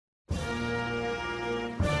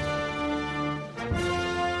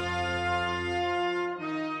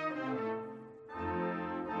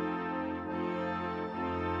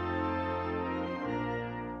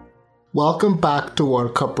Welcome back to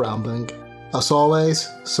World Cup Rambling. As always,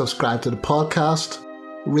 subscribe to the podcast,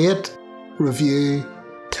 rate, review,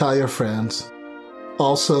 tell your friends.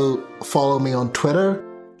 Also, follow me on Twitter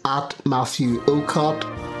at Matthew Ocott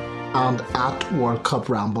and at World Cup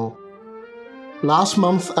Ramble. Last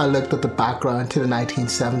month, I looked at the background to the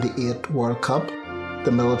 1978 World Cup,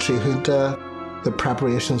 the military junta, the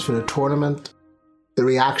preparations for the tournament, the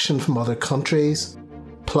reaction from other countries,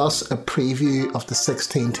 plus a preview of the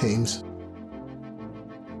 16 teams.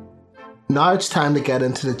 Now it's time to get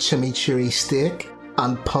into the chimichurri steak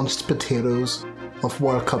and punched potatoes of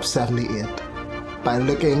World Cup 78 by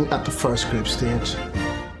looking at the first group stage.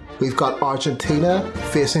 We've got Argentina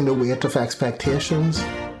facing the weight of expectations,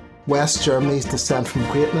 West Germany's descent from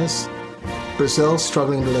greatness, Brazil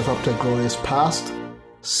struggling to live up to a glorious past,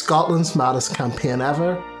 Scotland's maddest campaign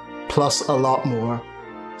ever, plus a lot more.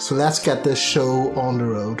 So let's get this show on the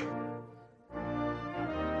road.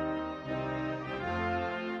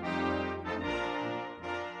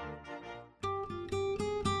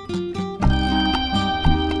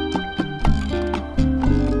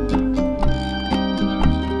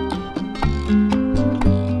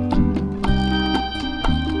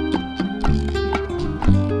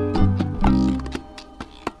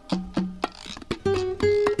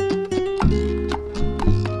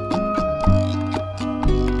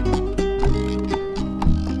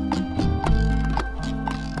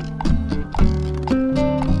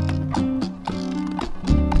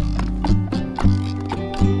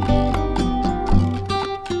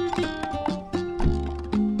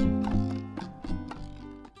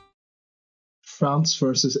 France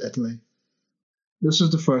versus Italy. This was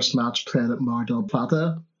the first match played at Mar del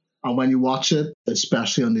Plata, and when you watch it,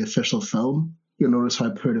 especially on the official film, you'll notice how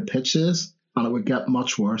poor the pitch is, and it would get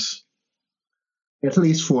much worse.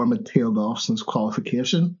 Italy's form had tailed off since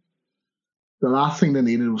qualification. The last thing they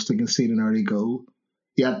needed was to concede an early goal,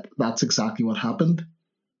 yet that's exactly what happened.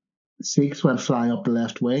 Sikhs went flying up the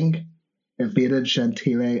left wing, evaded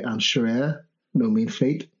Gentile and Chiré, no mean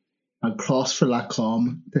feat, and crossed for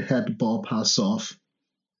Lacombe to head the ball pass off.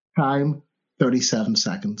 Time, 37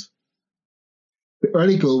 seconds. The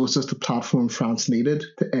early goal was just the platform France needed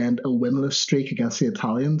to end a winless streak against the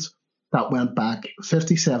Italians that went back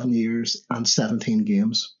 57 years and 17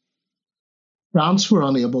 games. France were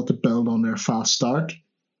unable to build on their fast start,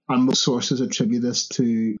 and most sources attribute this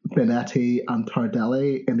to Benetti and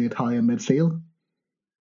Tardelli in the Italian midfield.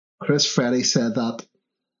 Chris Freddy said that,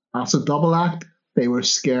 as a double act, they were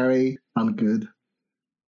scary and good.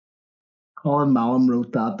 Colin Mallam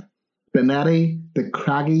wrote that Benetti, the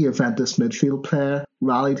craggy Juventus midfield player,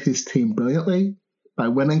 rallied his team brilliantly by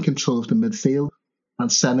winning control of the midfield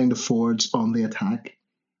and sending the forwards on the attack.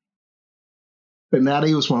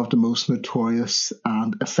 Benetti was one of the most notorious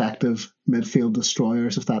and effective midfield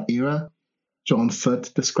destroyers of that era. John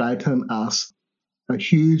Foote described him as a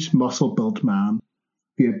huge muscle-built man,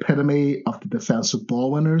 the epitome of the defensive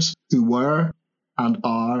ball winners who were and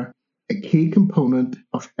are a key component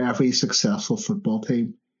of every successful football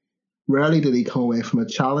team. Rarely did he come away from a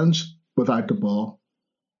challenge without the ball.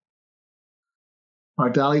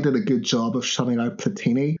 Tardelli did a good job of shutting out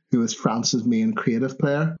Platini, who was France's main creative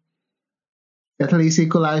player. Italy's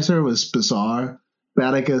equaliser was bizarre.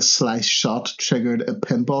 Bettaga's slice shot triggered a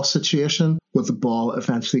pinball situation, with the ball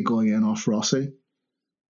eventually going in off Rossi.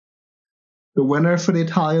 The winner for the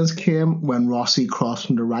Italians came when Rossi crossed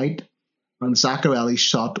from the right, and Zaccarelli's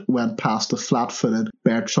shot went past the flat-footed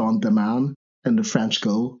Bertrand Deman in the French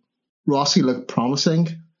goal. Rossi looked promising.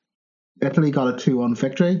 Italy got a 2-1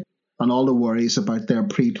 victory, and all the worries about their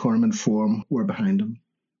pre-tournament form were behind them.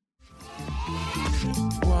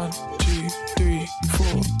 1, 2, 3,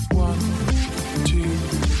 4. 1, 2,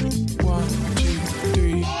 1, 2,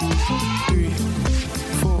 3, 3,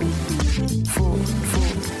 4, 4, 4.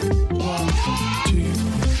 1, 2,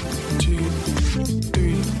 2,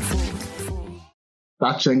 3, 4.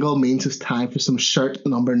 That jingle means it's time for some shirt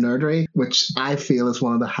number nerdery, which I feel is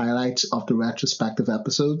one of the highlights of the retrospective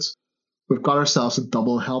episodes. We've got ourselves a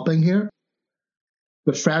double helping here.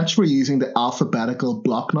 The French were using the alphabetical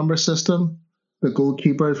block number system. The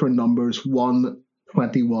goalkeepers were numbers 1,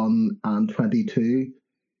 21 and 22.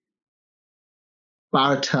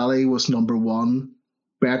 Baratelli was number 1,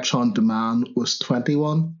 Bertrand Deman was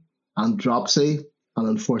 21, and Dropsy, an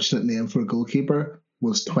unfortunate name for a goalkeeper,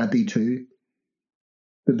 was 22.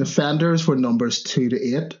 The defenders were numbers 2 to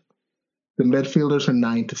 8, the midfielders were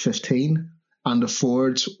 9 to 15, and the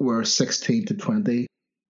forwards were 16 to 20.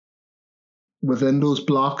 Within those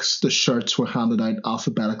blocks, the shirts were handed out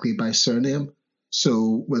alphabetically by surname.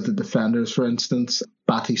 So with the defenders, for instance,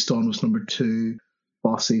 Battiston was number 2,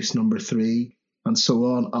 Bossis number 3, and so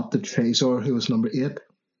on up to Trésor, who was number 8.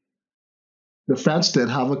 The French did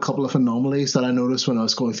have a couple of anomalies that I noticed when I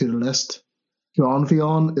was going through the list.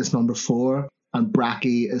 Jonvion is number 4 and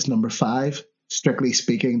Bracky is number 5. Strictly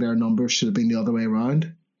speaking, their numbers should have been the other way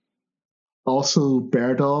around. Also,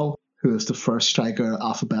 Berdal, who is the first striker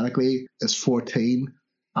alphabetically, is 14,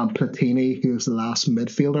 and Platini, who is the last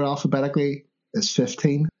midfielder alphabetically, is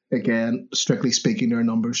 15. Again, strictly speaking, their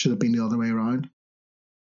numbers should have been the other way around.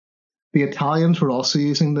 The Italians were also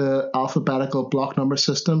using the alphabetical block number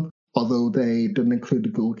system, although they didn't include the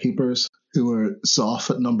goalkeepers, who were Zoff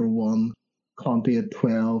at number 1, Conti at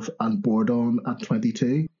 12, and Bourdon at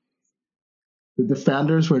 22. The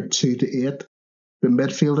defenders were 2 to 8, the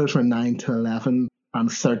midfielders were 9 to 11,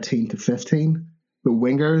 and 13 to 15. The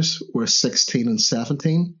wingers were 16 and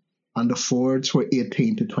 17, and the forwards were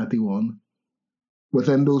 18 to 21.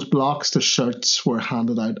 Within those blocks, the shirts were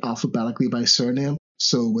handed out alphabetically by surname.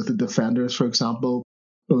 So with the defenders, for example,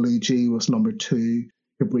 Bellucci was number 2,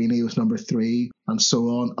 Cabrini was number 3, and so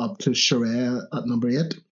on up to Chiré at number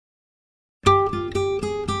 8.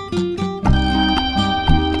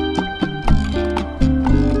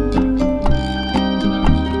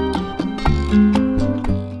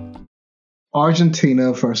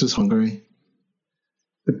 Argentina versus Hungary.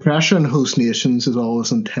 The pressure on host nations is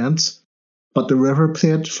always intense, but the River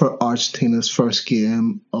Plate for Argentina's first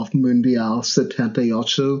game of Mundial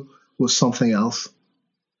 78 was something else.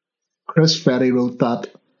 Chris Fetty wrote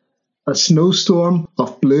that a snowstorm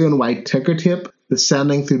of blue and white ticker tape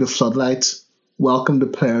descending through the floodlights welcomed the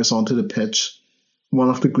players onto the pitch, one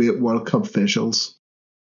of the great World Cup visuals.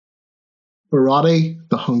 Barotti,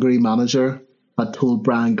 the Hungary manager, had told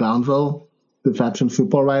Brian Glanville, the veteran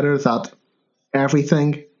football writer, that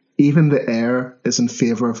everything, even the air, is in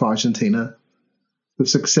favour of Argentina. The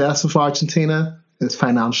success of Argentina is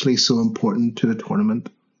financially so important to the tournament.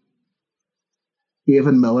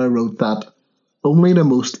 David Miller wrote that only the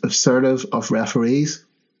most assertive of referees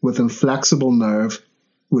with inflexible nerve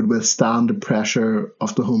would withstand the pressure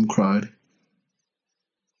of the home crowd.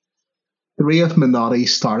 3 of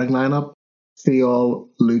Minotti's starting lineup, Fiol,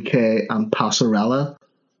 Luque and Passarella,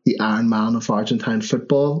 the Iron Man of Argentine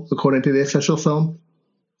football, according to the official film,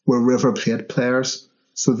 were River Plate players,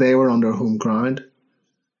 so they were on their home ground.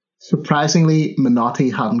 Surprisingly, Minotti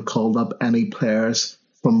hadn't called up any players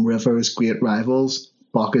from River's great rivals,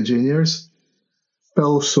 Boca Juniors.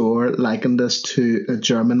 Phil Soar likened this to a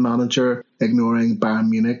German manager ignoring Bayern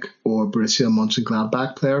Munich or Borussia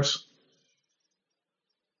Mönchengladbach players.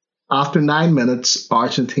 After 9 minutes,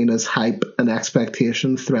 Argentina's hype and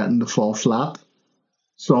expectation threatened to fall flat.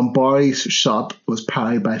 Sombari's shot was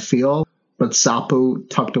parried by Fiol, but Zappo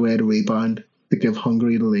tucked away the rebound to give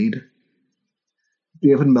Hungary the lead.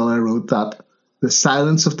 David Miller wrote that the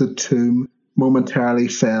silence of the tomb momentarily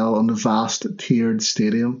fell on the vast tiered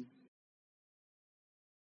stadium.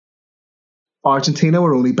 Argentina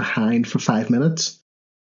were only behind for 5 minutes.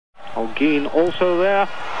 Holguin also there,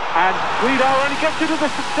 and Guido only gets into the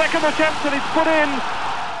second attempt and it's put in.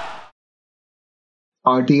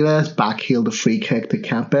 Ardiles backheeled a free kick to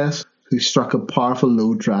Kempes, who struck a powerful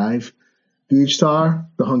low drive. Gujdar,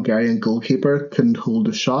 the Hungarian goalkeeper, couldn't hold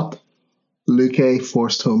the shot. Luque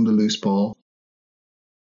forced home the loose ball.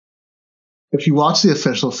 If you watch the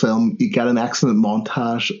official film, you get an excellent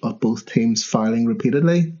montage of both teams fouling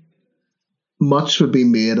repeatedly. Much would be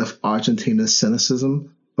made of Argentina's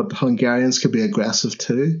cynicism, but the Hungarians could be aggressive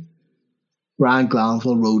too. Ryan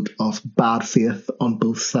Glanville wrote of bad faith on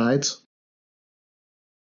both sides.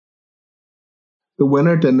 The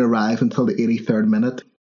winner didn't arrive until the 83rd minute.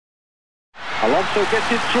 Alonso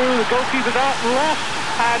gets it through, the goalkeeper's out and lost,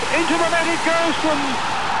 and into the net it goes from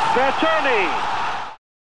Bertoni.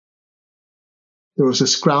 There was a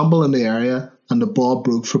scramble in the area and the ball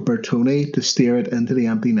broke for Bertoni to steer it into the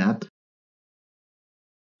empty net.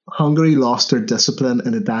 Hungary lost their discipline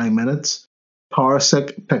in the dying minutes.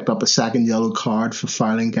 Torisic picked up a second yellow card for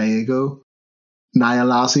fouling Gallego.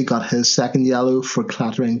 Nyalazi got his second yellow for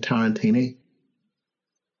clattering Tarantini.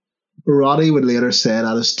 Barotti would later say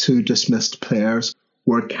that his 2 dismissed players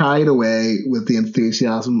were carried away with the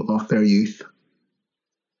enthusiasm of their youth.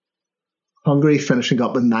 Hungary finishing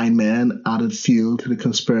up with 9 men added fuel to the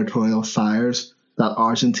conspiratorial fires that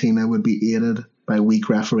Argentina would be aided by weak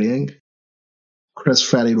refereeing. Chris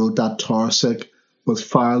Fetty wrote that Torisic was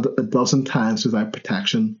fouled a dozen times without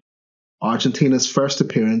protection. Argentina's first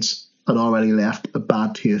appearance had already left a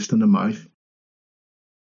bad taste in the mouth.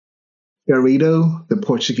 Garrido, the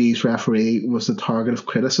Portuguese referee, was the target of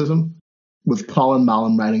criticism, with Colin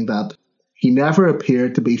Mallon writing that he never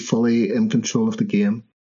appeared to be fully in control of the game.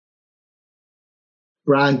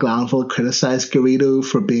 Brian Glanville criticised Garrido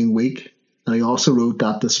for being weak And he also wrote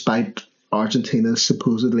that despite Argentina's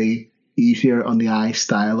supposedly easier on the eye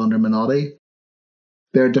style under Menotti,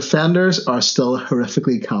 their defenders are still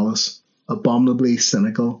horrifically callous, abominably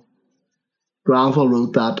cynical. Glanville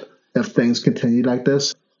wrote that if things continue like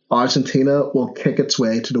this, Argentina will kick its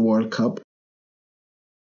way to the World Cup.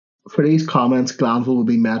 For these comments, Glanville will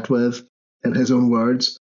be met with, in his own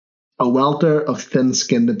words, a welter of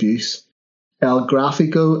thin-skinned abuse. El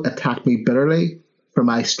Gráfico attacked me bitterly for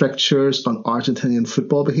my strictures on Argentinian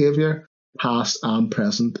football behaviour, past and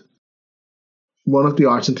present. One of the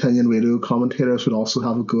Argentinian radio commentators would also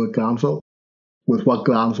have a go at Glanville, with what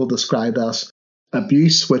Glanville described as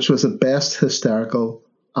abuse which was at best hysterical,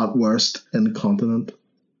 at worst incontinent.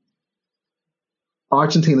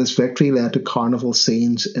 Argentina's victory led to carnival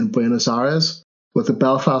scenes in Buenos Aires, with the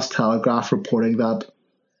Belfast Telegraph reporting that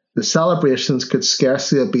the celebrations could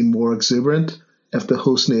scarcely have been more exuberant if the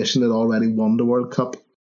host nation had already won the World Cup.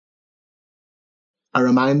 A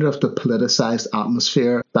reminder of the politicised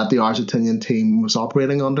atmosphere that the Argentinian team was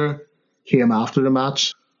operating under came after the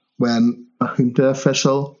match, when a junta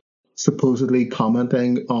official, supposedly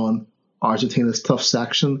commenting on Argentina's tough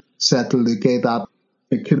section, said to Luque that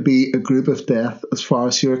it could be a group of death as far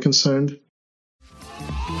as you're concerned.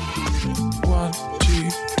 1, 2,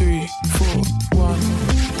 3, 4. 1,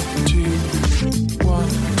 2, 1,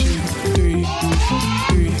 2, 3,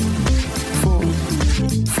 3, 4,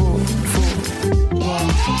 4, 4. 1,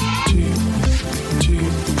 2,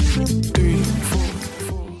 3,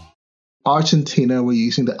 4. Argentina were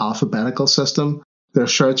using the alphabetical system. Their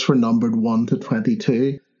shirts were numbered 1 to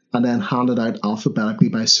 22 and then handed out alphabetically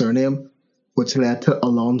by surname, which led to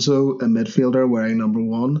Alonso, a midfielder wearing number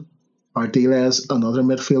 1, Ardiles, another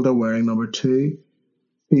midfielder wearing number 2,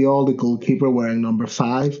 Puyol, the goalkeeper, wearing number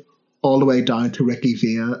 5, all the way down to Ricky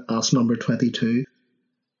Villa as number 22.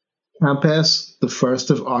 Kempes, the first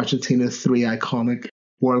of Argentina's 3 iconic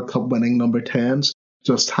World Cup winning number 10s,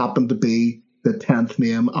 just happened to be the 10th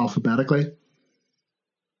name alphabetically.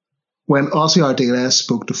 When Ozzy Ardiles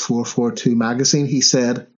spoke to 442 magazine, he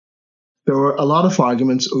said, "There were a lot of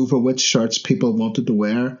arguments over which shirts people wanted to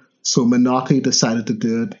wear, so Menotti decided to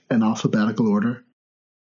do it in alphabetical order."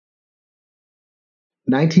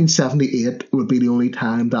 1978 would be the only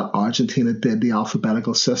time that Argentina did the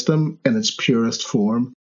alphabetical system in its purest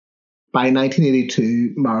form. By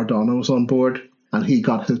 1982, Maradona was on board, and he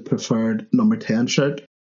got his preferred number 10 shirt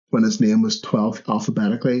when his name was 12th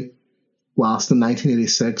alphabetically, whilst in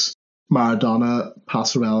 1986, Maradona,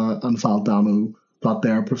 Passarella and Valdano got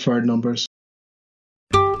their preferred numbers.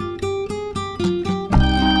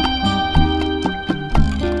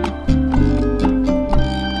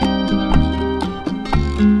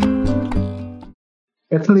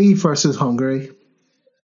 Italy versus Hungary.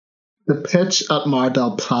 The pitch at Mar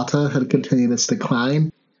del Plata had continued its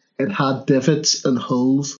decline. It had divots and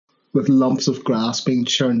holes, with lumps of grass being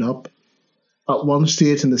churned up. At one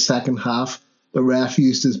stage in the second half, the ref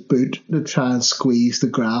used his boot to try and squeeze the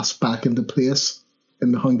grass back into place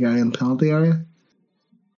in the Hungarian penalty area.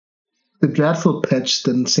 The dreadful pitch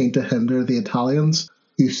didn't seem to hinder the Italians,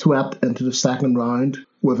 who swept into the second round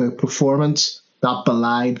with a performance that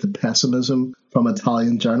belied the pessimism from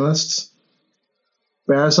Italian journalists.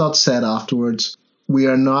 Berzot said afterwards, "We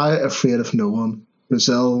are now afraid of no one,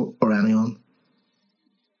 Brazil or anyone."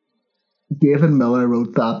 David Miller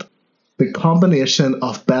wrote that the combination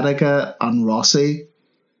of Bettega and Rossi,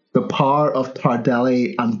 the power of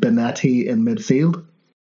Tardelli and Benetti in midfield,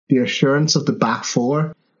 the assurance of the back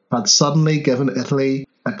four, had suddenly given Italy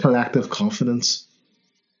a collective confidence.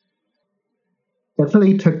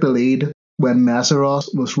 Italy took the lead when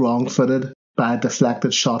Messeros was wrong-footed by a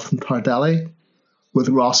deflected shot from Tardelli, with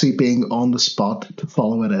Rossi being on the spot to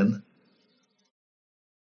follow it in.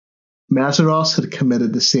 Messeros had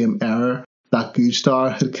committed the same error that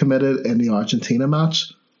Gujdar had committed in the Argentina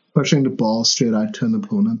match, pushing the ball straight out to an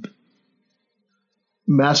opponent.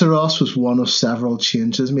 Messeros was one of several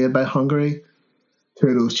changes made by Hungary. 2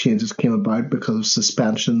 of those changes came about because of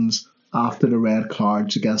suspensions after the red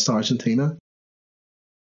cards against Argentina.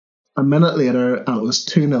 A minute later, and it was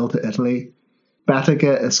 2-0 to Italy,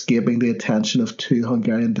 Bettega escaping the attention of 2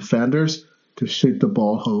 Hungarian defenders to shoot the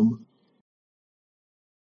ball home.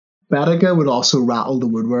 Bettega would also rattle the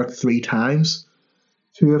woodwork 3 times.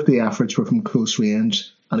 2 of the efforts were from close range,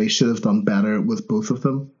 and he should have done better with both of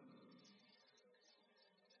them.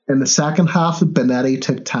 In the second half, Benetti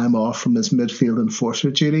took time off from his midfield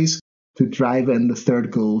enforcer duties to drive in the 3rd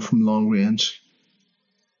goal from long range.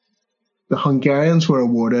 The Hungarians were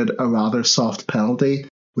awarded a rather soft penalty,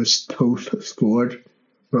 which Toth scored,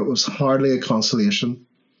 but it was hardly a consolation.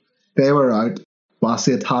 They were out, whilst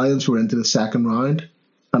the Italians were into the second round,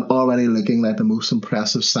 and already looking like the most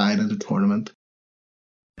impressive side in the tournament.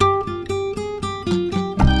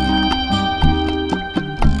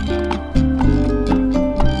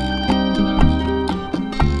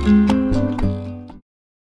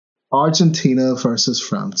 Argentina versus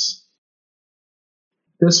France.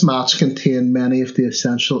 This match contained many of the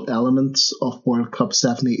essential elements of World Cup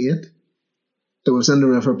 78. It was in the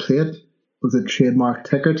River Plate, with the trademark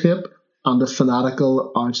ticker tape and the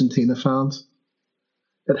fanatical Argentina fans.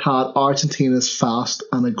 It had Argentina's fast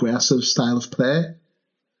and aggressive style of play.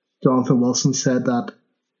 Jonathan Wilson said that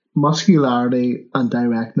muscularity and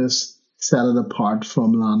directness set it apart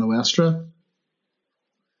from La Nuestra.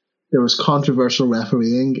 There was controversial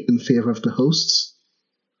refereeing in favour of the hosts,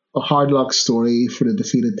 a hard luck story for the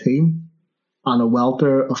defeated team, and a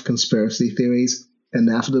welter of conspiracy theories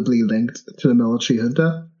inevitably linked to the military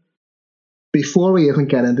junta. Before we even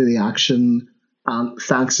get into the action, and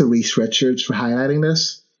thanks to Reese Richards for highlighting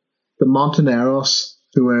this, the Montoneros,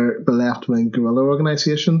 who were the left-wing guerrilla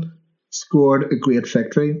organisation, scored a great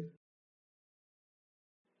victory.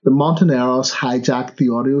 The Montoneros hijacked the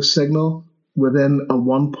audio signal within a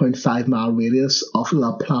 1.5 mile radius of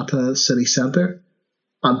La Plata city centre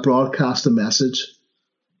and broadcast a message.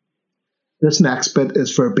 This next bit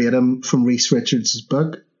is verbatim from Reese Richards'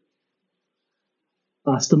 book.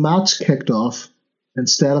 As the match kicked off,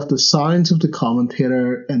 instead of the sounds of the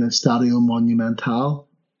commentator in Estadio Monumental,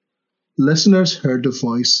 listeners heard the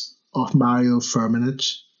voice of Mario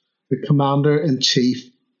Firmenich, the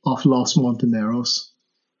commander-in-chief of Los Montoneros.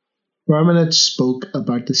 Firmenich spoke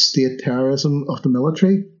about the state terrorism of the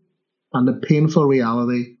military and the painful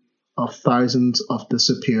reality of thousands of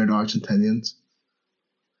disappeared Argentinians.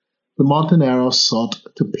 The Montoneros sought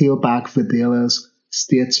to peel back Videla's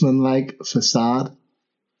statesmanlike facade,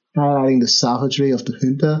 highlighting the savagery of the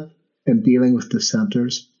junta in dealing with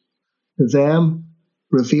dissenters. To them,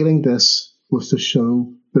 revealing this was to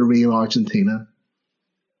show the real Argentina.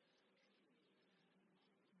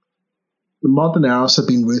 The Montoneros had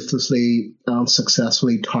been ruthlessly and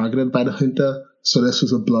successfully targeted by the junta, so this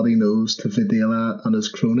was a bloody nose to Videla and his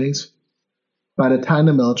cronies. By the time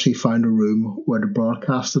the military found a room where the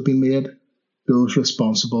broadcast had been made, those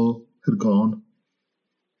responsible had gone.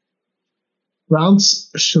 France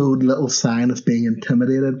showed little sign of being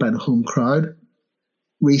intimidated by the home crowd.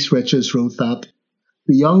 Reese Richards wrote that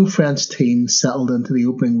the young French team settled into the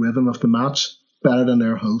opening rhythm of the match better than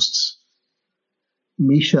their hosts.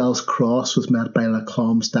 Michel's cross was met by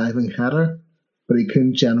Lacombe's diving header, but he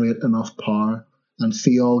couldn't generate enough power, and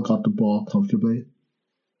Fiol got the ball comfortably.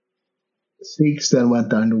 Siegs then went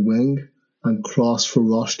down the wing and crossed for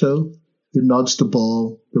Rosto, who nudged the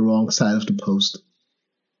ball the wrong side of the post.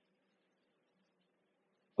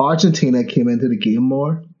 Argentina came into the game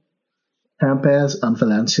more. Kempes and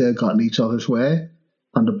Valencia got in each other's way,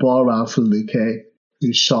 and the ball ran for Luque,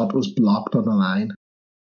 whose shot was blocked on the line.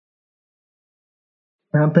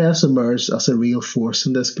 Kempes emerged as a real force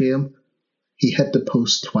in this game. He hit the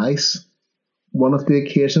post twice. One of the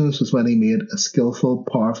occasions was when he made a skillful,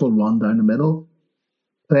 powerful run down the middle.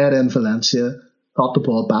 Played in Valencia, got the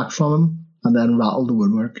ball back from him, and then rattled the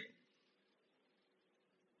woodwork.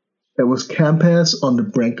 It was Kempes on the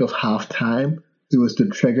brink of half-time who was the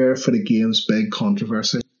trigger for the game's big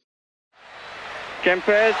controversy.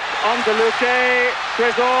 Kempes on to Luque,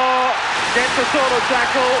 Trésor gets a sort of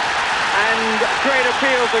tackle and great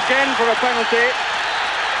appeals again for a penalty.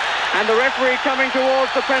 And the referee coming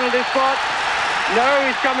towards the penalty spot. No,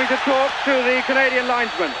 he's coming to talk to the Canadian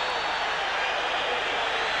linesman.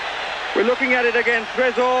 We're looking at it again.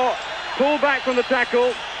 Trésor pulled back from the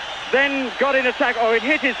tackle, then got in a tackle. Oh, it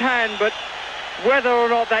hit his hand, but whether or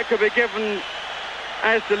not that could be given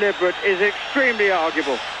as deliberate is extremely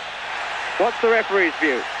arguable. What's the referee's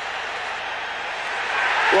view?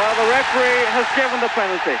 Well, the referee has given the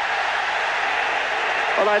penalty.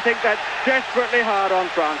 Well, I think that's desperately hard on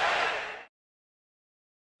France.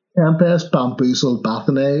 Kempes bamboozled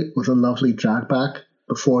Bathenay with a lovely drag back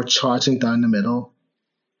before charging down the middle.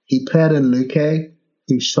 He played in Luque,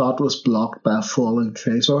 whose shot was blocked by a falling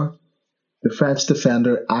Trésor, the French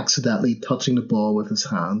defender accidentally touching the ball with his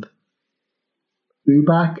hand.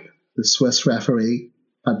 Ubach, the Swiss referee,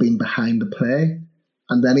 had been behind the play,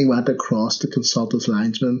 and then he went across to consult his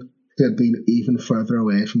linesman, who had been even further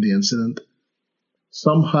away from the incident.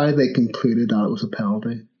 Somehow they concluded that it was a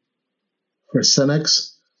penalty. For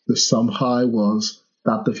cynics, the somehow was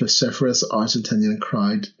that the vociferous Argentinian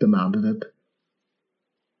crowd demanded it.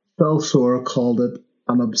 Phil Sora called it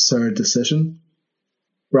an absurd decision.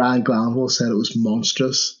 Brian Glanville said it was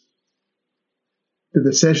monstrous. The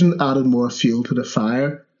decision added more fuel to the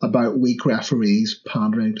fire about weak referees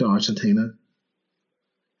pandering to Argentina.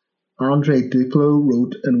 Andre Duclos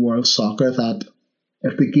wrote in World Soccer that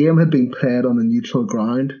if the game had been played on a neutral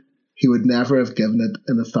ground, he would never have given it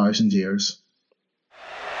in 1,000 years.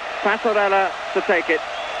 Passarella to take it.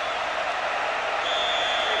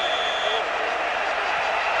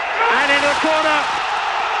 And into the corner.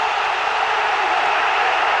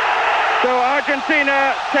 So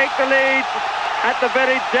Argentina take the lead at the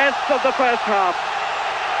very depth of the first half.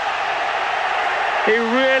 He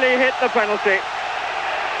really hit the penalty.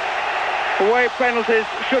 The way penalties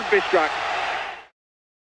should be struck.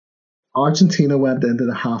 Argentina went into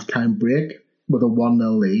the half-time break with a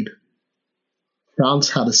 1-0 lead. France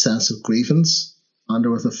had a sense of grievance, and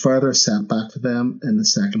there was a further setback for them in the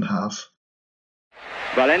second half.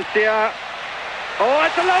 Valencia. Oh,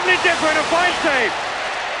 it's a lovely dipper and a fine save.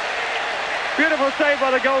 Beautiful save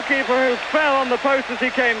by the goalkeeper, who fell on the post as he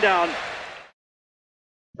came down.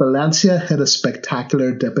 Valencia hit a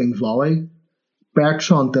spectacular dipping volley.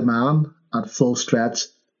 Bertrand Deman, at full stretch,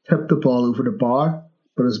 tipped the ball over the bar,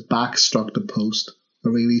 but his back struck the post, a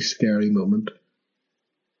really scary moment.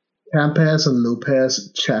 Kempes and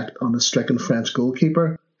Lopez checked on the stricken French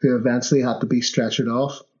goalkeeper, who eventually had to be stretchered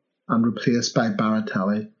off and replaced by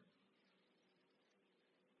Baratelli.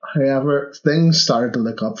 However, things started to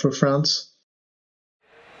look up for France.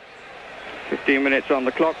 15 minutes on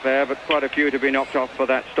the clock there, but quite a few to be knocked off for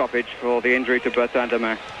that stoppage for the injury to Bertrand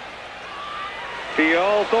Deman.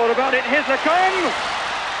 Fiol thought about it, here's Lacombe,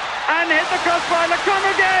 and hit the crossbar, Lacombe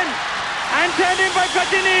again, and turned in by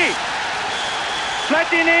Platini.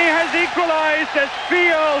 Platini has equalised as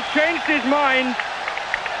Fiol changed his mind,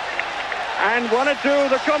 and one or two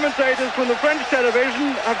of the commentators from the French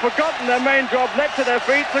television have forgotten their main job, leapt to their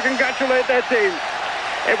feet to congratulate their team.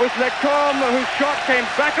 It was Lacombe whose shot came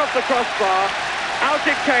back off the crossbar. Out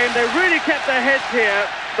it came. They really kept their heads here,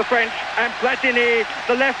 the French, and Platini,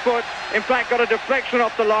 the left foot, in fact got a deflection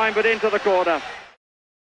off the line but into the corner.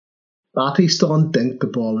 Battiston dinked the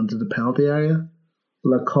ball into the penalty area.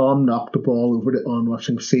 Lacombe knocked the ball over the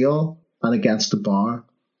onrushing Fiol and against the bar.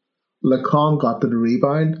 Lacombe got to the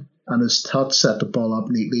rebound, and his touch set the ball up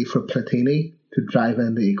neatly for Platini to drive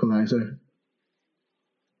in the equaliser.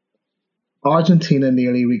 Argentina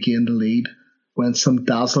nearly regained the lead when some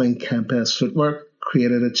dazzling Kempes footwork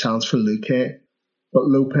created a chance for Luque, but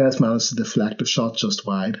Lopez managed to deflect the shot just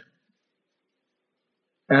wide.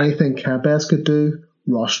 Anything Kempes could do,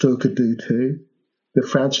 Rocheteau could do too. The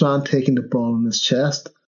Frenchman taking the ball in his chest,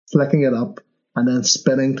 flicking it up, and then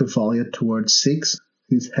spinning to volley it towards Six,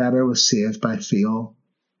 whose header was saved by Fiol.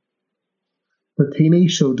 Platini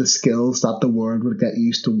showed the skills that the world would get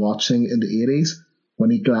used to watching in the 80s when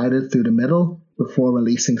he glided through the middle before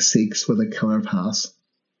releasing Six with a killer pass.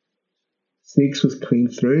 Six was clean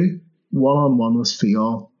through, one-on-one with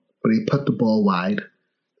Fiol, but he put the ball wide.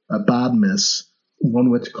 A bad miss, one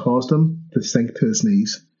which caused him to sink to his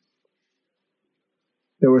knees.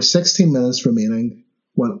 There were 16 minutes remaining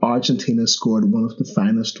when Argentina scored one of the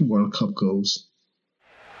finest World Cup goals.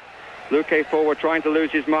 Luque forward trying to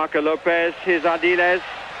lose his marker. Lopez, here's Ardiles.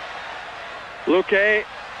 Luque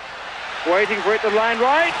waiting for it to line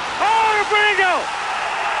right. Oh, a brilliant goal!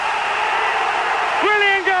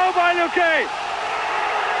 Brilliant goal by Luque!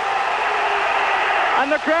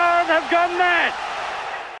 And the crowd have gone mad.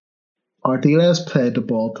 Ardiles played the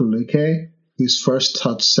ball to Luque, whose first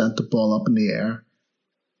touch sent the ball up in the air.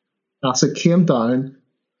 As it came down,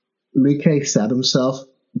 Luque set himself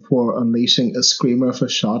before unleashing a screamer of a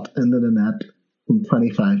shot into the net from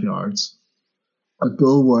 25 yards. A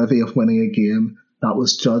goal worthy of winning a game that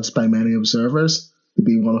was judged by many observers to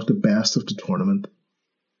be one of the best of the tournament.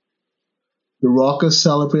 The raucous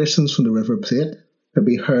celebrations from the River Plate could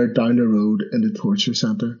be heard down the road in the torture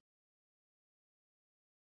centre.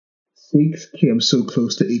 Six came so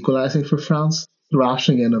close to equalising for France,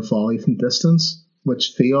 thrashing in a volley from distance,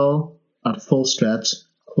 which Fiol, at full stretch,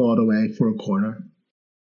 clawed away for a corner.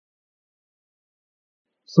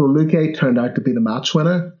 So Luque turned out to be the match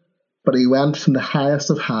winner, but he went from the highest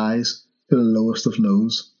of highs to the lowest of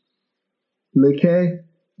lows. Luque,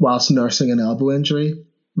 whilst nursing an elbow injury,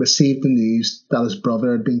 received the news that his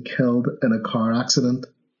brother had been killed in a car accident.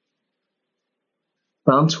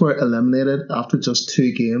 France were eliminated after just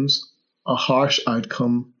 2 games, a harsh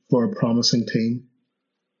outcome for a promising team.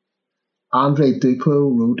 Andre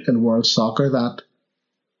Duclos wrote in World Soccer that,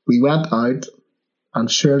 "We went out, and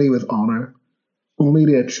surely with honour, only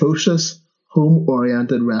the atrocious,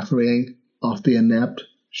 home-oriented refereeing of the inept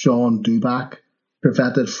Jean Dubac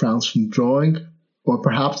prevented France from drawing, or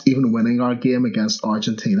perhaps even winning our game against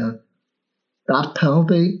Argentina. That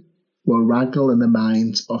penalty will rankle in the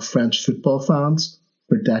minds of French football fans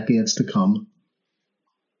for decades to come."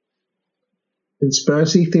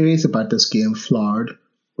 Conspiracy theories about this game flowered,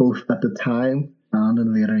 both at the time and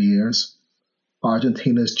in later years.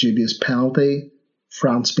 Argentina's dubious penalty,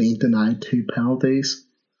 France being denied 2 penalties,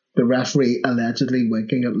 the referee allegedly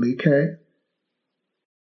winking at Luque.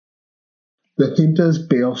 The junta's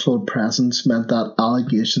baleful presence meant that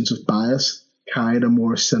allegations of bias carried a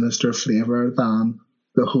more sinister flavour than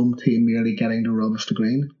the home team merely getting the rub of the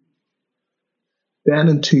green. Then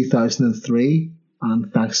in 2003,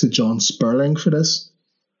 and thanks to John Sperling for this,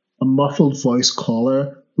 a muffled voice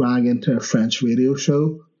caller rang into a French radio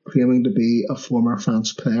show claiming to be a former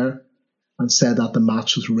France player and said that the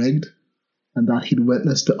match was rigged and that he'd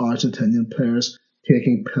witnessed the Argentinian players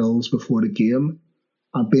taking pills before the game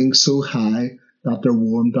and being so high that their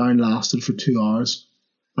warm down lasted for 2 hours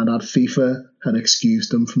and that FIFA had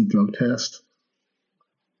excused them from drug tests.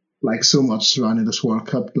 Like so much surrounding this World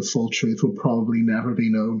Cup, the full truth will probably never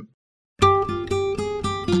be known.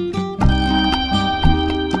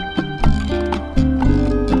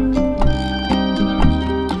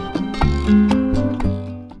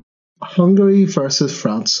 Hungary versus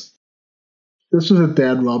France. This was a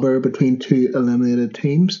dead rubber between 2 eliminated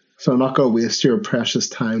teams, so I'm not going to waste your precious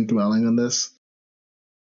time dwelling on this.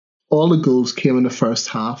 All the goals came in the first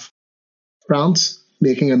half. France,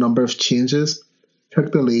 making a number of changes,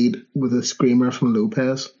 took the lead with a screamer from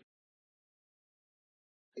Lopez.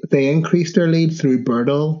 They increased their lead through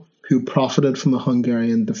Berdal, who profited from a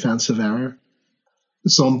Hungarian defensive error.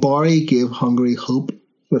 Zombari gave Hungary hope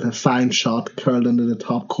with a fine shot curled into the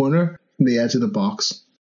top corner from the edge of the box.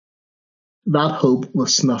 That hope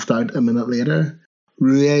was snuffed out a minute later.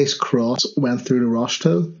 Rouillet's cross went through to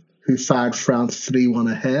Rocheteau, who fired France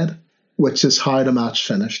 3-1 ahead, which is how the match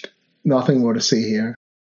finished. Nothing more to see here.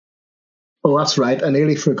 Oh, that's right, I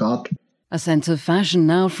nearly forgot. A sense of fashion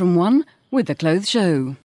now from one with the clothes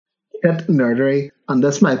show. Kit nerdery, and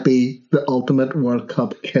this might be the ultimate World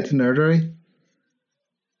Cup kit nerdery.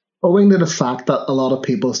 Owing to the fact that a lot of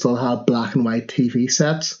people still had black and white TV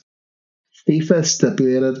sets, FIFA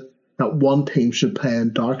stipulated that one team should play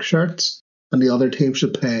in dark shirts and the other team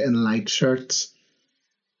should play in light shirts.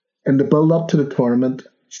 In the build-up to the tournament,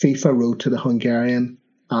 FIFA wrote to the Hungarian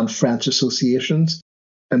and French associations,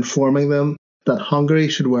 informing them that Hungary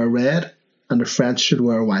should wear red and the French should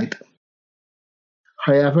wear white.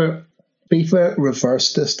 However, FIFA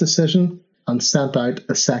reversed this decision and sent out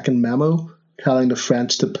a second memo telling the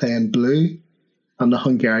French to play in blue and the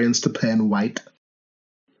Hungarians to play in white.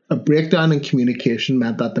 A breakdown in communication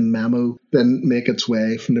meant that the memo didn't make its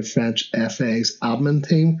way from the French FA's admin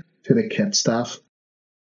team to the kit staff.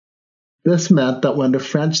 This meant that when the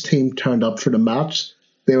French team turned up for the match,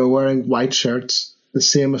 they were wearing white shirts, the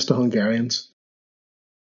same as the Hungarians.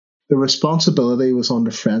 The responsibility was on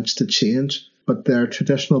the French to change, but their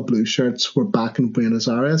traditional blue shirts were back in Buenos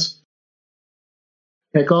Aires.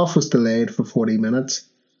 Kickoff was delayed for 40 minutes.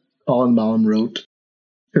 Colin Mallum wrote,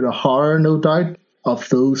 "To the horror, no doubt, of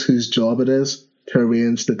those whose job it is to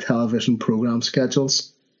arrange the television programme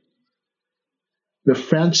schedules." The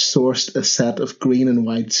French sourced a set of green and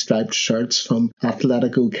white striped shirts from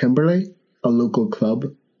Atlético Kimberley, a local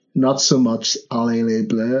club, not so much Allez les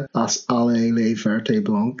Bleus as Allez les Verts et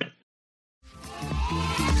Blancs.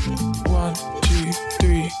 1, 2,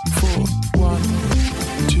 3, 4. 1,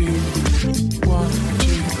 2, 1,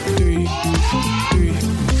 2, 3, 3,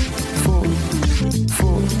 4,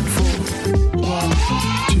 4, 4. 1,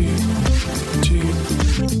 2, 2,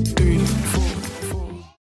 3, 4, 4.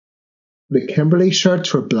 The Kimberley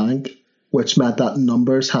shirts were blank, which meant that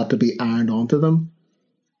numbers had to be ironed onto them.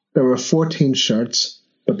 There were 14 shirts,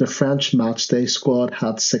 but the French matchday squad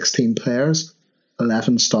had 16 players,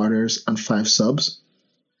 11 starters and 5 subs.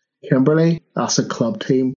 Kimberley, as a club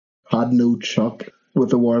team, had no chuck with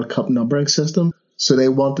the World Cup numbering system, so they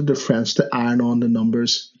wanted the French to iron on the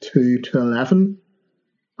numbers 2 to 11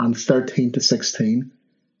 and 13 to 16,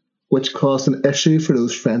 which caused an issue for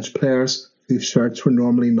those French players whose shirts were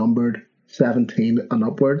normally numbered 17 and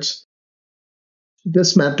upwards.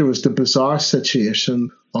 This meant there was the bizarre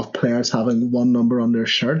situation of players having one number on their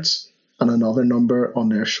shirts and another number on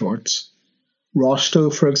their shorts.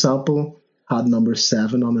 Rocheteau, for example, had number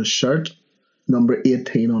 7 on his shirt, number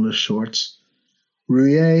 18 on his shorts.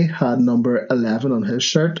 Rouillet had number 11 on his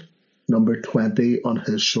shirt, number 20 on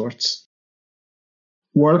his shorts.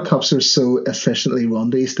 World Cups are so efficiently run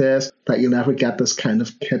these days that you never get this kind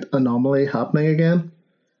of kit anomaly happening again,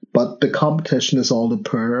 but the competition is all the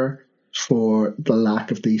poorer for the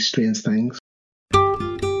lack of these strange things.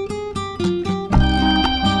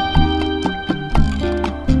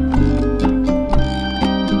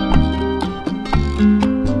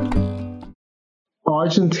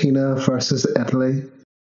 Argentina versus Italy.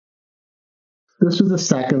 This was the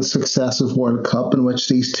second successive World Cup in which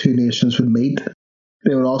these two nations would meet.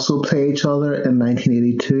 They would also play each other in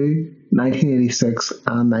 1982, 1986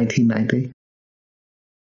 and 1990.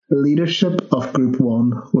 The leadership of Group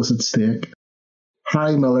 1 was at stake.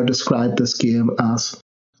 Harry Miller described this game as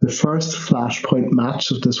the first flashpoint match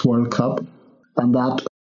of this World Cup, and that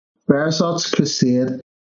Bearsot's crusade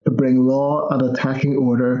to bring law and attacking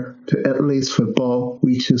order to Italy's football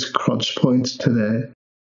reaches crunch point today.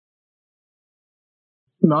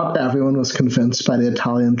 Not everyone was convinced by the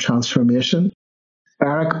Italian transformation.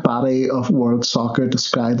 Eric Batty of World Soccer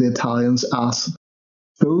described the Italians as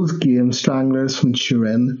those game stranglers from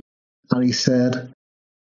Turin, and he said,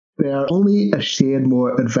 they are only a shade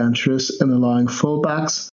more adventurous in allowing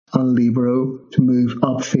fullbacks and libero to move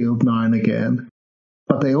upfield now and again,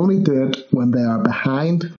 but they only do it when they are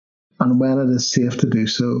behind and when it is safe to do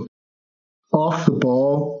so. Off the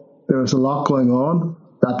ball, there is a lot going on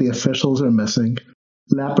that the officials are missing.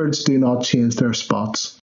 Leopards do not change their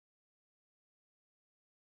spots.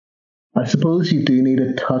 I suppose you do need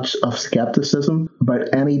a touch of scepticism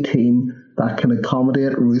about any team that can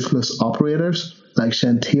accommodate ruthless operators like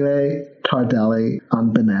Gentile, Tardelli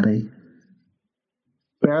and Benetti.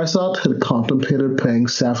 Bearsot had contemplated playing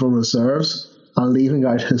several reserves and leaving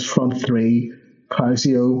out his front three,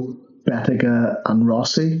 Causio, Bettiga and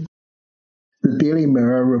Rossi. The Daily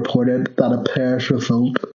Mirror reported that a players'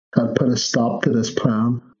 revolt had put a stop to this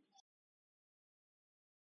plan.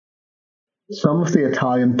 Some of the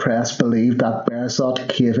Italian press believed that Bearsot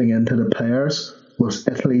caving into the players was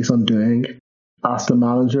Italy's undoing, as the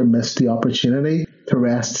manager missed the opportunity to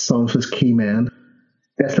rest some of his key men.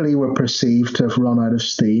 Italy were perceived to have run out of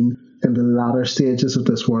steam in the latter stages of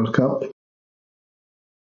this World Cup.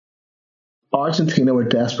 Argentina were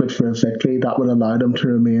desperate for a victory that would allow them to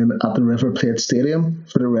remain at the River Plate Stadium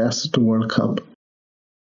for the rest of the World Cup.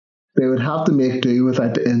 They would have to make do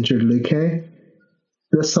without the injured Luque.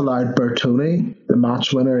 This allowed Bertoni, the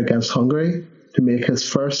match winner against Hungary, to make his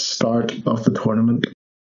first start of the tournament.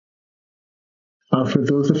 And for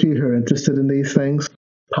those of you who are interested in these things,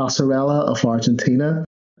 Passarella of Argentina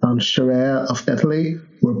and Scirea of Italy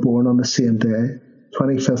were born on the same day,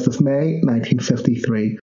 25th of May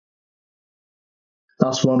 1953.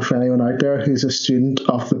 That's one for anyone out there who's a student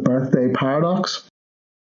of the birthday paradox.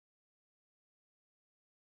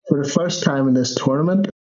 For the first time in this tournament,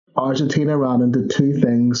 Argentina ran into two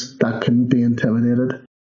things that couldn't be intimidated: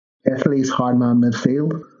 Italy's hardman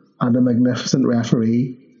midfield and a magnificent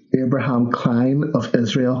referee, Abraham Klein of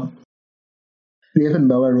Israel. David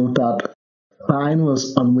Miller wrote that Klein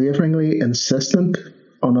was unwaveringly insistent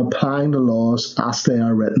on applying the laws as they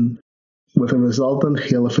are written, with a resultant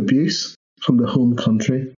hail of abuse from the home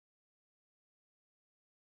country.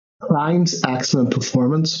 Klein's excellent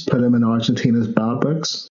performance put him in Argentina's bad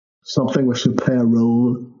books, something which would play a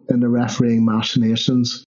role in the refereeing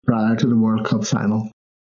machinations prior to the World Cup final.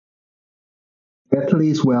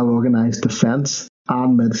 Italy's well-organised defence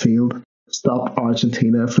and midfield stopped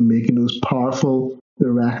Argentina from making those powerful,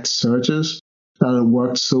 direct surges that had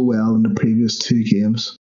worked so well in the previous two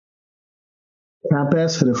games.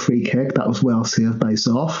 Kempes had a free kick that was well saved by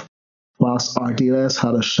Zoff, whilst Ardiles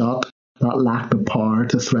had a shot that lacked the power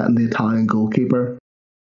to threaten the Italian goalkeeper.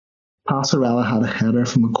 Passarella had a header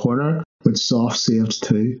from a corner, which Zoff saved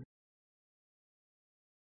too.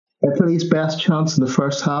 Italy's best chance in the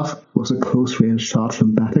first half was a close-range shot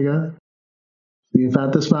from Bettiga. The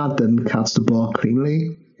Juventus man didn't catch the ball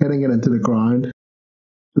cleanly, hitting it into the ground.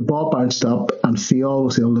 The ball bounced up and Fiol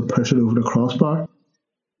was able to push it over the crossbar.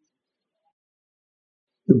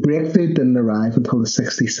 The breakthrough didn't arrive until the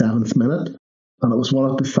 67th minute, and it was one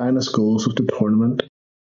of the finest goals of the tournament.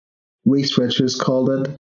 Reece Richards called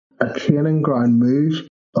it a training ground move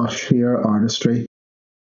of sheer artistry.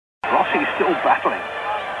 Rossi's still battling.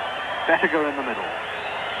 Bettiga in the middle.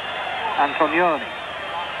 Antonioni.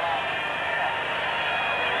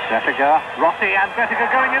 Bettiga, Rossi and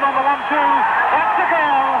Bettiga going in on the 1-2. That's the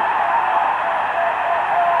goal!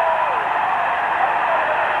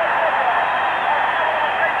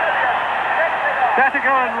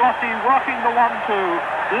 Bettiga and Rossi working the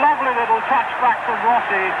 1-2. Lovely little touch back from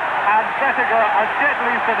Rossi, and Bettiga a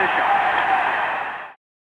deadly finisher.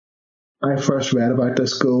 I first read about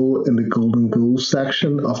this goal in the Golden Goals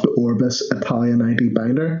section of the Orbis Italian ID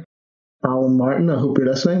binder. Alan Martin, I hope you're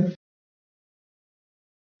listening.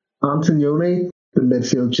 Antonioni, the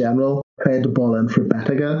midfield general, played the ball in for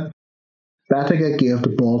Bettiga. Bettiga gave the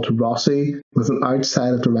ball to Rossi with an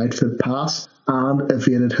outside of the right foot pass and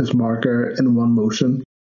evaded his marker in one motion.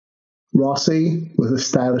 Rossi, with a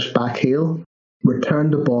stylish back heel,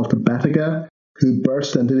 returned the ball to Bettiga, who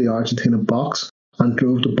burst into the Argentina box and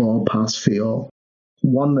drove the ball past Fiol.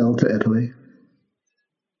 1-0 to Italy.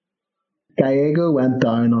 Gallego went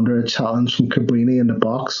down under a challenge from Cabrini in the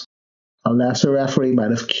box. A lesser referee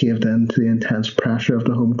might have caved in to the intense pressure of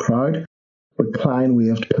the home crowd, but Klein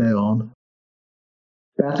waved play on.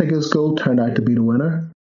 Bettiga's goal turned out to be the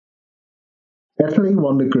winner. Italy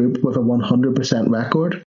won the group with a 100%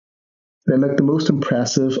 record. They looked the most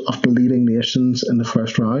impressive of the leading nations in the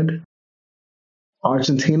first round.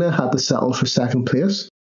 Argentina had to settle for second place,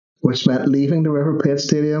 which meant leaving the River Plate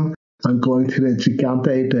Stadium and going to the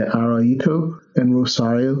Gigante de Arroyito in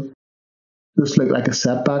Rosario. This looked like a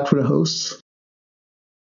setback for the hosts.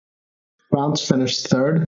 France finished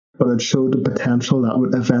third, but it showed the potential that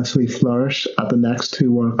would eventually flourish at the next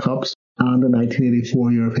two World Cups and the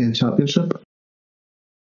 1984 European Championship.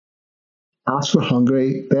 As for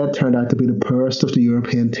Hungary, they had turned out to be the poorest of the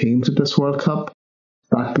European teams at this World Cup,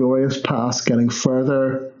 that glorious past getting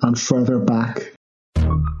further and further back.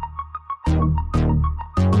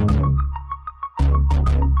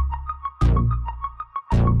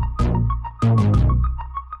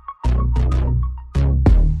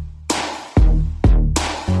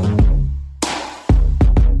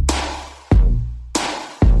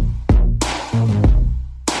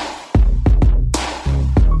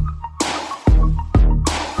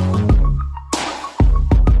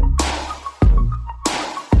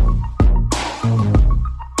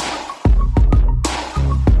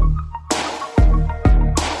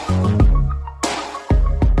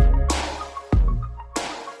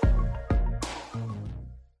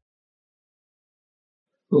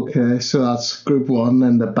 Okay, so that's Group 1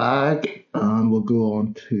 in the bag, and we'll go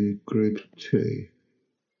on to Group 2.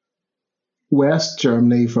 West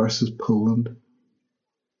Germany versus Poland.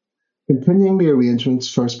 Continuing the arrangements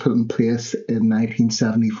first put in place in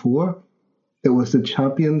 1974, it was the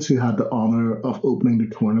champions who had the honour of opening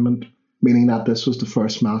the tournament, meaning that this was the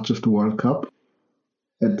first match of the World Cup.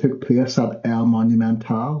 It took place at El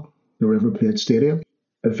Monumental, the River Plate Stadium,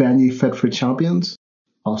 a venue fit for champions,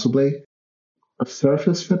 possibly. A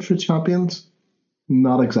surface fit for champions?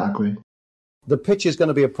 Not exactly. The pitch is going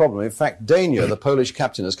to be a problem. In fact, Dania, the Polish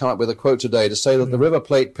captain, has come up with a quote today to say that the River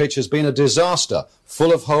Plate pitch has been a disaster,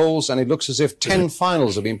 full of holes, and it looks as if 10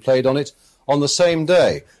 finals have been played on it on the same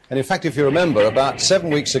day. And in fact, if you remember, about 7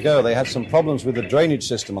 weeks ago, they had some problems with the drainage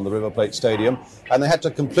system on the River Plate Stadium, and they had to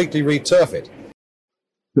completely re-turf it.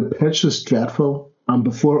 The pitch was dreadful, and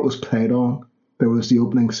before it was played on, there was the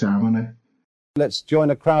opening ceremony. Let's join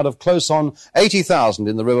a crowd of close on 80,000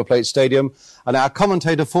 in the River Plate Stadium, and our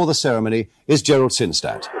commentator for the ceremony is Gerald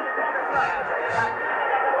Sinstadt.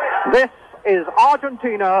 This is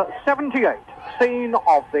Argentina 78, scene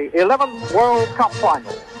of the 11th World Cup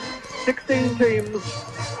final. 16 teams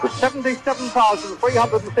with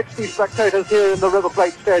 77,360 spectators here in the River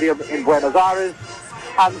Plate Stadium in Buenos Aires,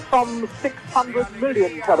 and some 600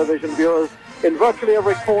 million television viewers in virtually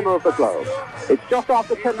every corner of the globe. It's just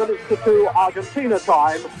after 10 minutes to 2 Argentina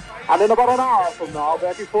time, and in about an hour from now,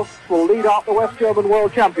 Bertie Fuchs will lead out the West German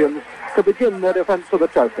world champions to begin their defence of the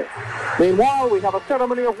trophy. Meanwhile, we have a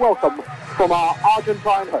ceremony of welcome from our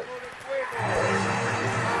Argentine host.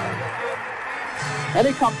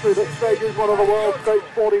 Any country that stages one of the world's great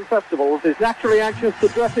sporting festivals is naturally anxious to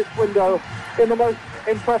dress its window in the most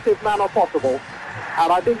impressive manner possible,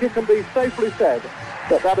 and I think it can be safely said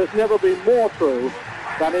that has never been more true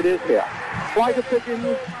than it is here. Flight of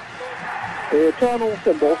pigeons, the eternal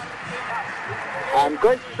symbol, and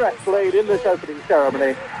great stress laid in this opening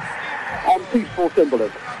ceremony on peaceful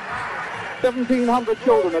symbolism. 1,700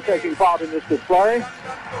 children are taking part in this display.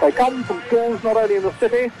 They come from schools not only in the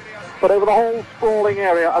city, but over the whole sprawling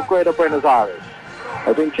area of Greater Buenos Aires.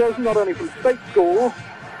 They've been chosen not only from state schools,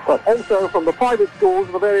 but also from the private schools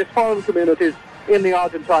of the various foreign communities in the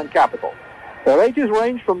Argentine capital. Their ages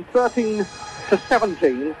range from 13 to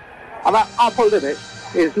 17, and that upper limit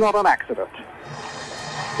is not an accident.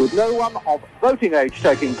 With no one of voting age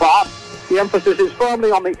taking part, the emphasis is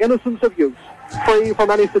firmly on the innocence of youth, free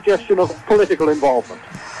from any suggestion of political involvement.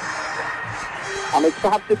 And it's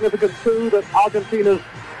perhaps significant too that Argentina's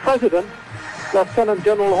president, Lieutenant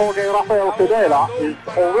General Jorge Rafael Fidela, is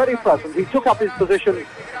already present. He took up his position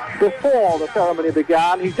before the ceremony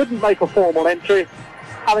began. He didn't make a formal entry,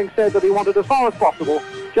 having said that he wanted as far as possible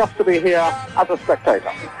just to be here as a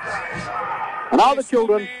spectator. And now the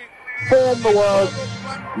children form the word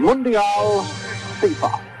Mundial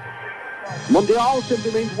FIFA. Mundial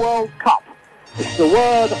simply means World Cup. It's the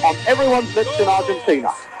word on everyone's lips in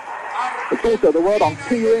Argentina. It's also the word on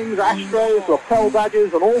key rings, ashtrays, lapel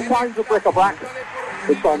badges, and all kinds of bric-a-brac.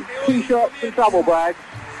 It's on T-shirts and travel bags.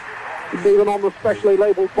 It's even on the specially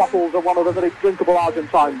labelled bottles of one of the very drinkable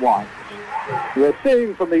Argentine wines. We're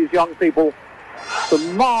seeing from these young people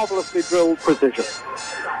some marvellously drilled precision.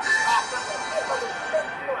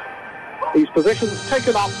 These positions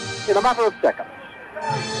taken up in a matter of seconds.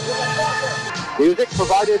 Music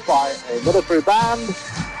provided by a military band,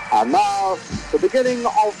 and now the beginning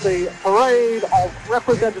of the parade of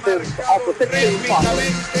representatives of the 16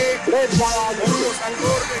 finalists, led by Argentina.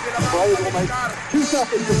 The parade will make 2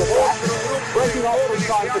 circuits of the track, breaking off from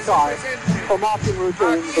time to time for marching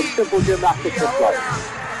routines and simple gymnastic displays.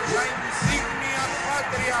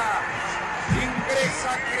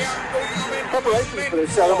 Preparations for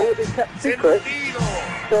this ceremony have been kept secret,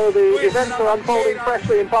 so the events are unfolding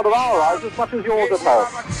freshly in front of our eyes as much as yours at home.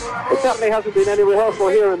 There certainly hasn't been any rehearsal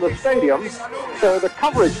here in the stadium, so the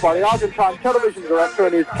coverage by the Argentine television director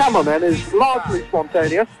and his cameramen is largely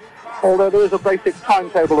spontaneous, although there is a basic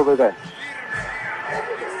timetable of events.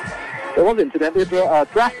 There was incidentally a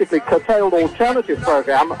drastically curtailed alternative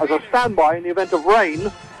program as a standby in the event of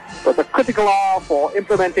rain, but the critical hour for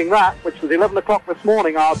implementing that, which was 11 o'clock this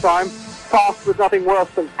morning our time, passed with nothing worse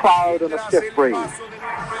than cloud and a stiff breeze.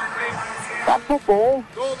 That football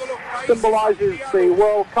symbolises the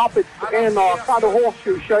World Cup. It's in a kind of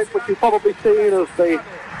horseshoe shape, which you've probably seen as the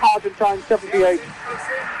Argentine 78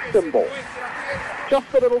 symbol.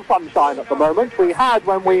 Just a little sunshine at the moment. We had,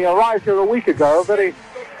 when we arrived here a week ago, very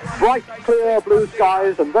bright, clear blue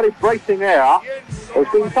skies and very bracing air. There's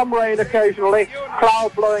been some rain occasionally,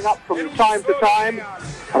 cloud blowing up from time to time.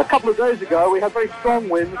 And a couple of days ago, we had very strong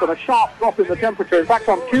winds and a sharp drop in the temperature. In fact,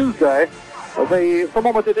 on Tuesday, the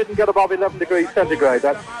thermometer didn't get above 11 degrees centigrade.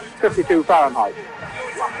 That's 52 Fahrenheit.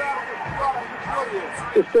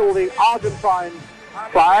 It's still the Argentine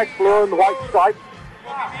flag, blue and white stripes.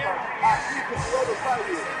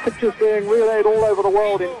 Pictures being relayed all over the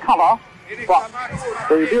world in colour, but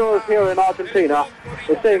the viewers here in Argentina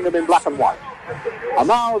are seeing them in black and white. And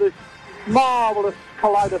now this marvellous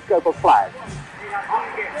kaleidoscope of flags.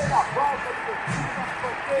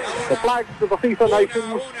 The flags of the FIFA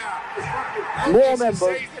nations, more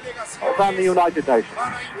members than the United Nations.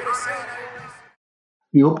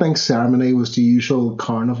 The opening ceremony was the usual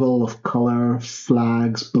carnival of colour,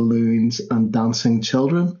 flags, balloons and dancing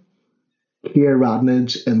children. Keir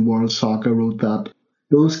Radnage in World Soccer wrote that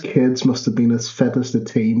those kids must have been as fit as the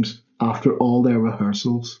teams after all their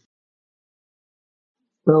rehearsals.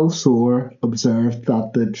 Bill Soar observed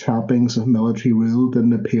that the trappings of military rule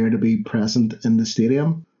didn't appear to be present in the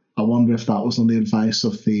stadium. I wonder if that was on the advice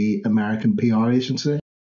of the American PR agency.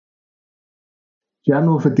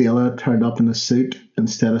 General Videla turned up in a suit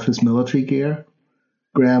instead of his military gear.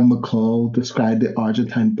 Graham McCall described the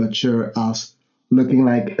Argentine butcher as looking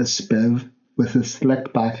like a spiv with his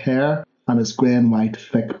slicked back hair and his grey and white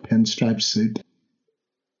thick pinstripe suit.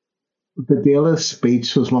 Videla's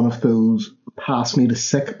speech was one of those pass me the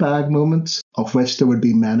sick bag moments, of which there would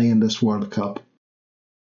be many in this World Cup.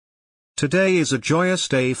 Today is a joyous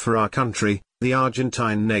day for our country, the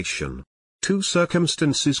Argentine nation. 2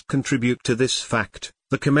 circumstances contribute to this fact: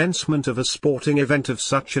 the commencement of a sporting event of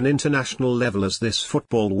such an international level as this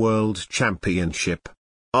Football World Championship.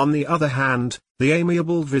 On the other hand, the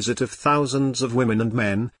amiable visit of thousands of women and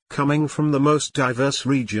men, coming from the most diverse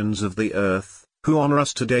regions of the earth, who honor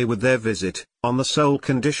us today with their visit, on the sole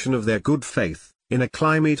condition of their good faith, in a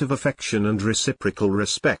climate of affection and reciprocal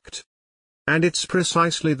respect. And it's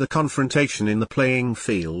precisely the confrontation in the playing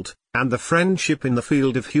field, and the friendship in the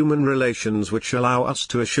field of human relations which allow us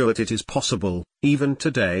to assure that it is possible, even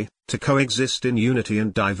today, to coexist in unity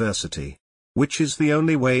and diversity. Which is the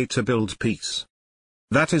only way to build peace.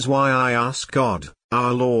 That is why I ask God,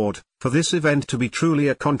 our Lord, for this event to be truly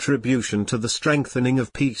a contribution to the strengthening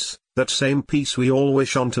of peace, that same peace we all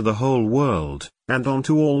wish unto the whole world, and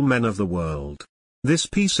unto all men of the world. This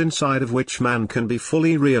peace inside of which man can be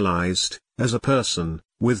fully realized, as a person,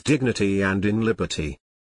 with dignity and in liberty.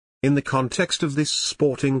 In the context of this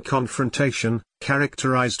sporting confrontation,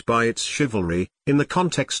 characterized by its chivalry, in the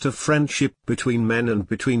context of friendship between men and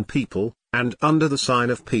between people, and under the sign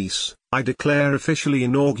of peace, I declare officially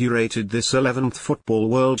inaugurated this 11th Football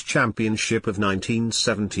World Championship of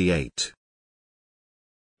 1978.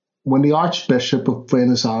 When the Archbishop of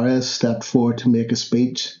Buenos Aires stepped forward to make a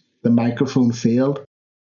speech, the microphone failed.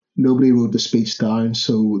 Nobody wrote the speech down,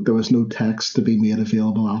 so there was no text to be made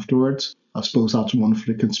available afterwards. I suppose that's one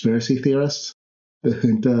for the conspiracy theorists. The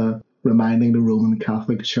junta reminding the Roman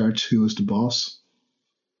Catholic Church who was the boss.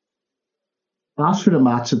 As for the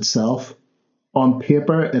match itself, on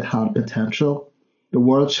paper it had potential. The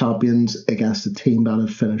world champions against a team that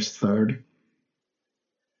had finished third.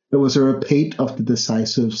 It was a repeat of the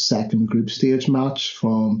decisive second group stage match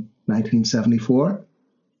from 1974.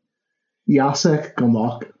 Jacek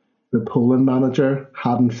Gomok, the Poland manager,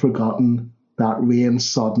 hadn't forgotten that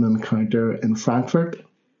rain-sodden encounter in Frankfurt.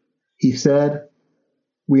 He said,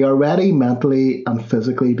 "We are ready mentally and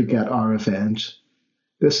physically to get our revenge.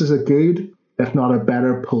 This is a good, if not a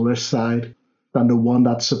better Polish side than the one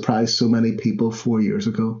that surprised so many people 4 years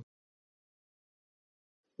ago."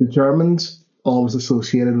 The Germans, always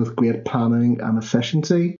associated with great planning and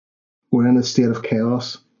efficiency, were in a state of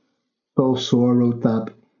chaos. Phil Soar wrote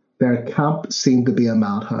that their camp seemed to be a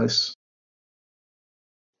madhouse.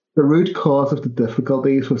 The root cause of the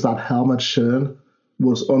difficulties was that Helmut Schön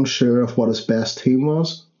was unsure of what his best team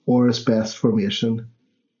was or his best formation.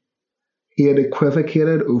 He had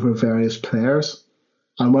equivocated over various players,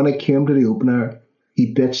 and when it came to the opener,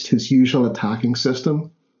 he ditched his usual attacking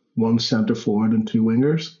system, one centre forward and two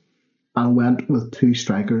wingers, and went with two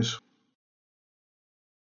strikers.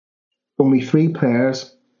 Only three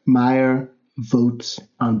players, Meyer, Voets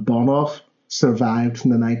and Bonhoff, survived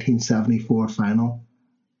from the 1974 final.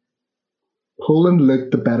 Poland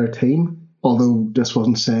looked the better team, although this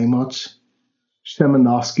wasn't saying much.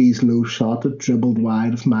 Szymanowski's low shot that dribbled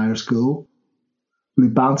wide of Meyer's goal.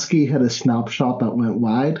 Lubanski had a snapshot that went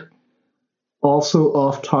wide. Also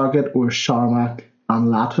off target were Sharmak and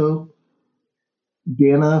Lato.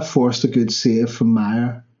 Dana forced a good save from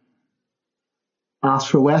Meyer. As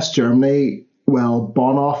for West Germany, well,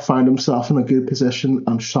 Bonhoff found himself in a good position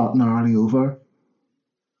and shot narrowly over.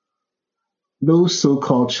 Those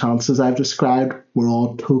so-called chances I've described were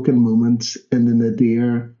all token moments in the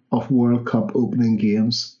nadir of World Cup opening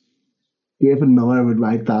games. David Miller would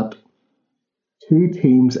write that two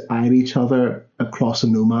teams eyed each other across a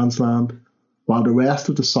no man's land, while the rest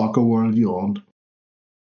of the soccer world yawned.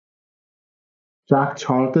 Jack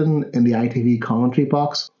Charlton in the ITV commentary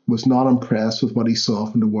box was not impressed with what he saw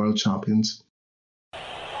from the world champions.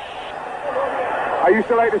 I used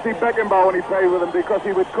to like to see Beckenbauer when he played with him because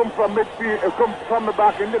he would come from midfield, come from the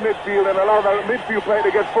back into midfield and allow the midfield player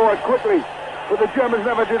to get forward quickly. But the Germans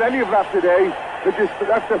never did any of that today. They just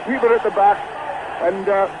left the people at the back, and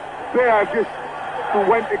Bear just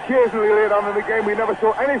went occasionally late on in the game. We never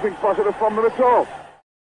saw anything positive from them at all.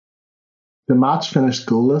 The match finished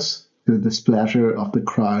goalless to the displeasure of the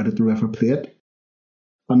crowd at the River Plate,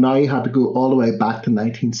 and now you had to go all the way back to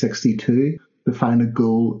 1962 to find a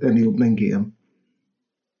goal in the opening game.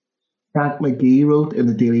 Frank McGee wrote in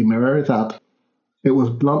the Daily Mirror that it was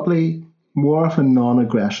bluntly more of a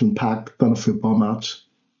non-aggression pact than a football match.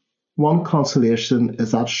 One consolation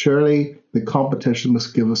is that surely the competition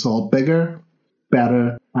must give us all bigger,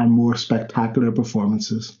 better and more spectacular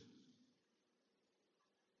performances.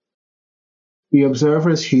 The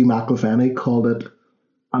Observer's Hugh McIlvenney called it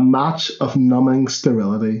a match of numbing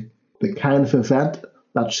sterility, the kind of event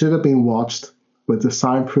that should have been watched with the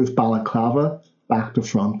soundproof balaclava back to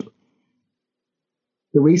front.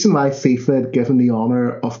 The reason why FIFA had given the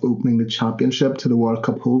honour of opening the championship to the World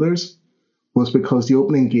Cup holders was because the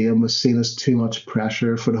opening game was seen as too much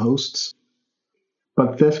pressure for the hosts.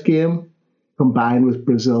 But this game, combined with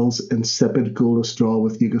Brazil's insipid goalless draw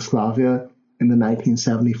with Yugoslavia in the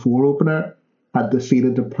 1974 opener, had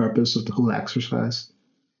defeated the purpose of the whole exercise.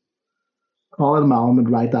 Colin Mallam would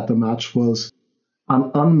write that the match was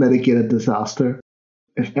an unmitigated disaster.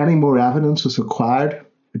 If any more evidence was required,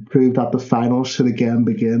 it proved that the final should again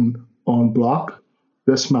begin en bloc.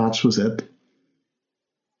 This match was it.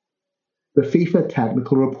 The FIFA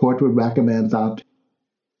technical report would recommend that,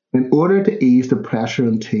 in order to ease the pressure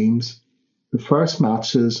on teams, the first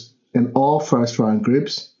matches in all first-round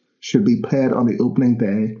groups should be played on the opening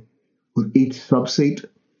day, with each sub-seat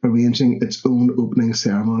arranging its own opening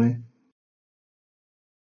ceremony.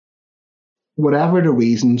 Whatever the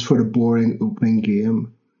reasons for the boring opening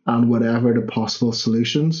game, and whatever the possible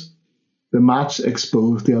solutions, the match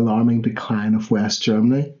exposed the alarming decline of West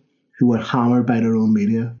Germany, who were hammered by their own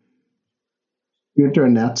media. Günter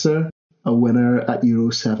Netzer, a winner at Euro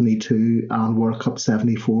 72 and World Cup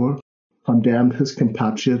 74, condemned his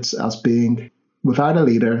compatriots as being without a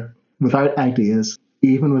leader, without ideas,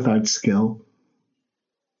 even without skill.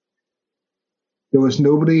 There was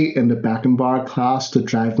nobody in the Beckenbauer class to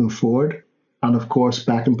drive them forward, and of course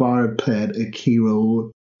Beckenbauer had played a key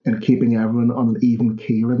role in keeping everyone on an even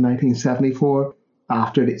keel in 1974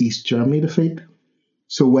 after the East Germany defeat.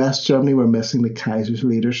 So West Germany were missing the Kaiser's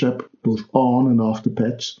leadership both on and off the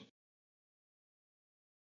pitch.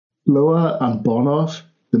 Loa and Bonhoff,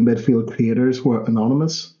 the midfield creators, were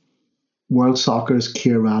anonymous. World Soccer's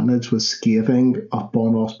Keir Radnage was scathing of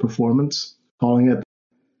Bonhoff's performance, calling it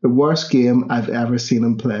the worst game I've ever seen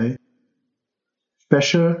him play.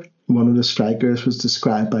 Fischer, one of the strikers, was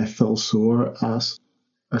described by Phil Soar as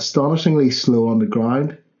astonishingly slow on the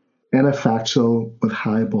ground, ineffectual with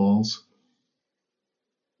high balls.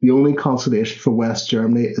 The only consolation for West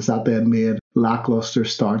Germany is that they had made lackluster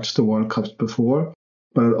starts to World Cups before,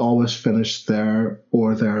 but had always finished there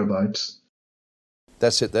or thereabouts.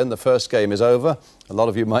 That's it then, the first game is over. A lot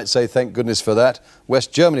of you might say thank goodness for that.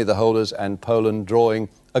 West Germany the holders and Poland drawing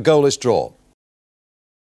a goalless draw.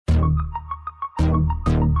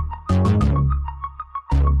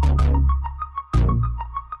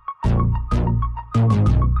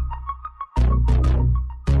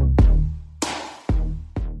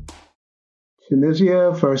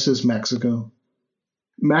 Tunisia versus Mexico.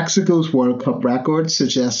 Mexico's World Cup record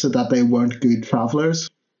suggested that they weren't good travellers.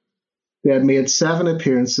 They had made 7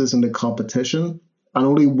 appearances in the competition, and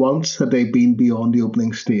only once had they been beyond the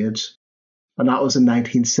opening stage, and that was in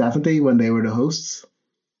 1970 when they were the hosts.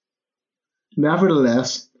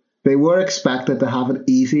 Nevertheless, they were expected to have it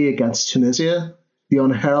easy against Tunisia, the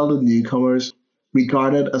unheralded newcomers,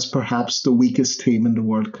 regarded as perhaps the weakest team in the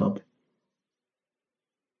World Cup.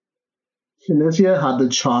 Tunisia had the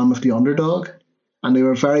charm of the underdog, and they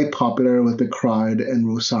were very popular with the crowd in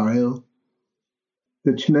Rosario.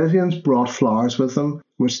 The Tunisians brought flowers with them,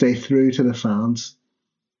 which they threw to the fans.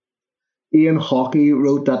 Ian Hockey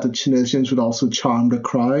wrote that the Tunisians would also charm the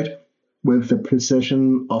crowd with the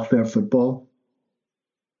precision of their football.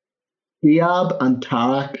 Diab and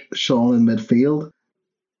Tarak shone in midfield.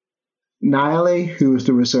 Naili, who was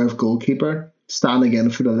the reserve goalkeeper, standing in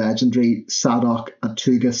for the legendary Sadok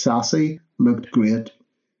Atuga Sassi, looked great.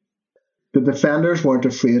 The defenders weren't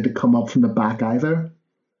afraid to come up from the back either.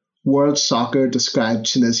 World Soccer described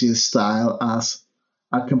Tunisia's style as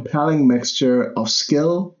a compelling mixture of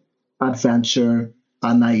skill, adventure,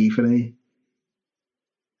 and naivety.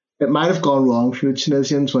 It might have gone wrong for the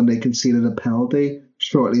Tunisians when they conceded a penalty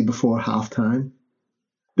shortly before half-time.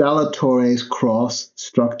 Della Torre's cross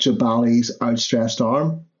struck Jabali's outstretched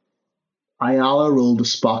arm. Ayala rolled a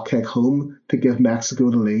spot kick home to give Mexico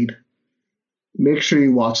the lead. Make sure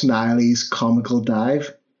you watch Naili's comical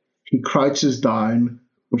dive. He crouches down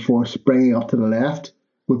before springing up to the left,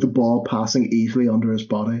 with the ball passing easily under his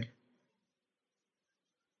body.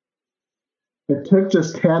 It took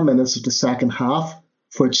just 10 minutes of the second half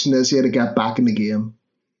for Tunisia to get back in the game.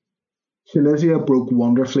 Tunisia broke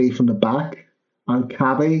wonderfully from the back, and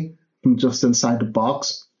Kabi, from just inside the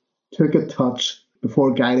box, took a touch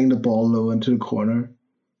before guiding the ball low into the corner,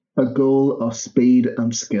 a goal of speed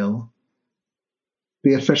and skill.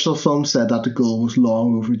 The official film said that the goal was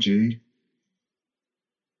long overdue.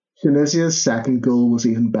 Tunisia's second goal was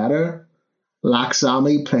even better.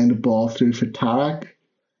 Laksami playing the ball through for Tarak.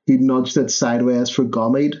 He nudged it sideways for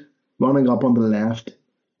Gomid, running up on the left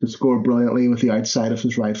to score brilliantly with the outside of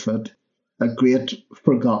his right foot. A great,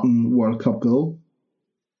 forgotten World Cup goal.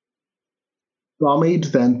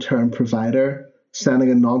 Gomid then turned provider,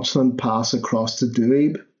 sending a nonchalant pass across to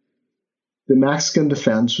Douib. The Mexican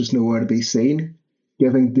defence was nowhere to be seen,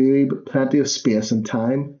 giving Douib plenty of space and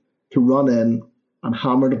time to run in and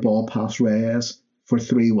hammer the ball past Reyes for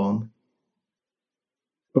 3-1.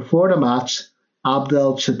 Before the match,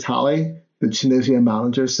 Abdel Chitali, the Tunisian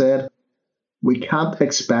manager, said, "We can't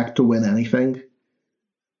expect to win anything."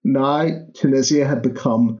 Now, Tunisia had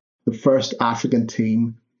become the first African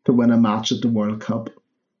team to win a match at the World Cup.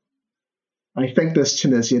 I think this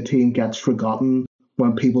Tunisia team gets forgotten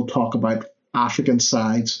when people talk about African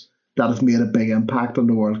sides that have made a big impact on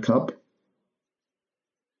the World Cup.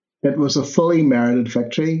 It was a fully merited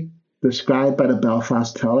victory, described by the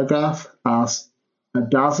Belfast Telegraph as a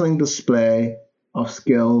dazzling display of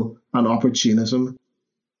skill and opportunism.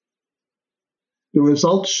 The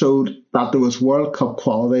results showed that there was World Cup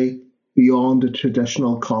quality beyond the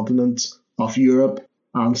traditional continents of Europe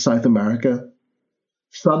and South America.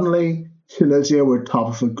 Suddenly, Tunisia were top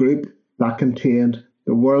of a group that contained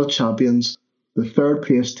the world champions, the third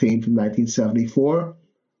place team from 1974,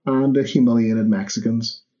 and the humiliated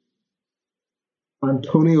Mexicans.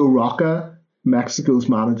 Antonio Roca, Mexico's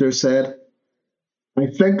manager, said, "I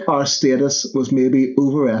think our status was maybe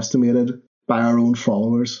overestimated by our own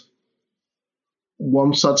followers."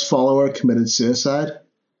 One such follower committed suicide.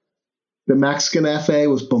 The Mexican FA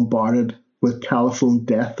was bombarded with telephone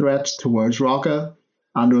death threats towards Roca,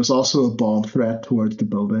 and there was also a bomb threat towards the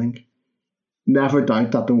building. Never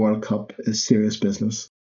doubt that the World Cup is serious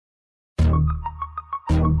business.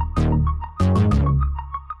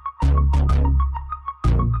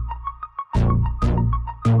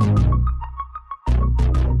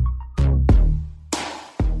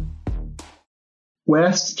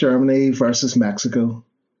 West Germany versus Mexico.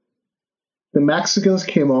 The Mexicans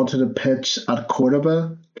came onto the pitch at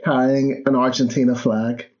Cordoba carrying an Argentina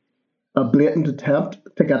flag, a blatant attempt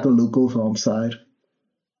to get the locals onside.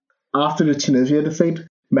 After the Tunisia defeat,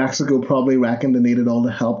 Mexico probably reckoned they needed all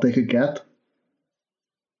the help they could get.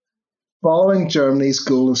 Following Germany's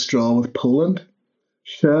goalless draw with Poland,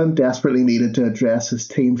 Schoen desperately needed to address his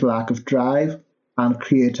team's lack of drive and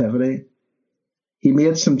creativity. He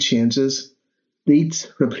made some changes. Dietz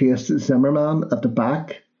replaced Zimmermann at the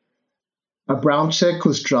back. Abramczyk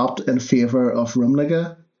was dropped in favour of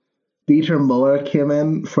Rummenigge. Dieter Müller came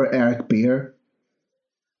in for Eric Beer.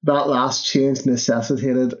 That last change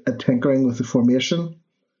necessitated a tinkering with the formation,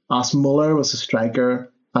 as Müller was a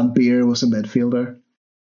striker and Beer was a midfielder.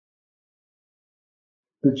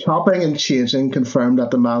 The chopping and changing confirmed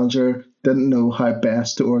that the manager didn't know how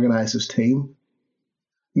best to organise his team.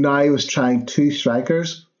 Now he was trying two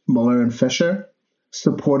strikers, Müller and Fischer,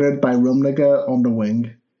 supported by Rummenigge on the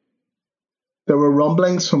wing. There were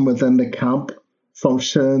rumblings from within the camp, from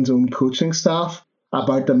Schoen's own coaching staff,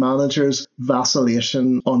 about the manager's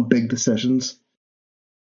vacillation on big decisions.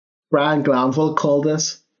 Brian Glanville called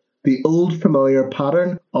this the old familiar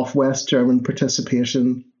pattern of West German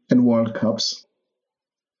participation in World Cups.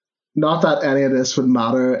 Not that any of this would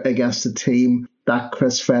matter against a team that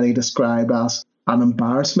Chris Freddy described as an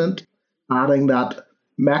embarrassment, adding that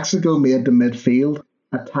Mexico made the midfield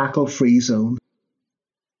a tackle-free zone.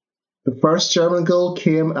 The first German goal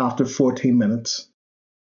came after 14 minutes.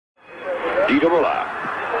 Dieter Müller.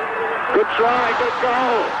 Good try, good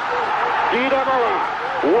goal. Dieter Müller,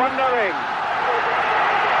 1-0.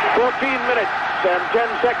 14 minutes and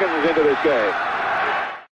 10 seconds into this game.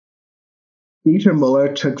 Dieter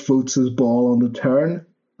Müller took Vogt's ball on the turn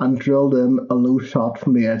and drilled in a low shot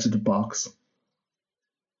from the edge of the box.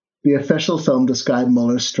 The official film described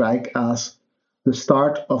Müller's strike as the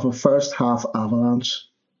start of a first-half avalanche.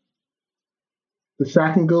 The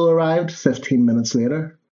second goal arrived 15 minutes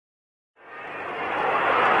later.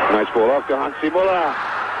 Nice ball off to Hansi Müller.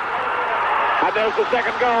 And there's the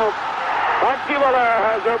second goal. Hansi Müller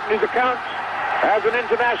has opened his account as an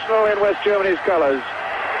international in West Germany's colours.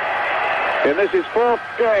 And this is fourth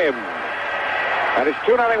game. And it's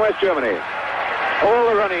 2-0 West Germany. All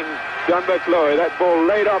the running done by Chloe. That ball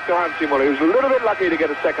laid off to Hansi Müller. He was a little bit lucky to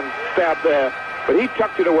get a second stab there, but he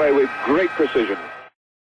tucked it away with great precision.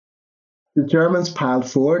 The Germans piled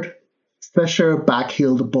forward. Fischer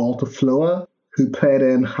backheeled the ball to Floa, who played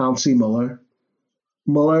in Hansi Müller.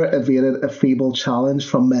 Müller evaded a feeble challenge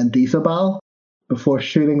from Mendizabal before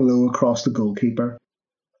shooting low across the goalkeeper.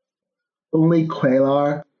 Only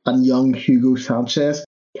Cuellar and young Hugo Sanchez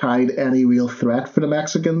carried any real threat for the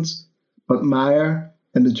Mexicans, but Meyer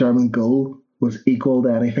in the German goal was equal to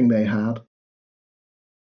anything they had.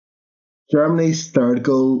 Germany's third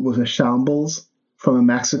goal was a shambles, from a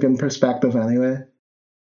Mexican perspective anyway.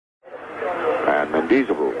 And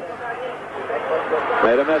Mendizabal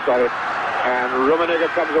made a mess of it. And Rummenigge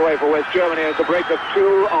comes away for West Germany. It's a break of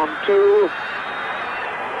 2-on-2.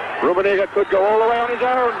 Rummenigge could go all the way on his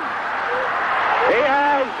own. He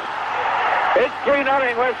has. It's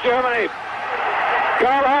 3-0 West Germany.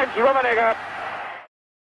 Karl-Heinz Rummenigge.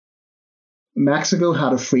 Mexico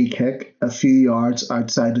had a free kick a few yards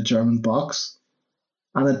outside the German box.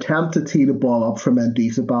 An attempt to tee the ball up for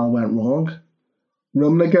Mendizabal went wrong.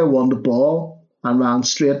 Rummenigge won the ball and ran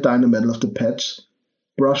straight down the middle of the pitch,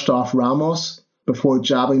 brushed off Ramos before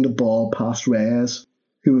jabbing the ball past Reyes,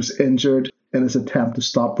 who was injured in his attempt to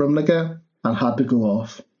stop Rummenigge and had to go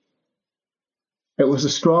off. It was a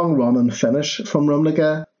strong run and finish from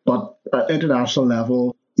Rummenigge, but at international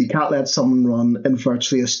level, you can't let someone run in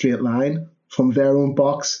virtually a straight line from their own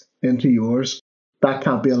box into yours. That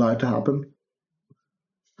can't be allowed to happen.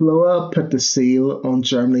 Floa put the seal on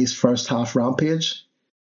Germany's first half rampage.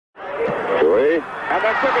 And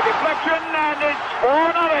then took a deflection, and it's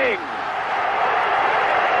 4-0.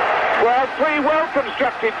 Well, three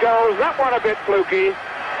well-constructed goals. That one a bit fluky.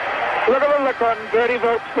 Look at the look on Bertie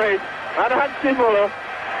Vogt's face. And Hansi Müller.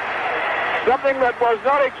 Something that was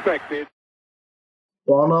not expected.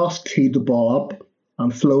 Bonoff teed the ball up,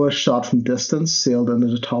 and Floa's shot from distance sailed into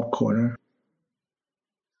the top corner.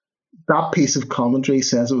 That piece of commentary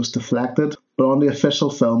says it was deflected, but on the official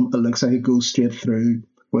film it looks like it goes straight through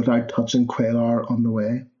without touching Cuellar on the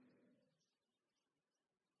way.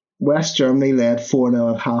 West Germany led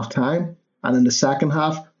 4-0 at half-time, and in the second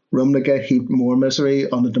half, Rummenigge heaped more misery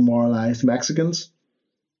on the demoralised Mexicans.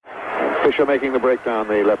 Fischer making the break down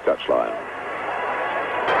the left touchline.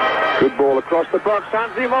 Good ball across the box,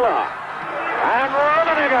 Hansi Müller. And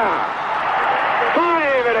Rummenigge!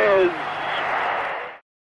 5 it is!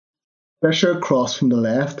 Fischer crossed from the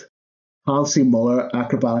left. Hansi Müller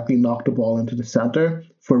acrobatically knocked the ball into the centre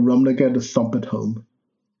for Rummenigge to thump it home.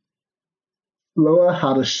 Floa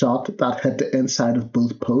had a shot that hit the inside of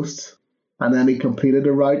both posts, and then he completed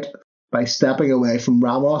a route by stepping away from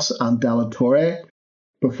Ramos and De La Torre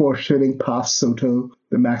before shooting past Soto,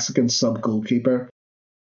 the Mexican sub-goalkeeper.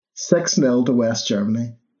 6-0 to West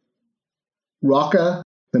Germany. Roca,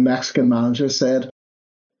 the Mexican manager, said,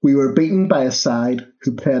 "We were beaten by a side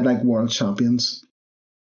who played like world champions."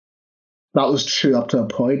 That was true up to a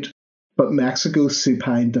point, but Mexico's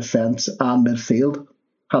supine defence and midfield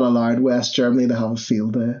had allowed West Germany to have a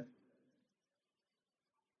field day.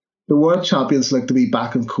 The world champions looked to be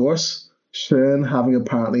back on course, Schoen having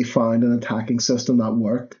apparently found an attacking system that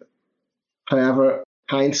worked. However,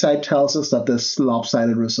 hindsight tells us that this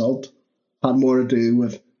lopsided result had more to do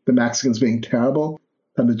with the Mexicans being terrible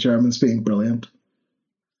than the Germans being brilliant.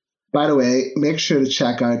 By the way, make sure to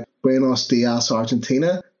check out Buenos Dias,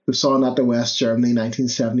 Argentina, the song that the West Germany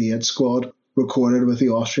 1978 squad recorded with the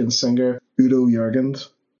Austrian singer Udo Jürgens.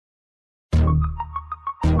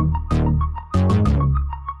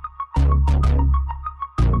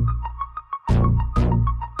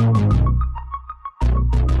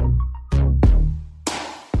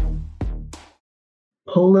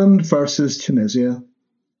 Poland versus Tunisia.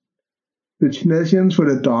 The Tunisians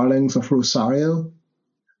were the darlings of Rosario.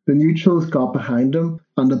 The neutrals got behind them,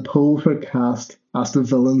 and the Poles were cast as the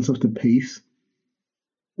villains of the piece.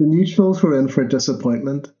 The neutrals were in for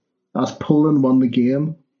disappointment, as Poland won the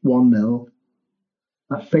game 1-0.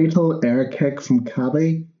 A fatal air kick from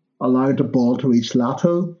Kabi allowed the ball to reach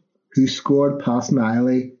Lato, who scored past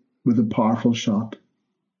Naili with a powerful shot.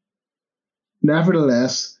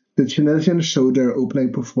 Nevertheless, the Tunisians showed their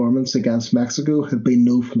opening performance against Mexico had been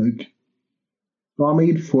no fluke.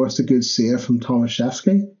 Hamid forced a good save from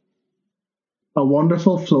Tomaszewski. A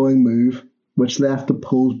wonderful flowing move, which left the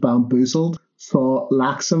Poles bamboozled, saw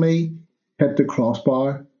Laksamy hit the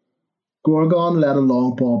crossbar. Gorgon let a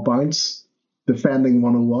long ball bounce, defending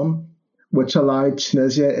 101, which allowed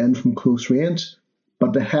Tunisia in from close range,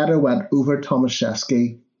 but the header went over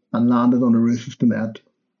Tomaszewski and landed on the roof of the net.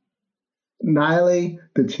 Naili,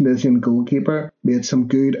 the Tunisian goalkeeper, made some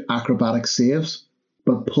good acrobatic saves,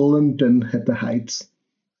 but Poland didn't hit the heights.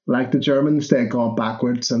 Like the Germans, they had gone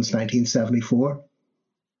backwards since 1974.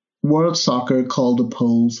 World Soccer called the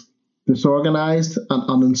Poles disorganised and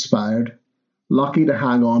uninspired, lucky to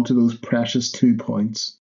hang on to those precious 2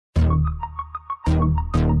 points.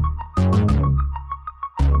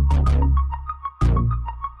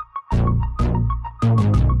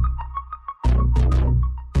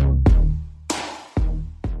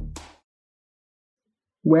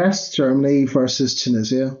 West Germany versus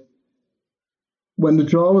Tunisia. When the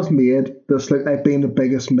draw was made, this looked like being the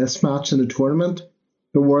biggest mismatch in the tournament,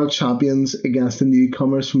 the world champions against the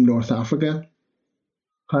newcomers from North Africa.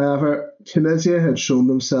 However, Tunisia had shown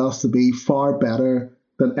themselves to be far better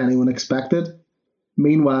than anyone expected.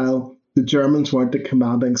 Meanwhile, the Germans weren't the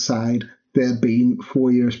commanding side they had been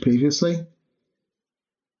 4 years previously.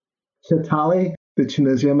 Chetali, the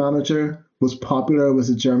Tunisia manager, was popular with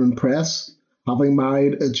the German press, having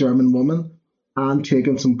married a German woman and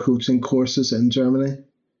taken some coaching courses in Germany.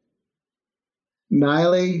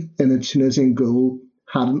 Naili, in the Tunisian goal,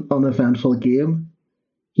 had an uneventful game.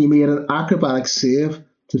 He made an acrobatic save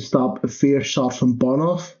to stop a fierce shot from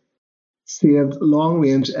Bonhoff, saved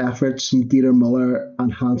long-range efforts from Dieter Müller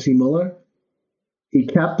and Hansi Müller. He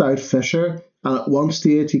kept out Fischer, and at one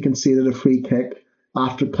stage he conceded a free kick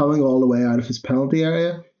after coming all the way out of his penalty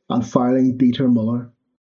area and fouling Dieter Müller.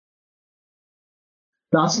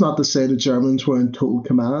 That's not to say the Germans were in total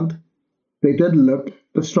command. They did look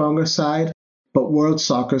the stronger side, but World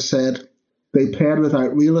Soccer said they played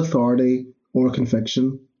without real authority or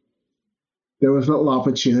conviction. There was little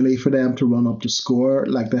opportunity for them to run up the score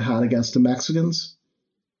like they had against the Mexicans.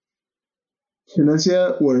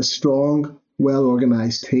 Tunisia were a strong,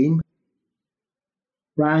 well-organised team.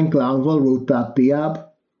 Ryan Glanville wrote that Diab,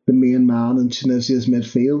 the main man in Tunisia's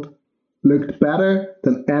midfield, looked better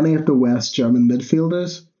than any of the West German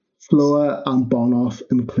midfielders, Floa and Bonhoff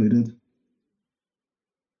included.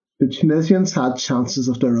 The Tunisians had chances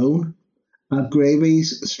of their own.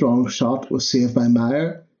 Agrabi's strong shot was saved by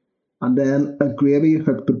Meyer, and then Agrabi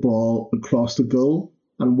hooked the ball across the goal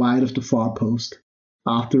and wide of the far post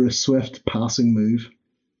after a swift passing move.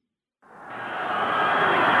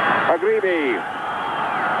 Agrabi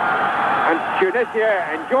and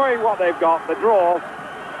Tunisia enjoying what they've got, the draw.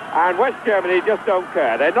 And West Germany just don't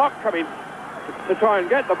care. They're not coming to try and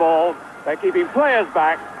get the ball. They're keeping players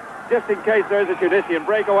back just in case there is a Tunisian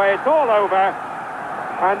breakaway. It's all over.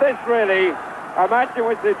 And this really, a match in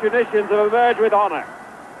which the Tunisians have emerged with honour.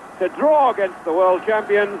 To draw against the world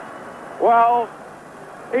champions, well,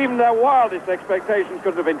 even their wildest expectations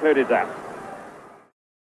couldn't have included that.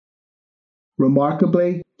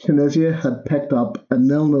 Remarkably, Tunisia had picked up a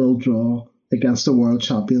 0-0 draw against the world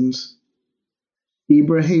champions.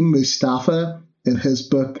 Ibrahim Mustafa, in his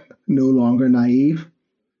book No Longer Naive,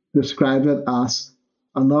 described it as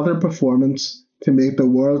another performance to make the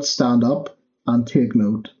world stand up and take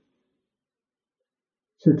note.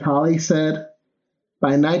 Chitali said,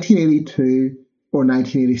 "By 1982 or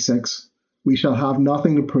 1986, we shall have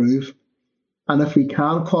nothing to prove, and if we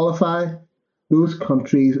can qualify, those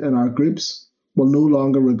countries in our groups will no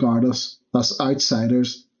longer regard us as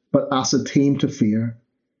outsiders, but as a team to fear.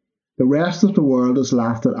 The rest of the world has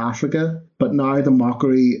laughed at Africa, but now the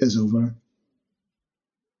mockery is over."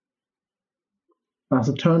 As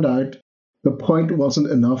it turned out, the point wasn't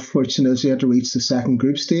enough for Tunisia to reach the second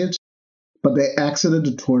group stage, but they exited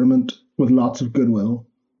the tournament with lots of goodwill.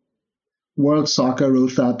 World Soccer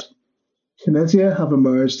wrote that Tunisia have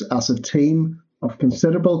emerged as a team of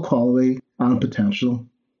considerable quality and potential.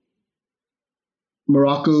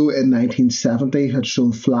 Morocco in 1970 had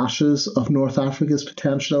shown flashes of North Africa's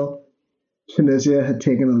potential. Tunisia had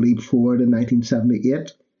taken a leap forward in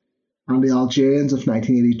 1978, and the Algerians of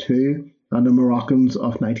 1982 and the Moroccans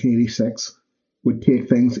of 1986 would take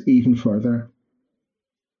things even further.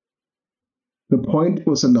 The point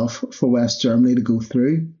was enough for West Germany to go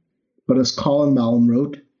through, but as Colin Mallon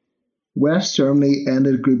wrote, West Germany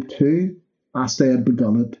ended Group 2 as they had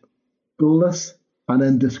begun it, goalless and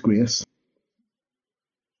in disgrace.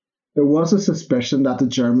 There was a suspicion that the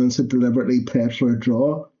Germans had deliberately played for a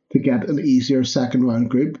draw to get an easier second round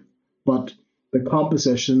group, but the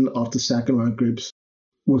composition of the second round groups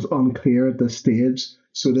was unclear at this stage,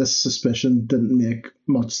 so this suspicion didn't make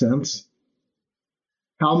much sense.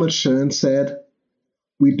 Helmut Schoen said,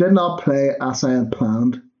 "We did not play as I had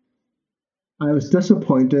planned. I was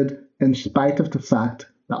disappointed in spite of the fact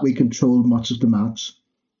that we controlled much of the match."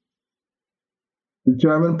 The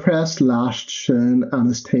German press lashed Schoen and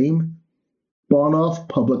his team. Bonhoff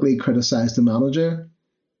publicly criticised the manager.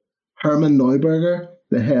 Hermann Neuberger,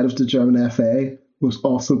 the head of the German FA, was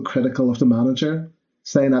also critical of the manager,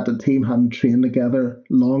 saying that the team hadn't trained together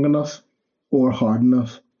long enough or hard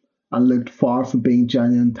enough and looked far from being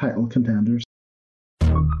genuine title contenders.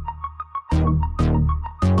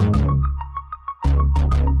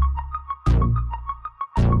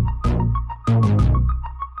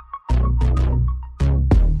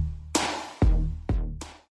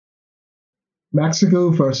 Mexico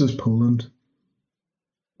versus Poland.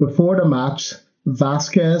 Before the match,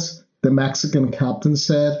 Vasquez, the Mexican captain,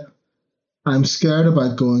 said, "I'm scared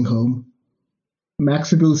about going home."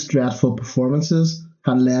 Mexico's dreadful performances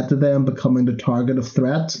had led to them becoming the target of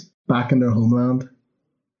threats back in their homeland.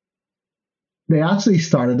 They actually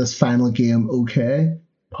started this final game okay,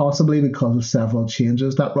 possibly because of several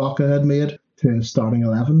changes that Roca had made to his starting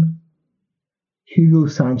 11. Hugo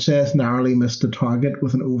Sanchez narrowly missed the target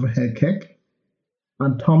with an overhead kick,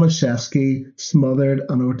 and Tomaszewski smothered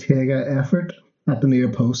an Ortega effort at the near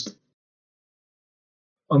post.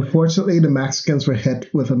 Unfortunately, the Mexicans were hit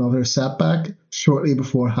with another setback shortly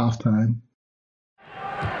before half-time.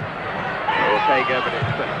 Ortega, but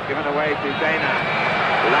it's given away to Dana.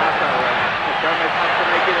 Lato, Gomez wants to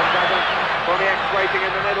make it and doesn't. Boniek's waiting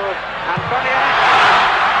in the middle, and Boniek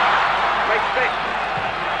makes 6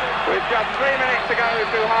 with just 3 minutes to go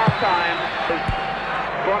to half-time.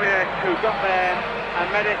 Boniek, who got there and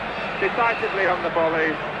met it decisively on the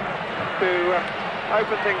volley to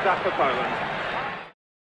open things up for Poland.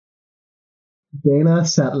 Dana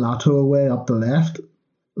set Lato away up the left.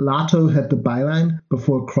 Lato hit the byline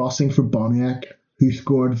before crossing for Boniek, who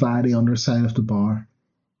scored via the underside of the bar.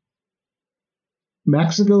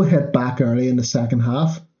 Mexico hit back early in the second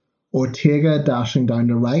half, Ortega dashing down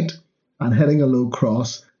the right and hitting a low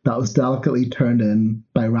cross that was delicately turned in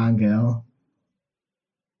by Rangel.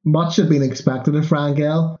 Much had been expected of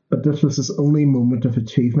Rangel, but this was his only moment of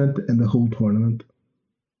achievement in the whole tournament.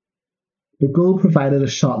 The goal provided a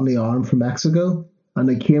shot in the arm for Mexico, and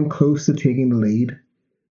they came close to taking the lead.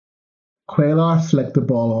 Cuellar flicked the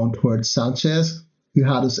ball on towards Sanchez, who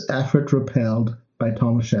had his effort repelled by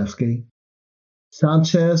Tomaszewski.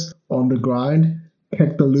 Sanchez, on the ground,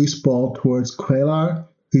 kicked the loose ball towards Cuellar,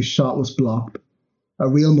 whose shot was blocked, a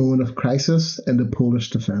real moment of crisis in the Polish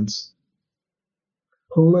defence.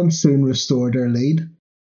 Poland soon restored their lead. In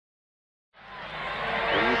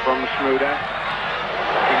from Schmuder,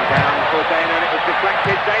 looking down for Dana, and it was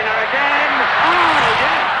deflected. Dana again! Oh,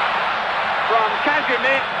 yes! From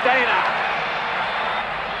Kazimierz Dana.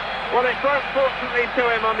 Well, it broke fortunately to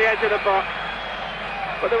him on the edge of the box,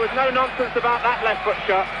 but there was no nonsense about that left foot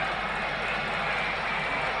shot.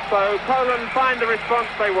 So Poland find the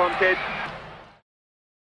response they wanted.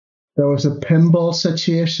 There was a pinball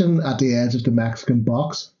situation at the edge of the Mexican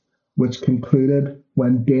box, which concluded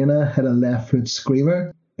when Dana hit a left foot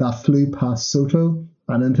screamer that flew past Soto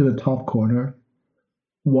and into the top corner,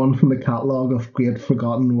 one from the catalogue of great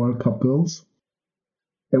forgotten World Cup goals.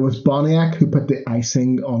 It was Boniek who put the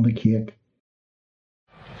icing on the cake.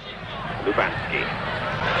 Lubanski.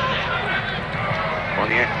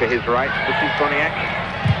 Boniek to his right. This is Boniek.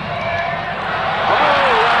 Oh!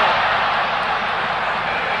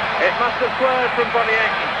 It must have swerved from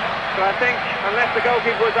Boniek. So I think, unless the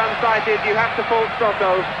goalkeeper was unsighted, you have to fault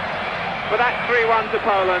Soto. But that's 3-1 to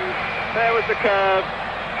Poland. There was the curve.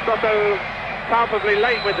 Soto palpably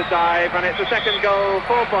late with the dive, and it's a second goal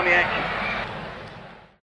for Boniek.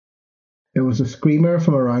 It was a screamer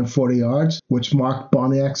from around 40 yards, which marked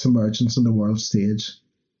Boniek's emergence on the world stage.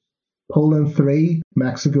 Poland 3,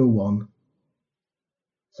 Mexico 1.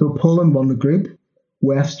 So Poland won the group.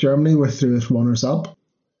 West Germany were through as runners-up.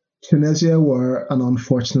 Tunisia were an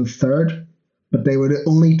unfortunate third, but they were the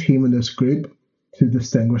only team in this group to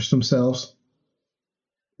distinguish themselves.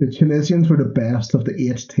 The Tunisians were the best of the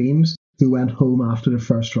 8 teams who went home after the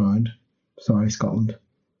first round. Sorry, Scotland.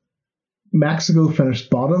 Mexico finished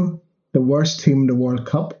bottom, the worst team in the World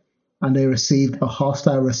Cup, and they received a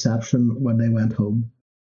hostile reception when they went home.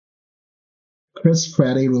 Chris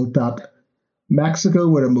Freddy wrote that Mexico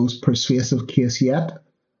were the most persuasive case yet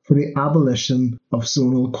for the abolition of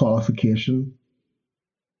zonal qualification.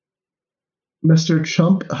 Mr.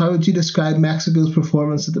 Trump, how would you describe Mexico's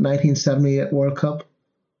performance at the 1978 World Cup?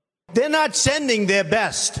 They're not sending their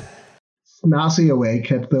best. Snazzy away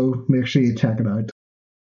kit though, make sure you check it out.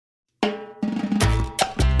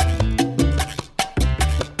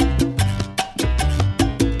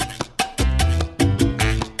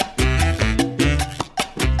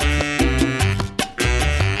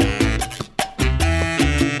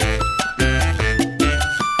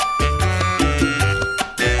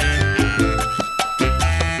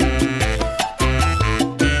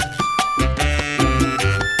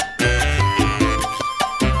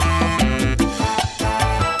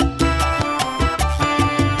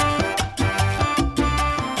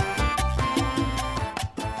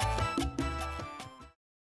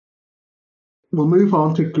 We'll move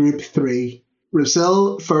on to Group 3,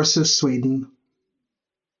 Brazil versus Sweden.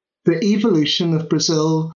 The evolution of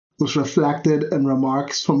Brazil was reflected in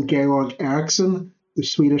remarks from Georg Eriksson, the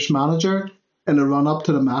Swedish manager, in the run-up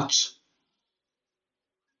to the match.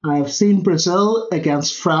 I have seen Brazil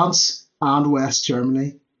against France and West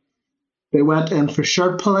Germany. They went in for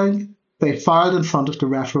shirt pulling, they fouled in front of the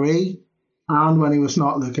referee, and when he was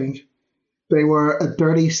not looking. They were a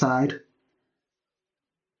dirty side.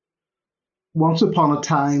 Once upon a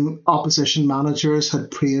time, opposition managers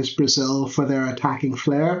had praised Brazil for their attacking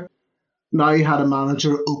flair. Now you had a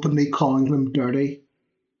manager openly calling them dirty.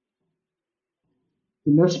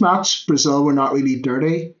 In this match, Brazil were not really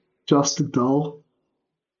dirty, just dull.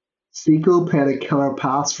 Zico played a killer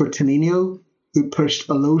pass for Toninho, who pushed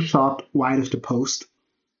a low shot wide of the post.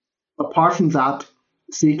 Apart from that,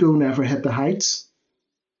 Zico never hit the heights.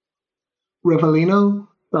 Rivellino,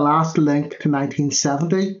 the last link to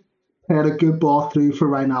 1970, played a good ball through for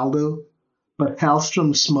Ronaldo, but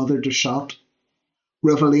Hellstrom smothered the shot.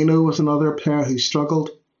 Rivellino was another player who struggled.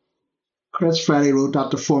 Chris Freddy wrote that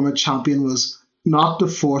the former champion was not the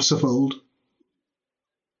force of old.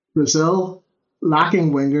 Brazil,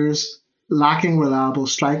 lacking wingers, lacking reliable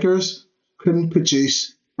strikers, couldn't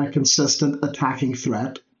produce a consistent attacking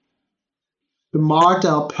threat. The Mar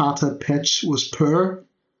del Plata pitch was poor,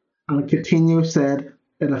 and Coutinho said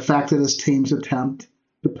it affected his team's attempt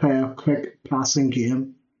to play a quick passing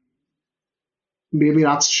game. Maybe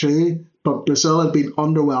that's true, but Brazil had been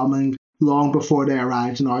underwhelming long before they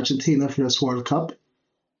arrived in Argentina for this World Cup.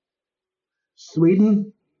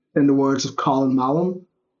 Sweden, in the words of Colin Mallon,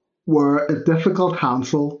 were a difficult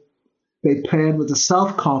handful. They played with the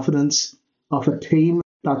self-confidence of a team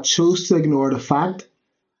that chose to ignore the fact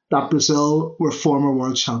that Brazil were former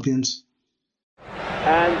world champions.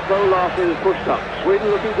 And Bo Larsen is pushed up. Sweden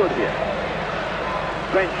looking good here.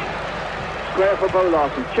 French. Square for Bo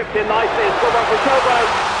Larsen. Chipped in nicely. It's good one for Sjoberg.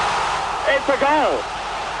 It's a goal.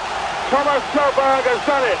 Thomas Sjoberg has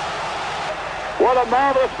done it. What a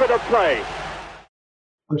marvellous bit of play.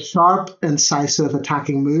 A sharp, incisive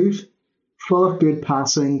attacking move, full of good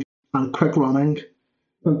passing and quick running,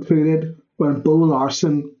 concluded when Bo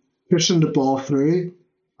Larsen, pushing the ball through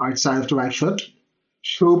outside of the right foot,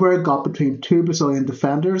 Sjoberg got between two Brazilian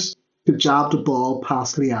defenders to jab the ball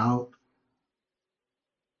past Leao.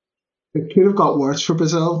 It could have got worse for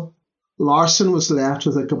Brazil. Larsen was left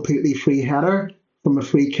with a completely free header from a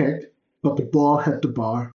free kick, but the ball hit the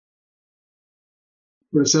bar.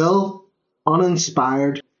 Brazil,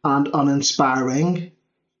 uninspired and uninspiring,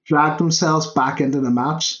 dragged themselves back into the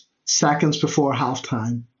match seconds before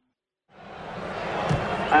half-time.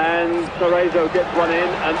 And Cerezo gets one in,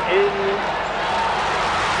 and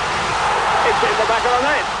it's in the back of the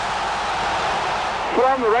net.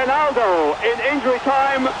 From Ronaldo in injury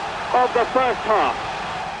time of the first half.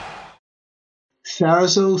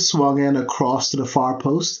 Cerezo swung in across to the far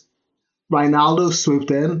post. Ronaldo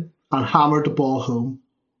swooped in and hammered the ball home.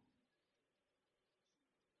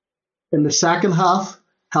 In the second half,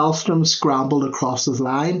 Hellstrom scrambled across his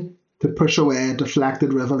line to push away a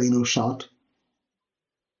deflected Rivellino shot.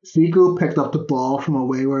 Zico picked up the ball from a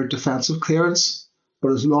wayward defensive clearance,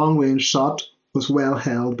 but his long-range shot was well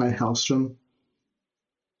held by Hellstrom.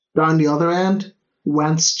 Down the other end,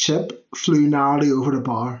 Went's chip flew narrowly over the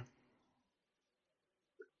bar.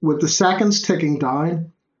 With the seconds ticking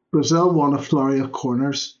down, Brazil won a flurry of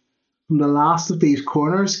corners. From the last of these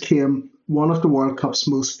corners came one of the World Cup's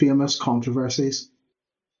most famous controversies.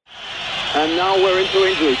 And now we're into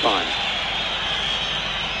injury time.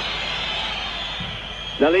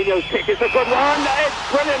 Nelinho's kick is a good one.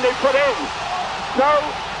 It's brilliantly put in.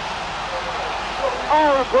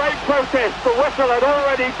 Great protest. The whistle had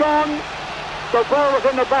already gone. The ball was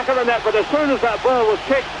in the back of the net, but as soon as that ball was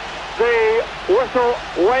kicked, the whistle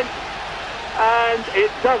went, and it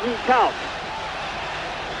doesn't count.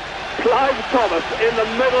 Clive Thomas in the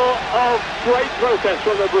middle of great protest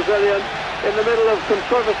from the Brazilian, in the middle of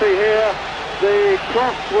controversy here. The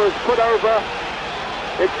cross was put over.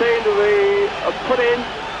 It seemed to be put in,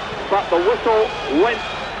 but the whistle went.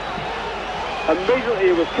 Immediately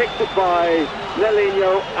it was kicked by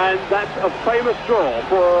Nelinho, and that's a famous draw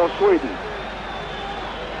for Sweden.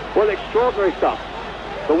 Well, extraordinary stuff.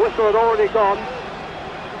 The whistle had already gone,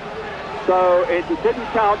 so it didn't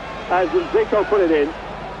count as Zico put it in.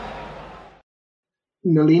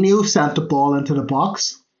 Nelinho sent the ball into the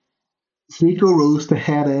box. Zico rose to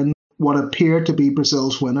head in what appeared to be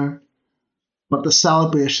Brazil's winner, but the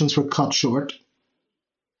celebrations were cut short.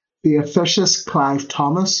 The officious Clive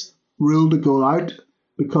Thomas ruled the goal out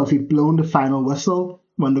because he'd blown the final whistle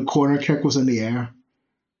when the corner kick was in the air.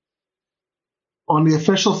 On the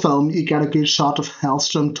official film, you get a good shot of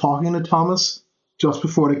Hellstrom talking to Thomas just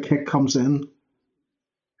before the kick comes in.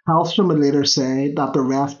 Hellstrom would later say that the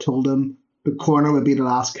ref told him the corner would be the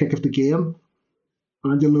last kick of the game,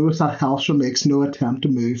 and you'll notice that Hellstrom makes no attempt to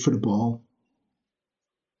move for the ball.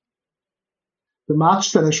 The match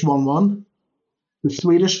finished 1-1. The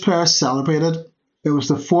Swedish players celebrated. It was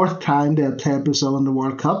the fourth time they had played Brazil in the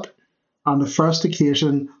World Cup, and the first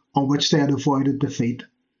occasion on which they had avoided defeat.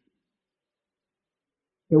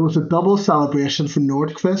 It was a double celebration for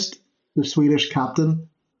Nordqvist, the Swedish captain,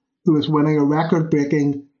 who was winning a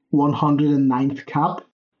record-breaking 109th cap,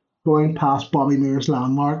 going past Bobby Moore's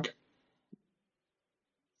landmark.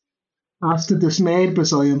 As the dismayed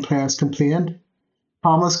Brazilian players complained,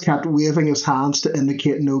 Thomas kept waving his hands to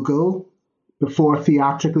indicate no goal before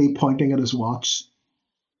theatrically pointing at his watch.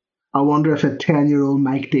 I wonder if a 10-year-old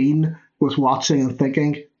Mike Dean was watching and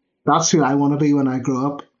thinking, that's who I want to be when I grow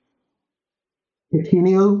up.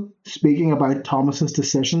 Coutinho, speaking about Thomas's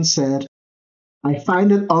decision, said, I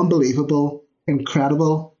find it unbelievable,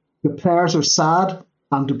 incredible. The players are sad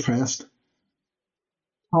and depressed.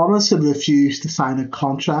 Thomas had refused to sign a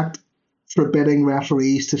contract forbidding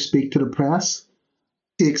referees to speak to the press.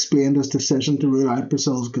 He explained his decision to rule out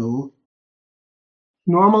Brazil's goal.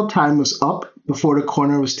 Normal time was up before the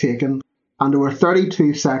corner was taken, and there were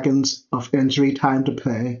 32 seconds of injury time to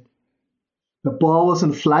play. The ball was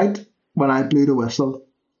in flight when I blew the whistle.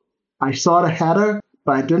 I saw the header,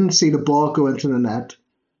 but I didn't see the ball go into the net.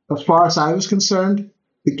 As far as I was concerned,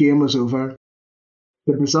 the game was over.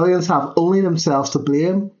 The Brazilians have only themselves to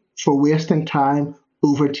blame for wasting time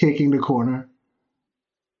overtaking the corner.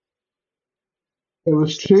 It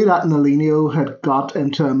was true that Nelinho had got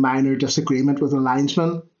into a minor disagreement with the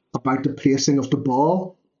linesman about the placing of the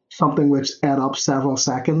ball, something which ate up several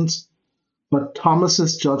seconds, but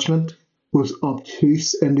Thomas's judgment was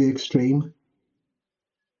obtuse in the extreme.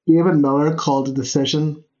 David Miller called the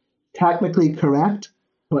decision technically correct,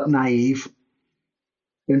 but naive.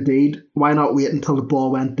 Indeed, why not wait until the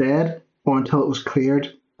ball went dead, or until it was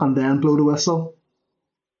cleared, and then blow the whistle?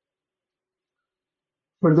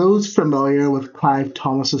 For those familiar with Clive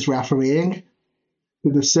Thomas's refereeing,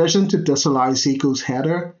 the decision to disallow Zico's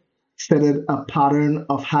header fitted a pattern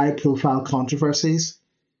of high-profile controversies.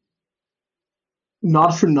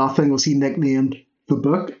 Not for nothing was he nicknamed The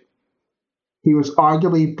Book. He was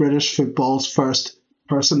arguably British football's first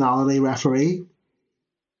personality referee.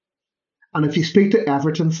 And if you speak to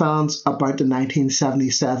Everton fans about the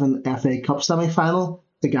 1977 FA Cup semi-final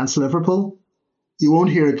against Liverpool, you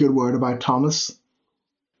won't hear a good word about Thomas.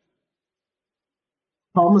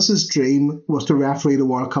 Thomas's dream was to referee the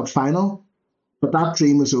World Cup final, but that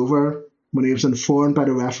dream was over when he was informed by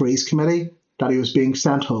the referees committee that he was being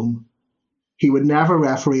sent home. He would never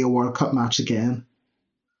referee a World Cup match again.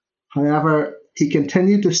 However, he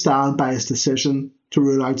continued to stand by his decision to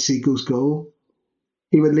rule out Zico's goal.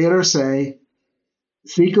 He would later say,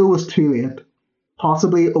 "Zico was too late,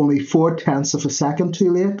 possibly only 4/10 of a second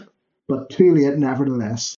too late, but too late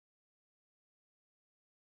nevertheless."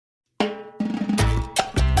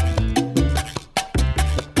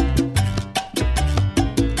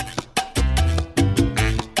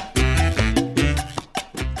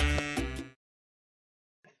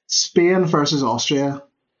 Spain versus Austria.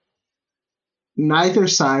 Neither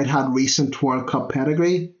side had recent World Cup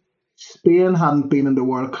pedigree. Spain hadn't been in the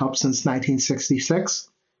World Cup since 1966,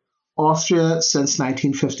 Austria since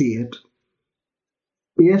 1958.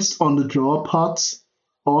 Based on the draw pots,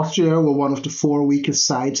 Austria were one of the 4 weakest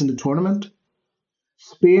sides in the tournament.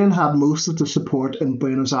 Spain had most of the support in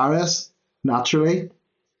Buenos Aires, naturally.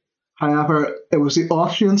 However, it was the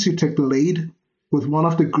Austrians who took the lead with one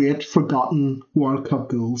of the great forgotten World Cup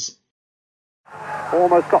goals.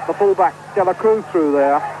 Almost got the fullback De La Cruz through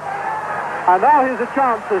there. And now here's a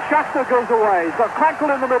chance as Schachner goes away. He's got Krankel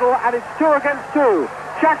in the middle and it's 2 against 2.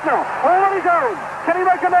 Schachner, all on his own. Can he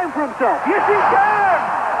make a name for himself? Yes, he can!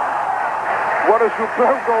 What a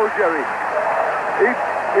superb goal, Jerry.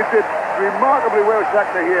 He did remarkably well,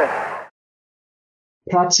 Schachner here.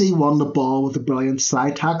 Petzi won the ball with a brilliant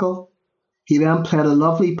slide tackle. He then played a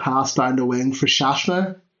lovely pass down the wing for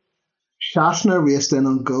Schachner. Schachner raced in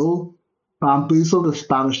on goal, bamboozled the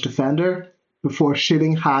Spanish defender before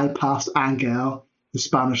shooting high past Angel, the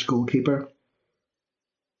Spanish goalkeeper.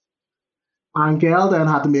 Angel then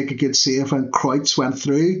had to make a good save when Kreutz went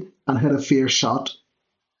through and hit a fierce shot.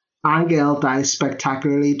 Angel dived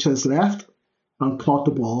spectacularly to his left and caught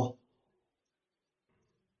the ball.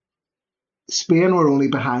 Spain were only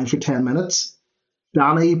behind for 10 minutes.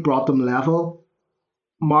 Danny brought them level.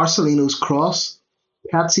 Marcelino's cross,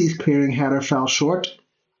 Petzi's clearing header fell short,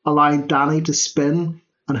 allowing Danny to spin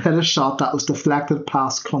and hit a shot that was deflected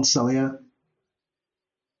past Concilia.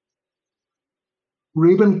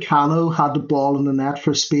 Ruben Cano had the ball in the net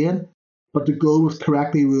for Spain, but the goal was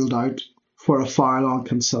correctly ruled out for a foul on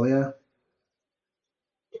Concilia.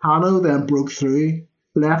 Cano then broke through,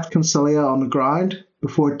 left Concilia on the ground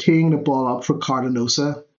before teeing the ball up for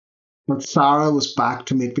Cardonosa, but Sarra was back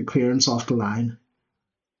to make the clearance off the line.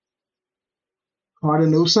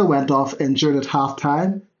 Cardonosa went off injured at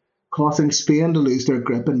half-time, causing Spain to lose their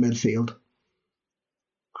grip in midfield.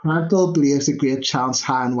 Krankel blazed a great chance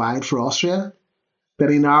high and wide for Austria, but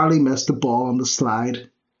he narrowly missed the ball on the slide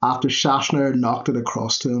after Schachner knocked it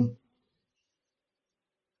across to him.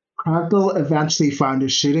 Krankel eventually found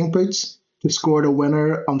his shooting boots to score the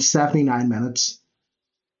winner on 79 minutes.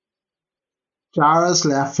 Jara's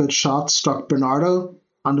left foot shot struck Bernardo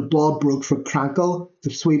and the ball broke for Krankel to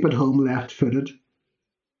sweep it home left-footed.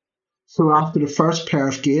 So after the first pair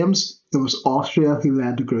of games, it was Austria who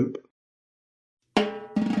led the group.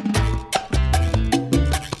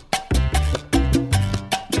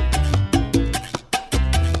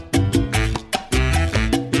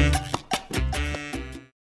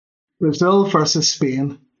 Brazil versus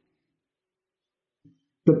Spain.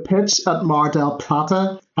 The pitch at Mar del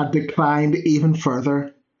Plata had declined even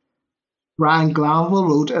further. Brian Glanville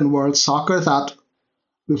wrote in World Soccer that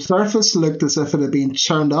the surface looked as if it had been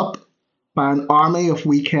churned up by an army of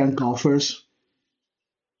weekend golfers.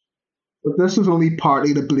 But this was only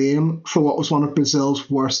partly to blame for what was one of Brazil's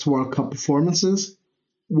worst World Cup performances,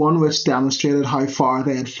 one which demonstrated how far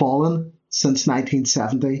they had fallen since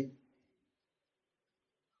 1970.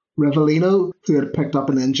 Rivellino, who had picked up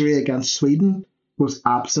an injury against Sweden, was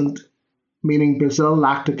absent, meaning Brazil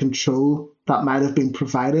lacked the control that might have been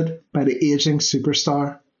provided by the ageing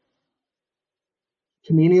superstar.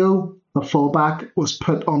 Canino, the fullback, was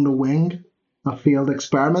put on the wing, a failed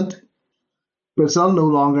experiment. Brazil no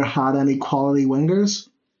longer had any quality wingers,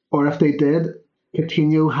 or if they did,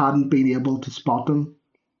 Coutinho hadn't been able to spot them.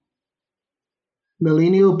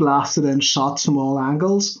 Lilinho blasted in shots from all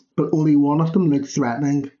angles, but only one of them looked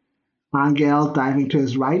threatening, Angel diving to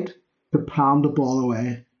his right to palm the ball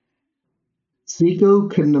away.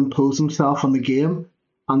 Zico couldn't impose himself on the game,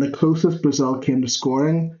 and the closest Brazil came to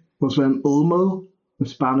scoring was when Olmo, the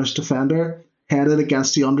Spanish defender, headed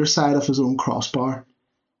against the underside of his own crossbar.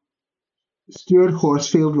 Stuart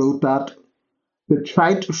Horsfield wrote that the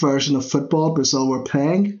trite version of football Brazil were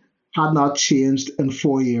playing had not changed in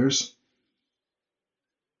 4 years.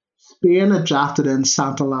 Spain had drafted in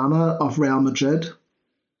Santillana of Real Madrid,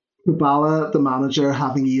 Kubala, the manager,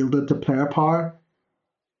 having yielded to player power.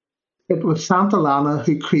 It was Santillana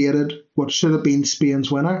who created what should have been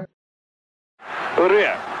Spain's winner.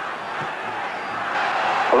 Uria.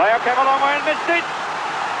 Leo came a long way and missed it.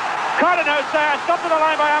 Cardenas there, stopped at the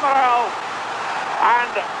line by Amaral.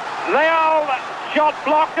 And Leal shot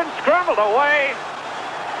blocked and scrambled away.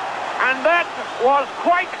 And that was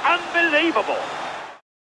quite unbelievable.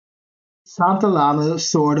 Santillana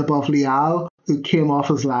soared above Leal, who came off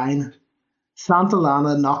his line.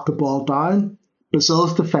 Santillana knocked the ball down.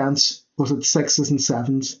 Brazil's defence was at 6s and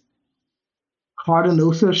 7s.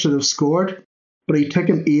 Cardenas should have scored, but he took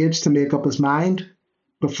an age to make up his mind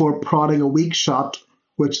before prodding a weak shot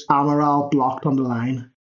which Amaral blocked on the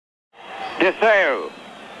line. Deseu.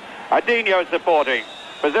 Adinho supporting.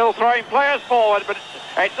 Brazil throwing players forward, but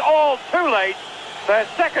it's all too late. Their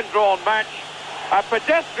second drawn match, a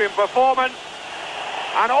pedestrian performance,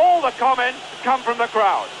 and all the comments come from the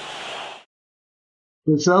crowd.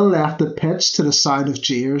 Brazil left the pitch to the sound of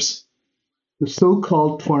jeers. The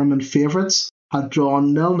so-called tournament favourites had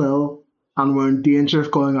drawn 0-0 and were in danger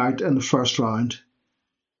of going out in the first round.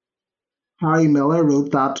 Harry Miller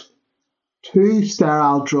wrote that 2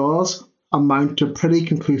 sterile draws amount to pretty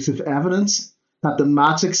conclusive evidence that the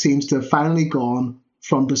magic seems to have finally gone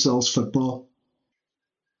from Brazil's football.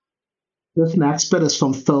 This next bit is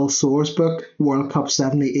from Phil Soare's book, World Cup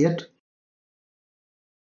 78.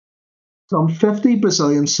 Some 50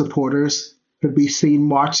 Brazilian supporters could be seen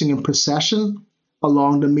marching in procession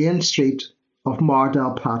along the main street of Mar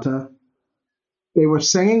del Plata. They were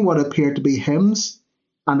singing what appeared to be hymns,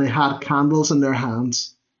 and they had candles in their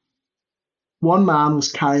hands. One man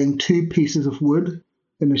was carrying 2 pieces of wood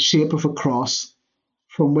in the shape of a cross,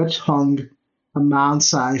 from which hung a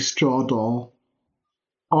man-sized straw doll.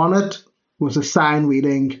 On it was a sign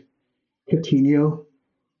reading, Coutinho.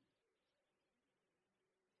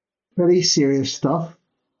 Pretty serious stuff.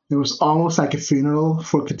 It was almost like a funeral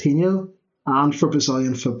for Coutinho and for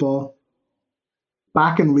Brazilian football.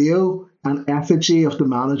 Back in Rio, an effigy of the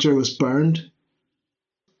manager was burned.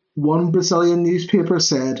 One Brazilian newspaper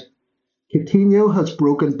said, Coutinho has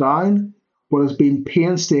broken down what has been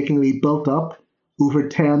painstakingly built up over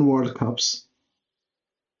 10 World Cups.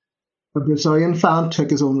 A Brazilian fan took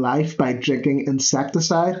his own life by drinking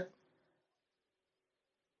insecticide.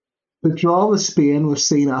 The draw with Spain was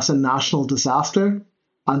seen as a national disaster,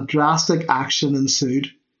 and drastic action ensued.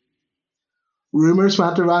 Rumours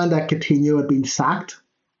went around that Coutinho had been sacked.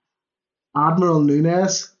 Admiral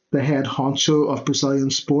Nunes, the head honcho of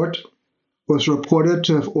Brazilian sport, was reported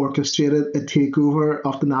to have orchestrated a takeover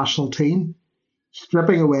of the national team,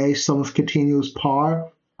 stripping away some of Coutinho's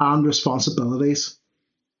power and responsibilities.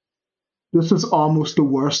 This was almost the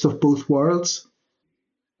worst of both worlds,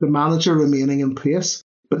 the manager remaining in place,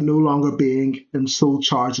 but no longer being in sole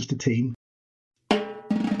charge of the team.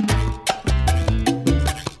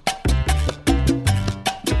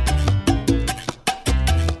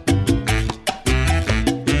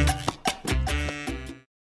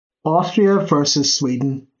 Austria versus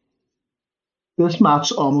Sweden. This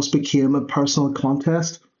match almost became a personal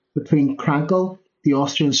contest between Krankel, the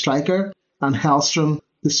Austrian striker, and Hellström,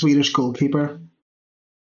 the Swedish goalkeeper.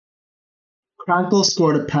 Krankel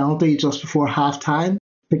scored a penalty just before half-time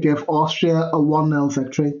to give Austria a 1-0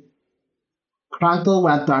 victory. Krankel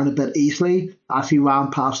went down a bit easily as he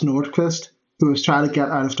ran past Nordqvist, who was trying to get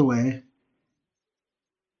out of the way.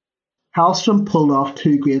 Hellström pulled off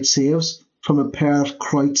 2 great saves from a pair of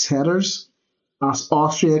Kreutz headers as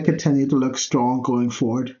Austria continued to look strong going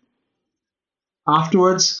forward.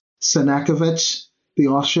 Afterwards, Senekovic, the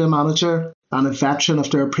Austrian manager and a veteran of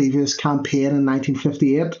their previous campaign in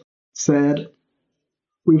 1958, said,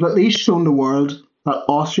 "We've at least shown the world that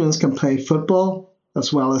Austrians can play football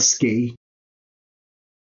as well as ski."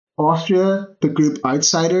 Austria, the group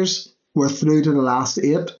outsiders, were through to the last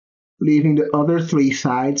 8, leaving the other 3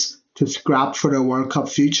 sides to scrap for their World Cup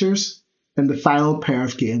futures in the final pair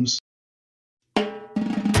of games.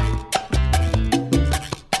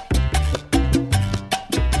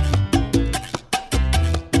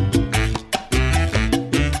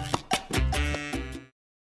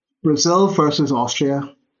 Brazil versus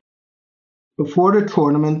Austria. Before the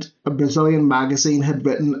tournament, a Brazilian magazine had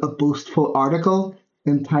written a boastful article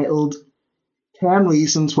entitled 10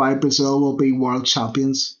 Reasons Why Brazil Will Be World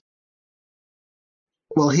Champions.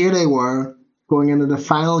 Well, here they were, going into the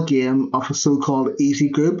final game of a so-called easy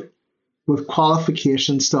group, with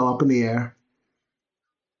qualification still up in the air.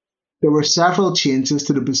 There were several changes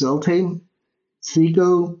to the Brazil team.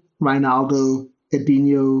 Zico, Ronaldo,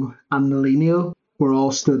 Edinho and Nelinho were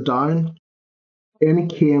all stood down. In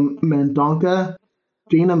came Mendonca,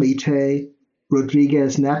 Dinamite,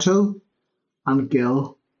 Rodriguez Neto, and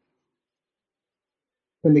Gill.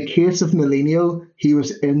 In the case of Nilinho, he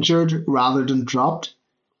was injured rather than dropped.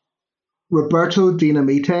 Roberto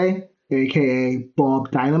Dinamite, aka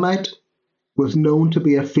Bob Dynamite, was known to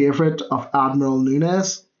be a favourite of Admiral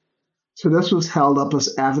Nunes, so this was held up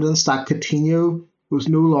as evidence that Coutinho was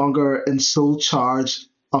no longer in sole charge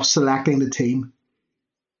of selecting the team.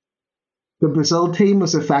 The Brazil team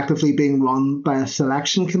was effectively being run by a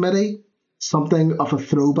selection committee, something of a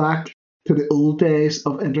throwback to the old days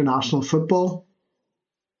of international football.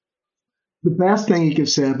 The best thing you could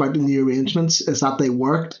say about the new arrangements is that they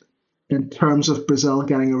worked in terms of Brazil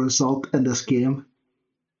getting a result in this game.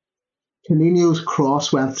 Canino's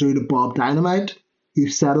cross went through to Bob Dynamite, who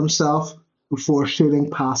set himself before shooting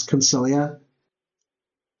past Concilia.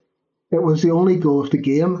 It was the only goal of the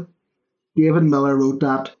game. David Miller wrote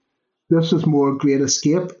that this was more great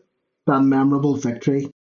escape than memorable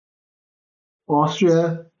victory.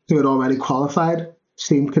 Austria, who had already qualified,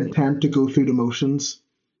 seemed content to go through the motions.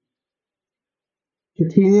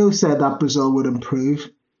 Coutinho said that Brazil would improve.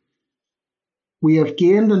 We have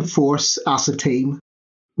gained in force as a team.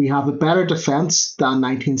 We have a better defence than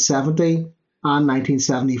 1970 and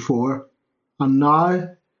 1974, and now,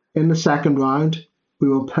 in the second round, we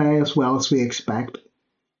will play as well as we expect.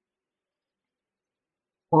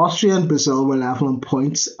 Austria and Brazil were level in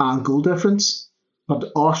points and goal difference, but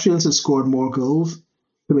the Austrians had scored more goals,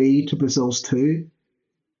 3 to Brazil's 2.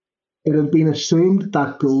 It had been assumed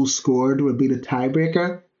that goals scored would be the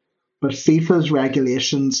tiebreaker, but FIFA's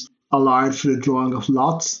regulations allowed for the drawing of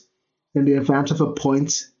lots in the event of a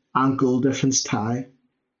points and goal difference tie.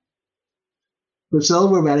 Brazil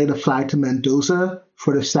were ready to fly to Mendoza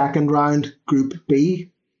for the second round Group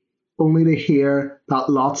B, only to hear that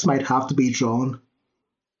lots might have to be drawn.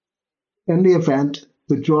 In the event,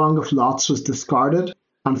 the drawing of lots was discarded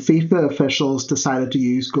and FIFA officials decided to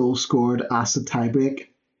use goals scored as the tiebreak,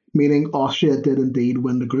 meaning Austria did indeed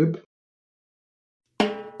win the group.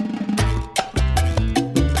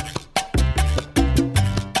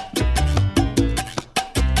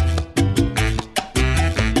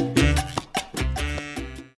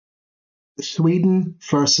 Sweden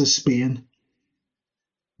versus Spain.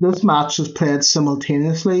 This match was played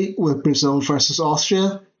simultaneously with Brazil versus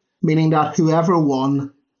Austria, meaning that whoever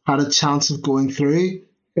won had a chance of going through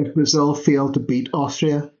if Brazil failed to beat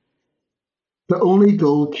Austria. The only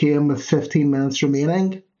goal came with 15 minutes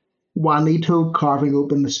remaining, Juanito carving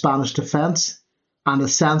open the Spanish defence and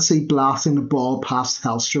Asensi blasting the ball past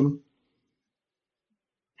Hellstrom.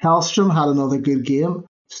 Hellstrom had another good game,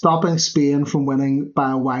 stopping Spain from winning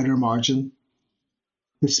by a wider margin.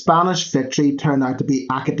 The Spanish victory turned out to be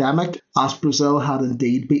academic, as Brazil had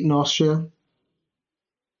indeed beaten Austria.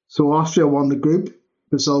 So Austria won the group,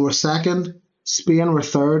 Brazil were second, Spain were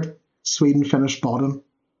third, Sweden finished bottom.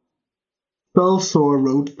 Phil Soar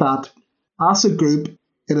wrote that, as a group,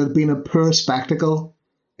 it had been a poor spectacle.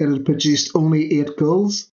 It had produced only 8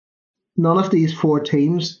 goals. None of these 4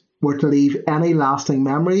 teams were to leave any lasting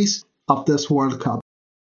memories of this World Cup.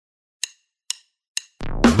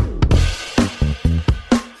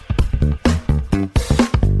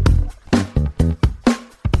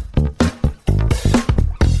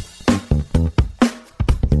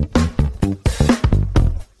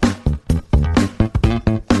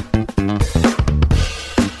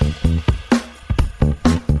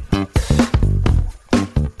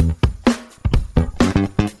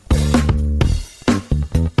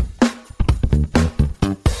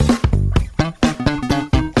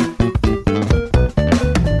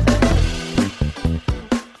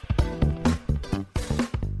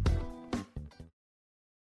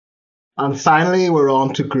 And finally, we're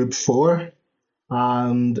on to Group 4.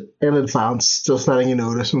 And in advance, just letting you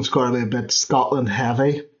know, this one's going to be a bit Scotland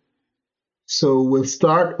heavy. So we'll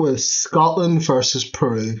start with Scotland versus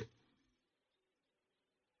Peru.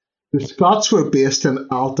 The Scots were based in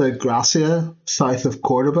Alta Gracia, south of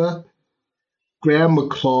Cordoba. Graham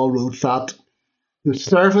McClaw wrote that the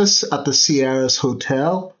service at the Sierras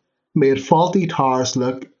Hotel made faulty towers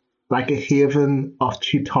look like a haven of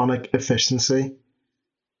Teutonic efficiency.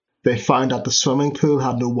 They found that the swimming pool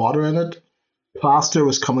had no water in it, plaster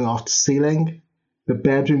was coming off the ceiling, the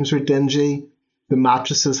bedrooms were dingy, the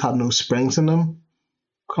mattresses had no springs in them,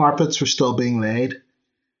 carpets were still being laid.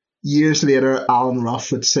 Years later, Alan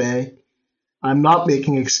Ruff would say, "I'm not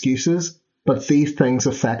making excuses, but these things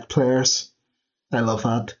affect players." I love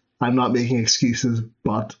that. I'm not making excuses,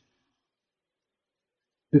 but.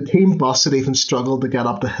 The team bus had even struggled to get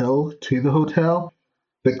up the hill to the hotel,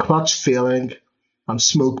 the clutch failing and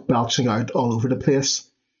smoke belching out all over the place.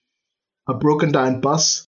 a broken down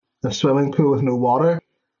bus, a swimming pool with no water.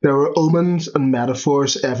 There were omens and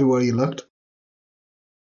metaphors everywhere you looked.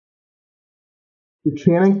 The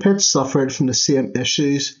training pitch suffered from the same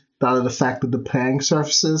issues that had affected the playing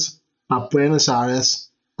surfaces at Buenos Aires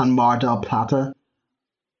and Mar del Plata.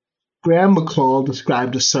 Graham McCall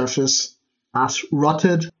described the surface as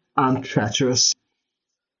rutted and treacherous.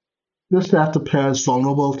 This left the players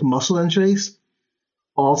vulnerable to muscle injuries.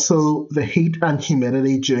 Also, the heat and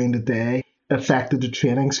humidity during the day affected the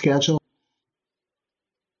training schedule.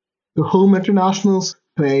 The home internationals,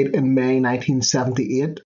 played in May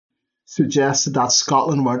 1978, suggested that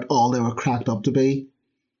Scotland weren't all they were cracked up to be.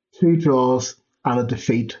 2 draws and a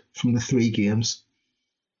defeat from the 3 games.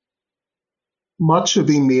 Much would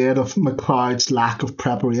be made of McLeod's lack of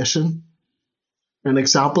preparation. An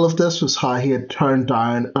example of this was how he had turned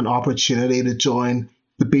down an opportunity to join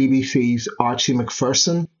the BBC's Archie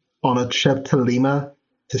Macpherson on a trip to Lima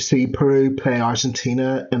to see Peru play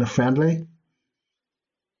Argentina in a friendly.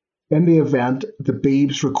 In the event, the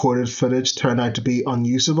Beebs recorded footage turned out to be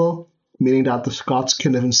unusable, meaning that the Scots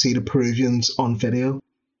couldn't even see the Peruvians on video.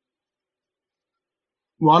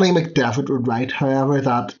 Ronnie McDevitt would write, however,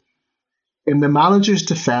 that in the manager's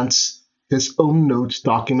defence, his own notes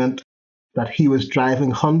document that he was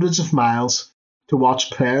driving hundreds of miles to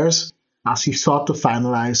watch players as he sought to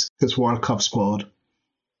finalise his World Cup squad.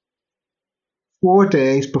 4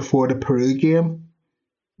 days before the Peru game,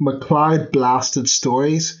 McLeod blasted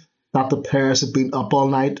stories that the players had been up all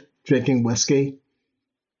night drinking whiskey.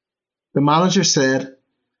 The manager said,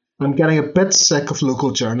 "I'm getting a bit sick of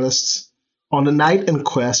local journalists. On the night in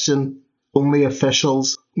question, only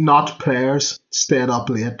officials, not players, stayed up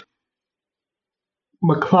late."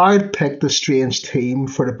 McLeod picked a strange team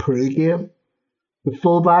for the Peru game. The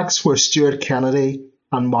fullbacks were Stuart Kennedy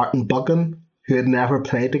and Martin Buchan, who had never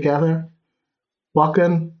played together.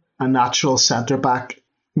 Buchan, a natural centre-back,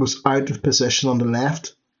 was out of position on the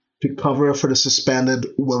left to cover for the suspended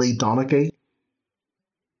Willie Donaghy.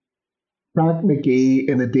 Frank McGee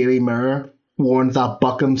in the Daily Mirror warned that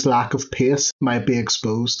Buchan's lack of pace might be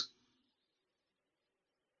exposed.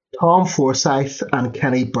 Tom Forsyth and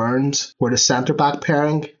Kenny Burns were the centre-back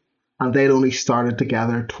pairing, and they'd only started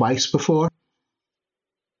together twice before.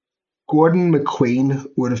 Gordon McQueen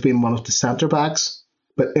would have been one of the centre-backs,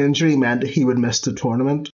 but injury meant he would miss the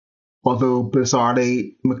tournament, although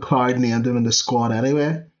bizarrely McLeod named him in the squad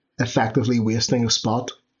anyway, effectively wasting a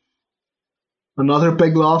spot. Another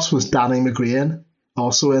big loss was Danny McGrain,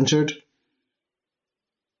 also injured.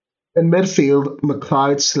 In midfield,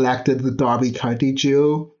 McLeod selected the Derby County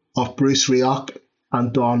duo of Bruce Rioch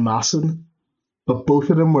and Don Masson, but both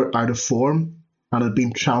of them were out of form and had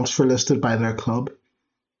been transfer listed by their club.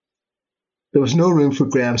 There was no room for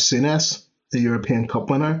Graham Souness, a European Cup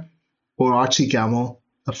winner, or Archie Gemmill,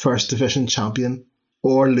 a First Division champion,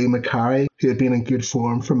 or Lou Macari, who had been in good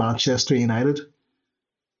form for Manchester United.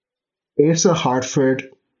 Asa Hartford,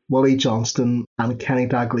 Willie Johnston and Kenny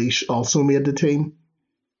Dalglish also made the team.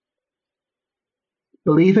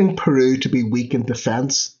 Believing Peru to be weak in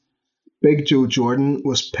defence, Big Joe Jordan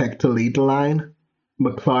was picked to lead the line,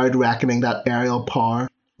 McLeod reckoning that aerial power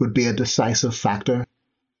would be a decisive factor.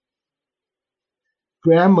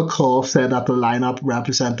 Graham McCall said that the lineup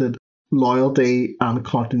represented loyalty and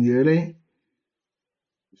continuity.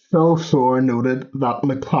 Phil Thorne noted that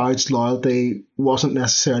McLeod's loyalty wasn't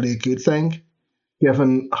necessarily a good thing,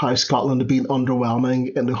 given how Scotland had been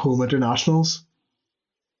underwhelming in the home internationals.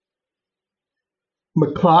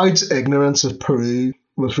 McLeod's ignorance of Peru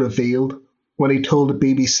was revealed when he told the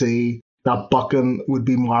BBC that Buchan would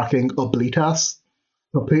be marking Oblitas,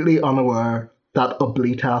 completely unaware that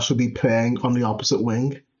Oblitas would be playing on the opposite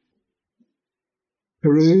wing.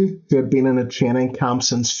 Peru, who had been in a training camp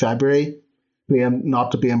since February, claimed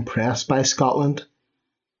not to be impressed by Scotland.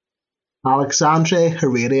 Alexandre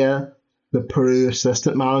Heredia, the Peru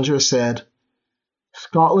assistant manager, said,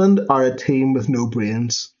 "Scotland are a team with no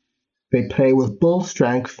brains. They play with bull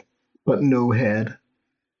strength but no head,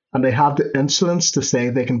 and they have the insolence to say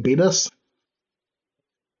they can beat us."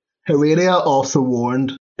 Heredia also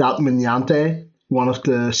warned that Mignante, one of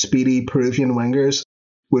the speedy Peruvian wingers,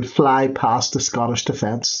 would fly past the Scottish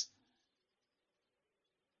defence.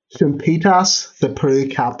 Chimpitas, the Peru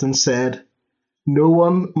captain, said, "No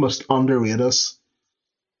one must underrate us."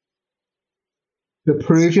 The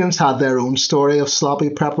Peruvians had their own story of sloppy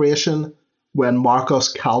preparation when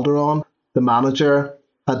Marcos Calderon, the manager,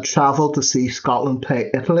 had travelled to see Scotland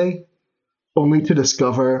play Italy, only to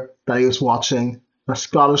discover that he was watching a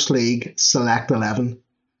Scottish League Select 11.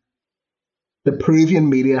 The Peruvian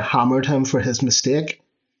media hammered him for his mistake.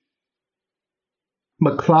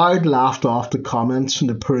 McLeod laughed off the comments from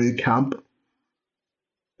the Peru camp.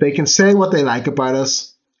 They can say what they like about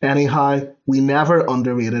us. Anyhow, we never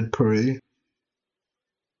underrated Peru.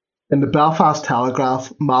 In the Belfast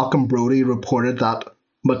Telegraph, Malcolm Brodie reported that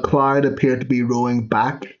McLeod appeared to be rowing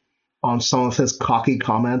back on some of his cocky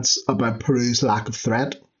comments about Peru's lack of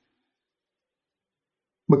threat.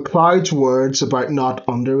 McLeod's words about not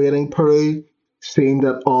underrating Peru seemed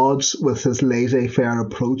at odds with his laissez-faire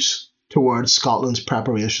approach towards Scotland's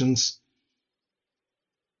preparations.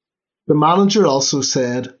 The manager also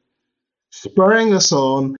said, "Spurring us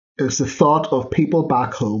on is the thought of people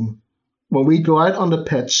back home. When we go out on the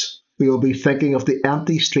pitch, we will be thinking of the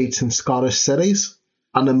empty streets in Scottish cities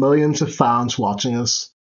and the millions of fans watching us."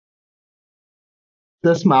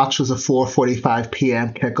 This match was a 4:45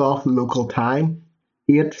 p.m. kickoff local time,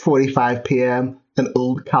 8:45 p.m. in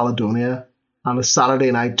Old Caledonia, and a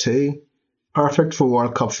Saturday night too, perfect for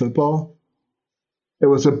World Cup football. It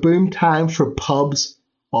was a boom time for pubs,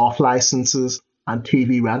 off-licences and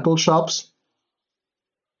TV rental shops.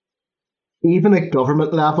 Even at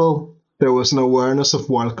government level, there was an awareness of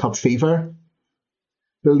World Cup fever.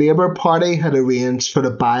 The Labour Party had arranged for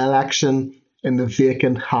the by-election in the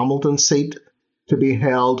vacant Hamilton seat to be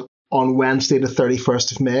held on Wednesday the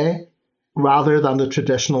 31st of May, rather than the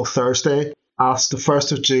traditional Thursday, as the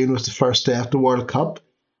 1st of June was the first day of the World Cup,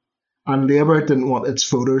 and Labour didn't want its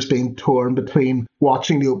voters being torn between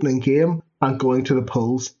watching the opening game and going to the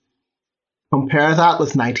polls. Compare that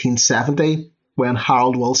with 1970, when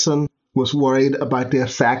Harold Wilson was worried about the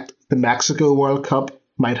effect the Mexico World Cup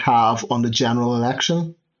might have on the general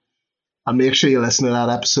election. And make sure you listen to that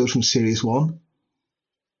episode from Series 1.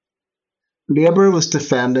 Labour was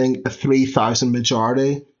defending a 3,000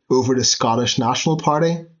 majority over the Scottish National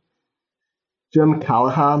Party. Jim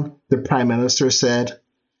Callaghan, the Prime Minister, said,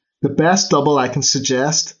 "The best double I can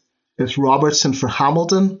suggest is Robertson for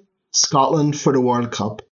Hamilton, Scotland for the World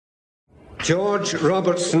Cup." George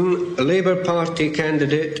Robertson, Labour Party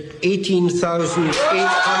candidate, 18,880.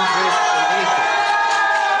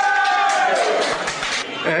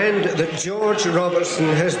 And that George Robertson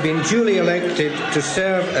has been duly elected to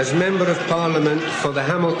serve as Member of Parliament for the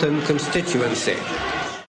Hamilton constituency.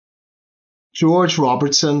 George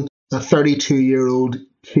Robertson, a 32-year-old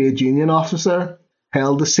trade union officer,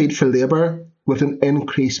 held the seat for Labour with an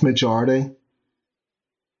increased majority.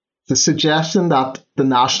 The suggestion that the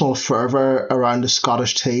national fervour around the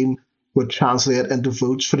Scottish team would translate into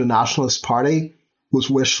votes for the Nationalist Party was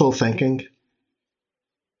wishful thinking.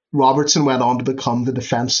 Robertson went on to become the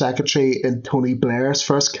Defence Secretary in Tony Blair's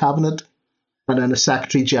first cabinet and then the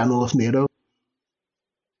Secretary General of NATO.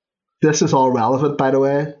 This is all relevant, by the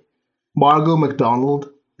way. Margot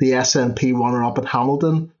MacDonald, the SNP runner-up at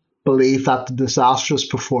Hamilton, believed that the disastrous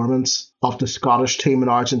performance of the Scottish team in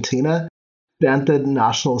Argentina dented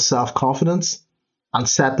national self-confidence and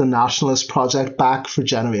set the nationalist project back for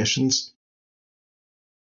generations.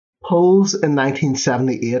 Polls in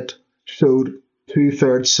 1978 showed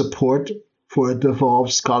two-thirds support for a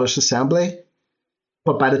devolved Scottish Assembly,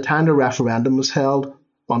 but by the time the referendum was held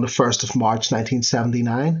on the 1st of March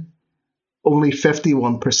 1979, only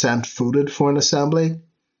 51% voted for an Assembly,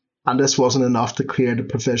 and this wasn't enough to clear the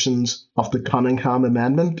provisions of the Cunningham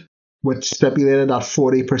Amendment, which stipulated that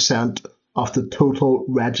 40% of the total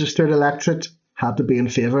registered electorate had to be in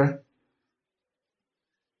favour.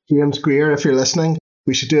 James Greer, if you're listening,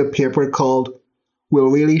 we should do a paper called "We'll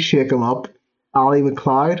Really Shake 'Em Up, Ally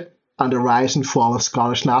MacLeod and the Rise and Fall of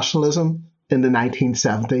Scottish Nationalism in the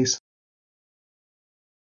 1970s.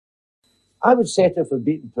 I would settle for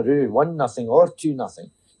beating Peru 1-0 or 2-0,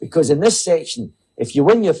 because in this section, if you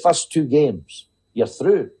win your first two games, you're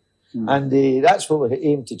through. And that's what we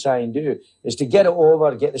aim to try and do, is to get it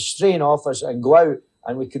over, get the strain off us and go out,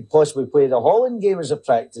 and we could possibly play the Holland game as a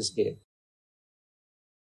practice game.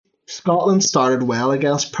 Scotland started well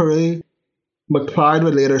against Peru. MacLeod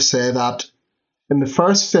would later say that in the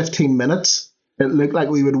first 15 minutes, it looked like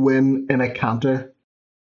we would win in a canter.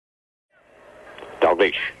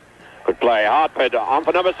 Dalglish could play hard, but on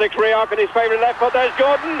for number 6, Rioch, and his favourite left foot. There's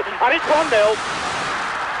Gordon, and it's 1-0.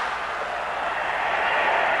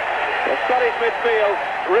 The Scottish midfield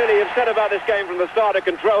really have said about this game from the start to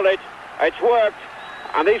control it. It's worked,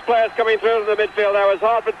 and these players coming through to the midfield now as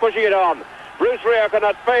Hartford pushing it on. Bruce Rioch on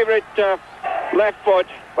that favourite left foot.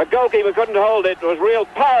 The goalkeeper couldn't hold it. There was real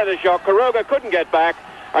power in the shot. Karoga couldn't get back,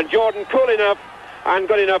 and Jordan cool enough and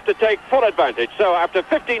good enough to take full advantage. So after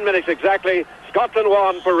 15 minutes exactly, Scotland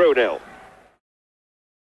 1, Peru 0.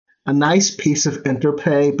 A nice piece of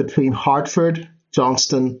interplay between Hartford,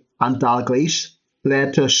 Johnston and Dalglish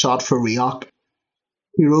led to a shot for Rioch.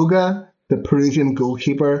 Quiroga, the Peruvian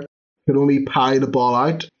goalkeeper, could only parry the ball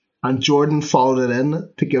out, and Jordan followed it in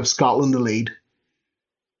to give Scotland the lead.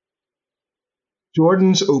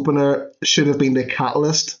 Jordan's opener should have been the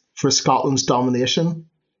catalyst for Scotland's domination,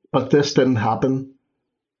 but this didn't happen.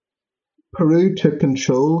 Peru took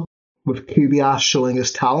control, with Kubias showing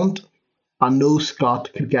his talent, and no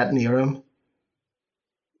Scot could get near him.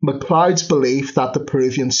 McLeod's belief that the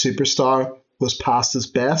Peruvian superstar was past his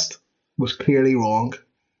best was clearly wrong.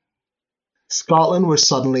 Scotland were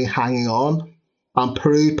suddenly hanging on, and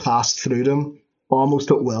Peru passed through them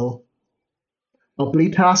almost at will.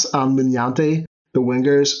 Oblitas and Muñante, the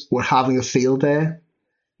wingers, were having a field day.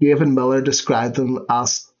 David Miller described them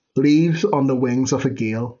as leaves on the wings of a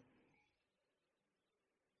gale.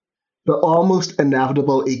 The almost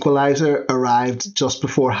inevitable equaliser arrived just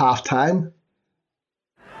before half-time.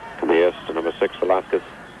 Yes, to number 6, Velasquez.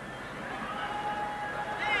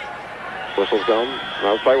 Whistle's gone,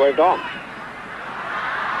 now play waved on.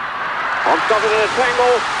 On Scotland in a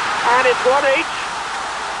tangle, and it's 1 each.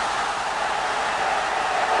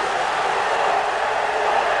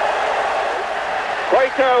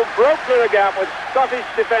 Cueto broke through the gap with Scottish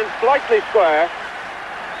defence slightly square,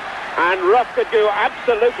 and Ruff could do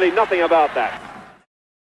absolutely nothing about that.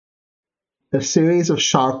 A series of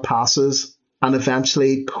sharp passes, and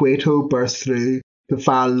eventually Cueto burst through to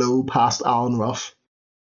fire low past Alan Ruff.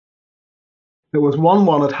 It was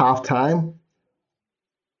 1-1 at half-time.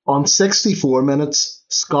 On 64 minutes,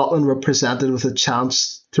 Scotland were presented with a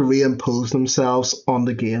chance to reimpose themselves on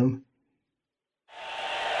the game.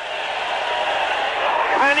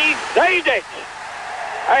 And he saved it!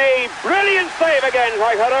 A brilliant save again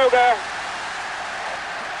by Haroga.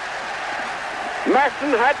 Masson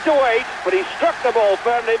had to wait, but he struck the ball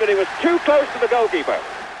firmly, but he was too close to the goalkeeper.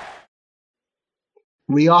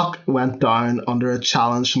 Rioch went down under a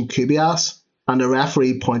challenge from Kubias, and the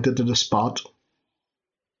referee pointed to the spot.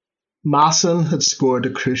 Masson had scored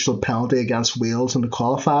a crucial penalty against Wales in the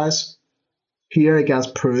qualifiers. Here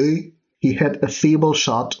against Peru, he hit a feeble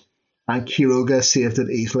shot, and Quiroga saved it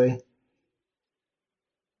easily.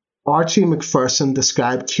 Archie McPherson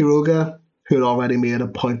described Quiroga, who had already made a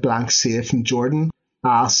point-blank save from Jordan,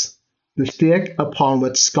 as the stake upon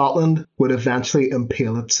which Scotland would eventually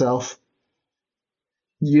impale itself.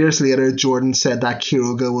 Years later, Jordan said that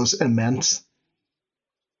Quiroga was immense.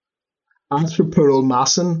 As for poor old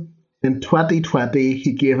Masson, in 2020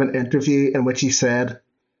 he gave an interview in which he said,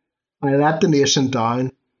 "I let the nation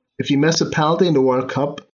down. If you miss a penalty in the World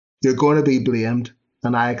Cup, you're going to be blamed,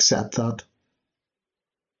 and I accept that."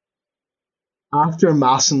 After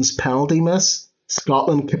Masson's penalty miss,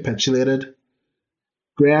 Scotland capitulated.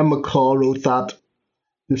 Graham McCall wrote that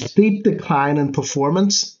the steep decline in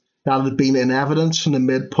performance that had been in evidence from the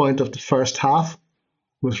midpoint of the first half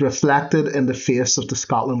was reflected in the face of the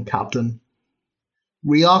Scotland captain.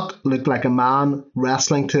 Rioch looked like a man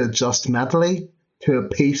wrestling to adjust mentally to a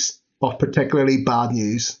piece of particularly bad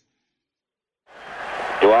news.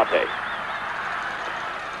 Duarte.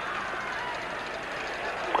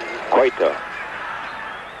 Cueto.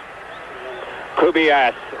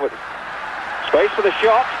 Kubias with space for the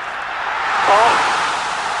shot. Oh,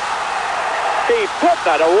 he put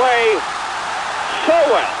that away so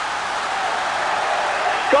well.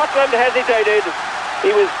 Scotland hesitated. He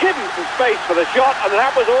was given some space for the shot, and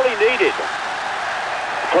that was all he needed.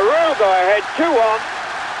 Peru go ahead 2-1,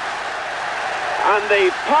 and the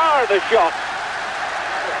power of the shot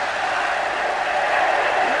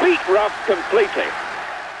beat Ruff completely.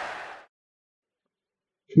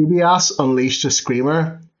 Kubias unleashed a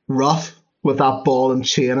screamer. Ruff, with that ball and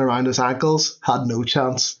chain around his ankles, had no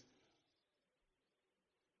chance.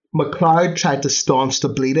 McLeod tried to staunch the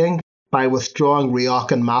bleeding by withdrawing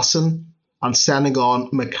Rioch and Masson and sending on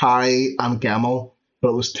Macari and Gemmell, but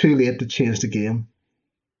it was too late to change the game.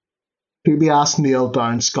 Kubias nailed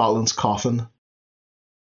down Scotland's coffin.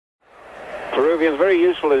 Peruvians very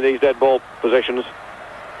useful in these dead ball positions.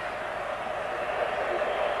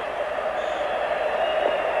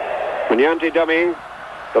 Muñante dummying.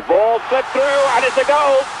 The ball slipped through, and it's a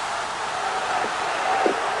goal.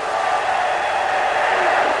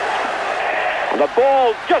 And the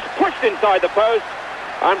ball just pushed inside the post,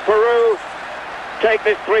 and Peru take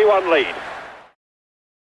this 3-1 lead.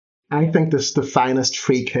 I think this is the finest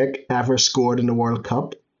free kick ever scored in the World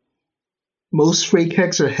Cup. Most free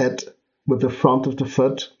kicks are hit with the front of the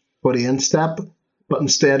foot or the instep, but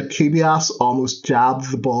instead Kubias almost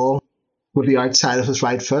jabbed the ball with the outside of his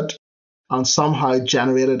right foot and somehow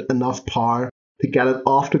generated enough power to get it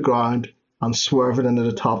off the ground and swerve it into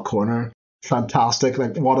the top corner. Fantastic,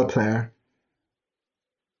 like what a player.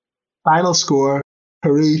 Final score,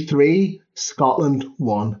 Peru 3, Scotland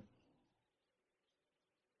 1.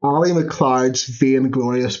 Ali McLeod's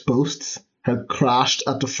vainglorious boasts had crashed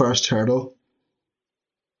at the first hurdle.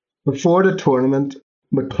 Before the tournament,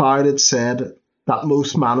 McLeod had said that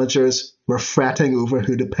most managers were fretting over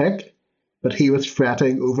who to pick, but he was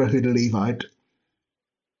fretting over who to leave out.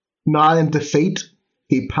 Now in defeat,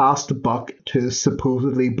 he passed the buck to his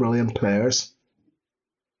supposedly brilliant players.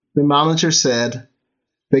 The manager said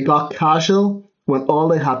they got casual when all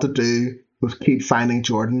they had to do was keep finding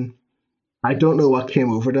Jordan. I don't know what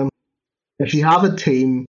came over them. If you have a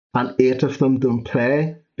team and 8 of them don't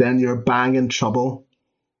play, then you're bang in trouble.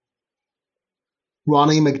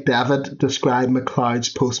 Ronnie McDevitt described McLeod's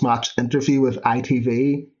post-match interview with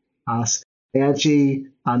ITV as edgy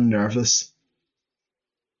and nervous.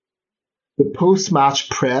 The post-match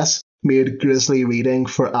press made grisly reading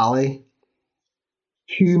for Ali.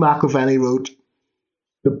 Hugh McIlvenney wrote,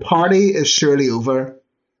 "The party is surely over,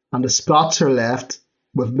 and the Scots are left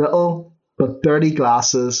with little but dirty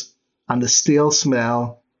glasses and the stale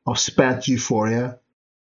smell of spent euphoria.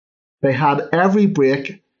 They had every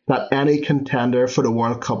break that any contender for the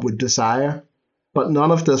World Cup would desire, but none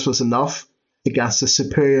of this was enough against the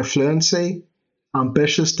superior fluency,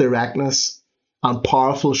 ambitious directness, and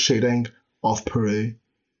powerful shooting of Peru."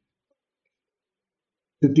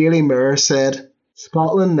 The Daily Mirror said,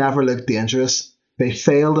 "Scotland never looked dangerous. They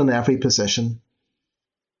failed in every position."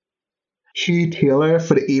 Hugh Taylor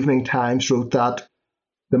for the Evening Times wrote that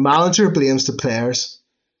the manager blames the players.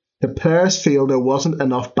 The players feel there wasn't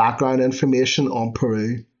enough background information on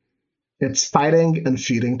Peru. It's fighting and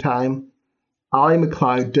feuding time. Ali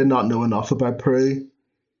McLeod did not know enough about Peru.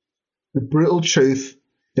 The brutal truth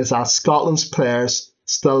is that Scotland's players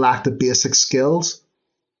still lack the basic skills.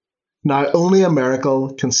 Now only a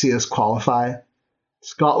miracle can see us qualify.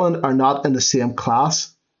 Scotland are not in the same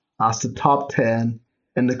class as the top 10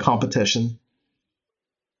 in the competition.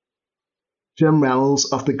 Jim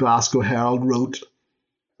Reynolds of the Glasgow Herald wrote,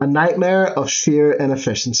 "A nightmare of sheer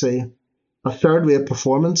inefficiency, a third-rate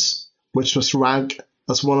performance which must rank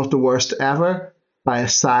as one of the worst ever by a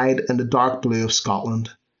side in the dark blue of Scotland."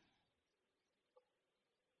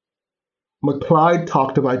 McLeod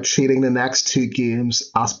talked about treating the next 2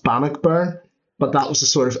 games as Bannockburn, but that was a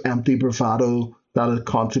sort of empty bravado that had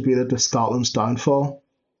contributed to Scotland's downfall.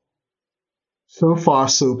 So far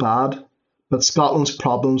so bad, but Scotland's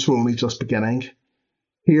problems were only just beginning.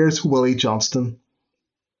 Here's Willie Johnston.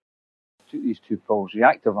 Took these 2 pills,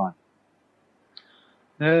 reactive on.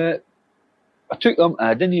 I took them and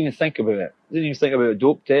I didn't even think about it. Didn't even think about a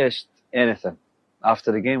dope test, anything.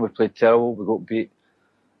 After the game, we played terrible. We got beat.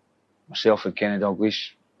 Myself and Kenny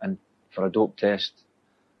Dalglish in for a dope test.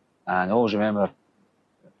 And I always remember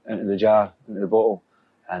into the jar, into the bottle,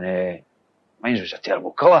 and mine was a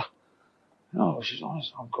terrible colour. You know, she's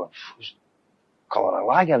honest. I'm going, colour of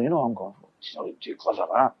lager, you know. I'm going, she's not even too clever at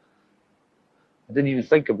that. I didn't even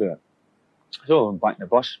think about it. So I went back in the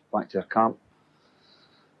bus, back to the camp.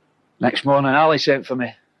 Next morning, Ali sent for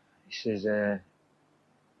me. He says, "Your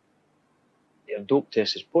dope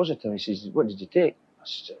test is positive." He says, "What did you take?" I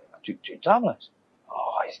said, "I took 2 tablets."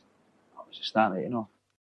 Oh, that was a starting, you know.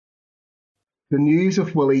 The news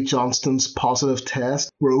of Willie Johnston's positive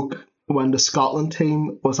test broke when the Scotland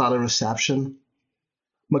team was at a reception.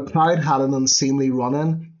 McLeod had an unseemly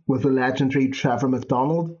run-in with the legendary Trevor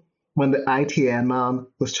McDonald when the ITN man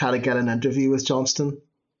was trying to get an interview with Johnston.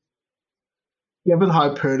 Given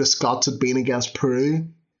how poor the Scots had been against Peru,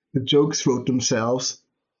 the jokes wrote themselves.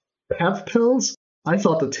 Pep pills? I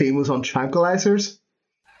thought the team was on tranquilizers.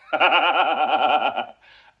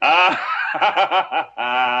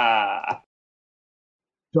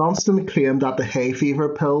 Johnston claimed that the hay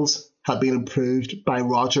fever pills had been approved by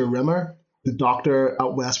Roger Rimmer, the doctor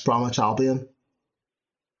at West Bromwich Albion.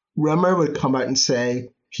 Rimmer would come out and say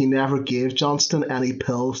he never gave Johnston any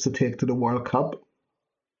pills to take to the World Cup.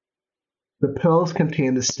 The pills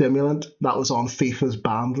contained a stimulant that was on FIFA's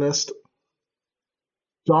banned list.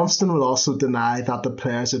 Johnston would also deny that the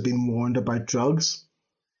players had been warned about drugs.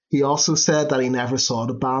 He also said that he never saw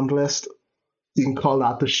the banned list. You can call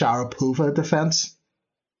that the Sharapova defence.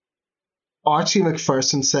 Archie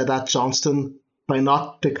McPherson said that Johnston, by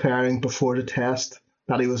not declaring before the test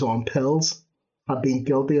that he was on pills, had been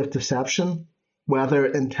guilty of deception, whether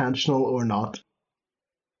intentional or not.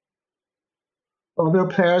 Other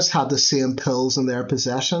players had the same pills in their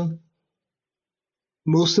possession.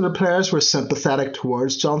 Most of the players were sympathetic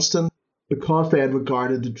towards Johnston because they had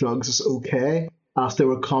regarded the drugs as okay, as they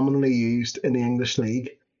were commonly used in the English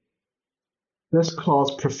League. This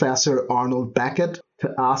caused Professor Arnold Beckett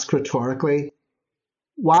to ask rhetorically,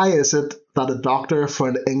 why is it that a doctor for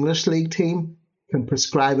an English League team can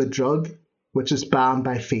prescribe a drug which is banned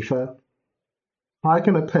by FIFA? How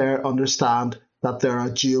can a player understand that there are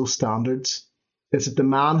dual standards? Is it the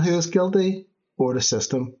man who is guilty or the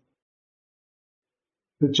system?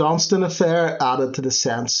 The Johnston affair added to the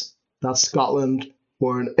sense that Scotland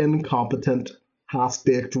were an incompetent,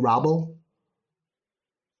 half-baked rabble.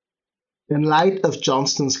 In light of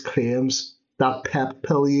Johnston's claims that pep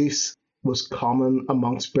pill use was common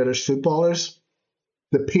amongst British footballers,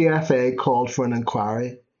 the PFA called for an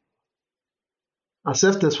inquiry. As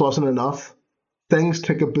if this wasn't enough, things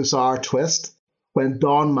took a bizarre twist when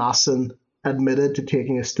Don Masson admitted to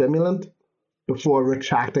taking a stimulant before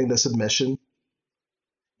retracting this admission.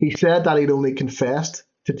 He said that he'd only confessed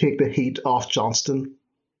to take the heat off Johnston.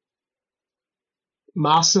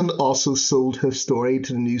 Masson also sold his story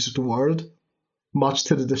to the News of the World, much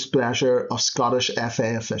to the displeasure of Scottish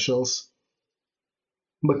FA officials.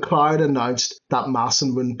 McLeod announced that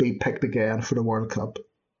Masson wouldn't be picked again for the World Cup.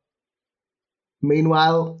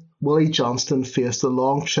 Meanwhile, Willie Johnston faced a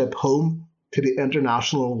long trip home to the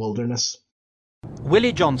international wilderness.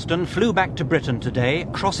 Willie Johnston flew back to Britain today,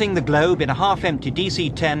 crossing the globe in a half-empty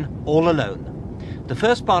DC-10 all alone. The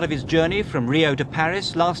first part of his journey from Rio to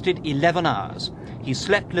Paris lasted 11 hours. He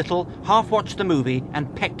slept little, half-watched the movie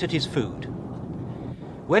and pecked at his food.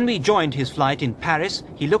 When we joined his flight in Paris,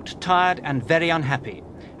 he looked tired and very unhappy.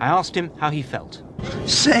 I asked him how he felt.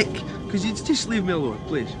 Sick! Could you just leave me alone,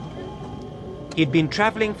 please? He'd been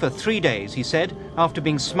travelling for 3 days, he said, after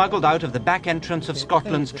being smuggled out of the back entrance of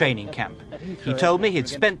Scotland's training camp. He told me he'd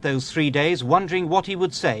spent those 3 days wondering what he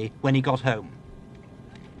would say when he got home.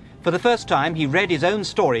 For the first time, he read his own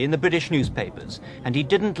story in the British newspapers, and he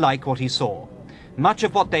didn't like what he saw. Much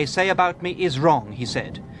of what they say about me is wrong, he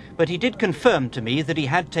said, but he did confirm to me that he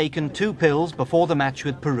had taken 2 pills before the match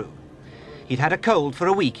with Peru. He'd had a cold for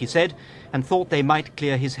a week, he said, and thought they might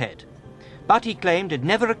clear his head. But he claimed it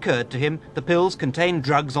never occurred to him the pills contained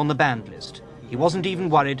drugs on the banned list. He wasn't even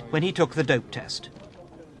worried when he took the dope test.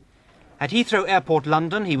 At Heathrow Airport,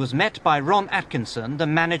 London, he was met by Ron Atkinson, the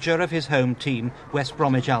manager of his home team, West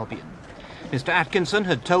Bromwich Albion. Mr. Atkinson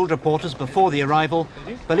had told reporters before the arrival,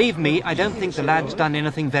 "Believe me, I don't think the lad's done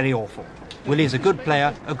anything very awful. Willie's a good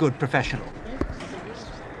player, a good professional."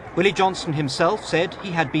 Willie Johnston himself said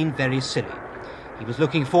he had been very silly. He was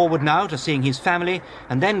looking forward now to seeing his family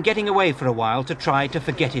and then getting away for a while to try to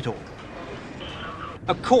forget it all.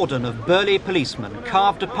 A cordon of burly policemen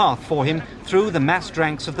carved a path for him through the massed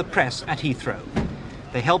ranks of the press at Heathrow.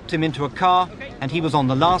 They helped him into a car and he was on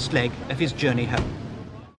the last leg of his journey home.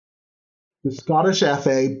 The Scottish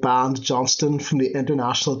FA banned Johnston from the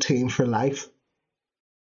international team for life.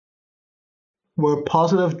 Where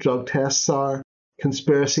positive drug tests are,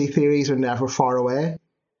 conspiracy theories are never far away.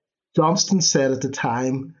 Johnston said at the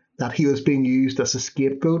time that he was being used as a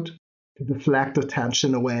scapegoat to deflect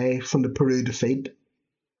attention away from the Peru defeat.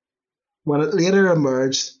 When it later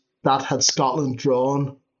emerged that had Scotland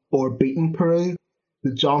drawn or beaten Peru,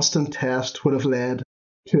 the Johnston test would have led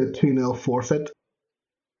to a 2-0 forfeit.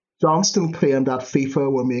 Johnston claimed that FIFA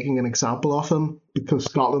were making an example of him because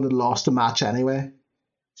Scotland had lost the match anyway,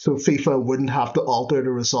 so FIFA wouldn't have to alter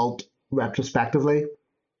the result retrospectively.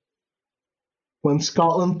 When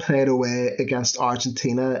Scotland played away against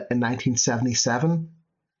Argentina in 1977,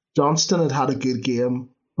 Johnston had had a good game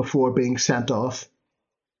before being sent off.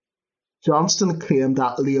 Johnston claimed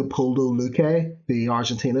that Leopoldo Luque, the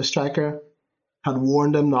Argentina striker, had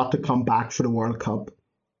warned him not to come back for the World Cup.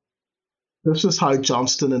 This is how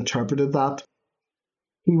Johnston interpreted that.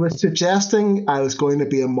 He was suggesting I was going to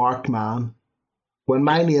be a marked man. When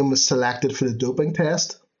my name was selected for the doping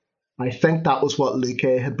test, I think that was what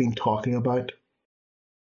Luque had been talking about.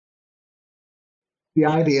 The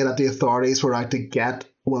idea that the authorities were out to get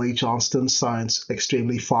Willie Johnston sounds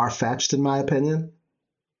extremely far-fetched in my opinion.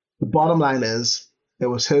 The bottom line is, it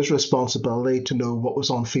was his responsibility to know what was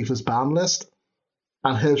on FIFA's ban list,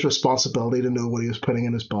 and his responsibility to know what he was putting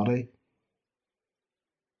in his body.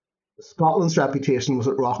 Scotland's reputation was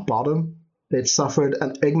at rock bottom. They'd suffered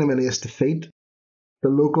an ignominious defeat. The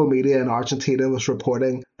local media in Argentina was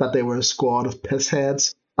reporting that they were a squad of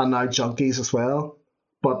pissheads and now junkies as well,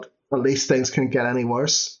 but at least things couldn't get any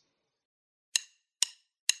worse.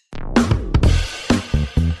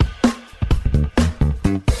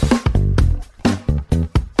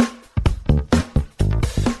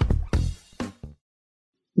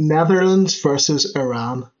 Netherlands versus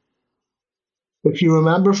Iran. If you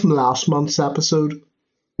remember from last month's episode,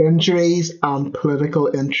 injuries and political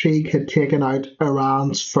intrigue had taken out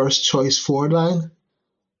Iran's first choice forward line.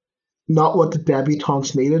 Not what the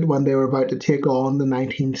debutants needed when they were about to take on the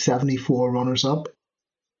 1974 runners-up.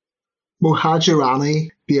 Mohajirani,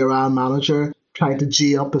 the Iran manager, tried to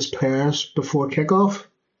G up his players before kickoff.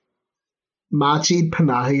 Majid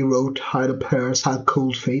Panahi wrote how the players had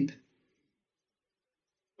cold feet.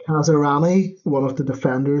 Kazarani, one of the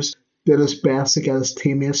defenders, did his best to get his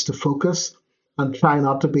teammates to focus and try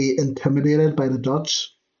not to be intimidated by the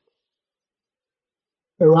Dutch.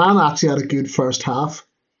 Iran actually had a good first half.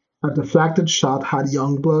 A deflected shot had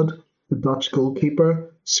Youngblood, the Dutch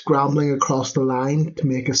goalkeeper, scrambling across the line to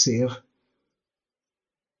make a save.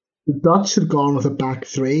 The Dutch had gone with a back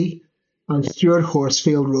three, and Stuart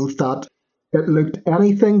Horsfield wrote that it looked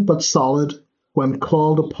anything but solid when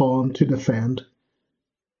called upon to defend.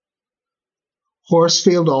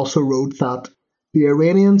 Horsfield also wrote that the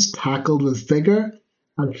Iranians tackled with vigour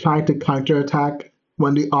and tried to counterattack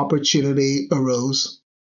when the opportunity arose.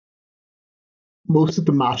 Most of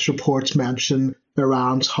the match reports mention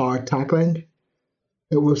Iran's hard tackling.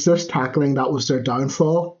 It was this tackling that was their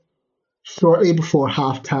downfall. Shortly before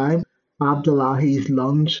half-time, Abdullahi's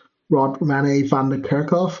lunge brought Rene van der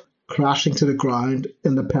Kerkhoff crashing to the ground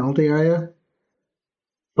in the penalty area.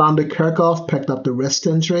 Van der Kerkhoff picked up the wrist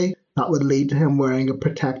injury that would lead to him wearing a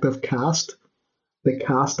protective cast, the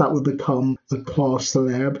cast that would become the cause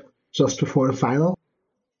célèbre just before the final.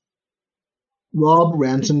 Rob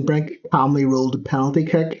Rensenbrink calmly rolled a penalty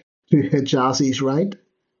kick to Hijazi's right.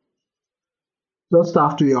 Just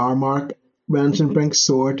after the hour mark, Rensenbrink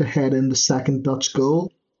soared to head in the second Dutch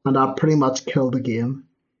goal, and that pretty much killed the game.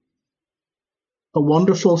 A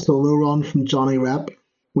wonderful solo run from Johnny Rep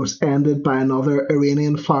was ended by another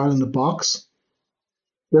Iranian foul in the box.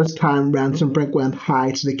 This time Rensenbrink went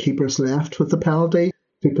high to the keeper's left with the penalty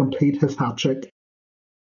to complete his hat-trick.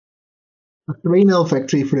 A 3-0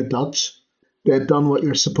 victory for the Dutch. They had done what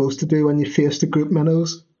you're supposed to do when you face the group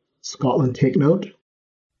minnows. Scotland take note.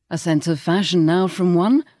 A sense of fashion now from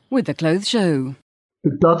One with the Clothes Show.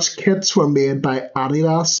 The Dutch kits were made by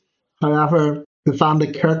Adidas. However, the Van der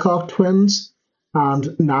Kerkhoff twins and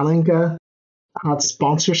Nanninga had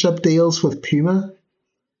sponsorship deals with Puma.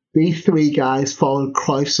 These three guys followed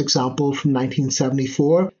Cruyff's example from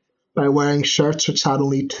 1974 by wearing shirts which had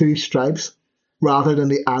only 2 stripes rather than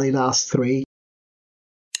the Adidas 3.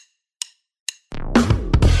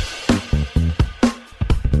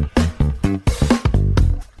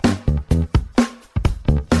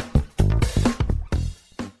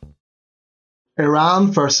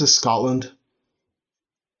 Iran versus Scotland.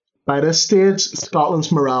 By this stage,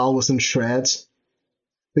 Scotland's morale was in shreds.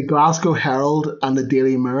 The Glasgow Herald and the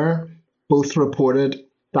Daily Mirror both reported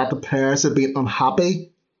that the players had been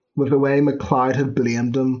unhappy with the way McLeod had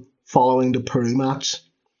blamed them following the Peru match.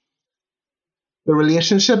 The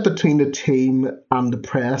relationship between the team and the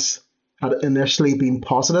press had initially been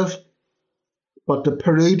positive, but the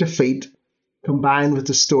Peru defeat, combined with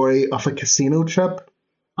the story of a casino trip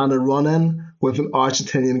and a run-in with an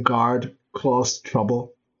Argentinian guard, caused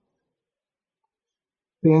trouble.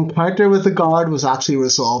 The encounter with the guard was actually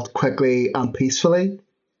resolved quickly and peacefully,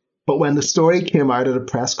 but when the story came out at a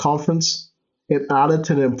press conference, it added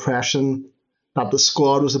to the impression that the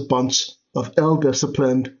squad was a bunch of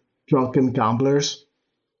ill-disciplined, drunken gamblers.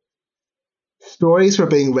 Stories were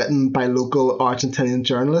being written by local Argentinian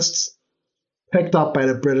journalists, picked up by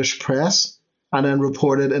the British press, and then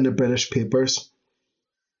reported in the British papers.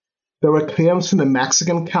 There were claims from the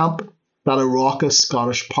Mexican camp that a raucous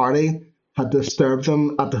Scottish party had disturbed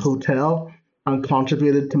them at the hotel and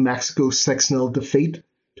contributed to Mexico's 6-0 defeat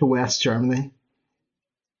to West Germany.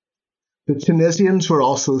 The Tunisians were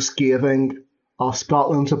also scathing of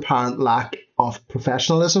Scotland's apparent lack of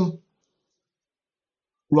professionalism.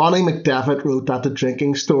 Ronnie McDevitt wrote that the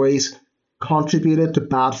drinking stories contributed to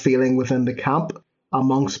bad feeling within the camp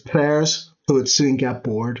amongst players who would soon get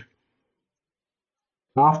bored.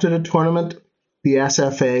 After the tournament, the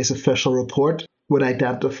SFA's official report would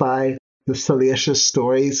identify the salacious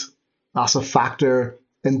stories as a factor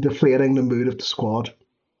in deflating the mood of the squad.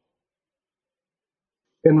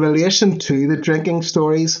 In relation to the drinking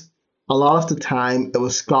stories, a lot of the time it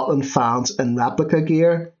was Scotland fans in replica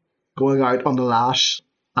gear going out on the lash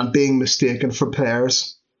and being mistaken for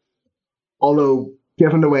players. Although,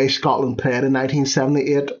 given the way Scotland played in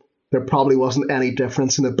 1978, there probably wasn't any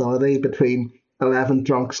difference in ability between 11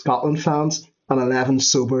 drunk Scotland fans and 11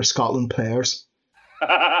 sober Scotland players.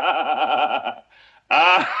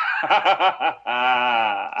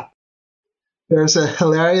 There's a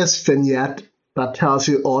hilarious vignette that tells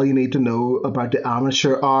you all you need to know about the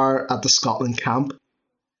amateur hour at the Scotland camp.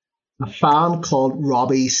 A fan called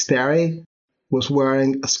Robbie Sterry was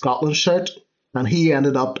wearing a Scotland shirt and he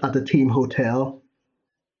ended up at the team hotel.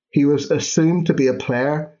 He was assumed to be a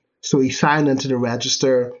player, so he signed into the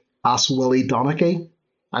register as Willie Donachie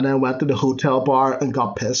and then went to the hotel bar and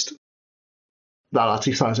got pissed. That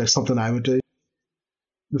actually sounds like something I would do.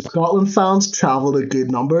 The Scotland fans travelled in good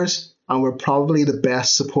numbers and were probably the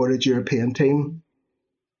best supported European team.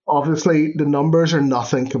 Obviously, the numbers are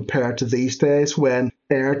nothing compared to these days when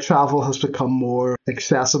air travel has become more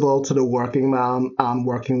accessible to the working man and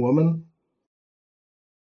working woman.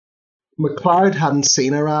 McLeod hadn't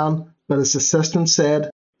seen Iran, but his assistant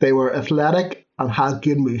said they were athletic and had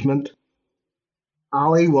good movement.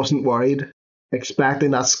 Ali wasn't worried,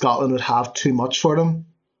 expecting that Scotland would have too much for them.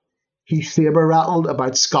 He saber-rattled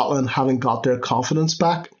about Scotland having got their confidence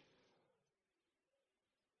back.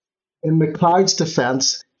 In McLeod's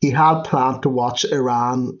defence, he had planned to watch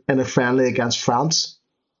Iran in a friendly against France,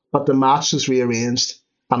 but the match was rearranged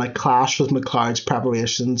and it clashed with McLeod's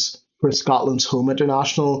preparations for Scotland's home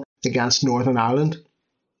international against Northern Ireland.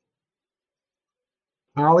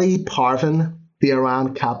 Ali Parvin, the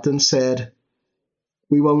Iran captain, said,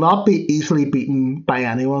 "We will not be easily beaten by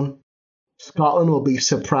anyone. Scotland will be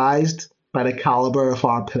surprised by the calibre of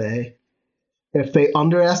our play. If they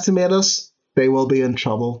underestimate us, they will be in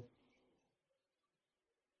trouble."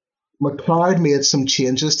 McLeod made some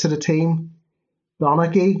changes to the team.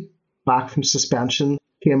 Donaghy, back from suspension,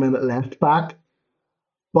 came in at left back.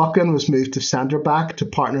 Buchan was moved to centre back to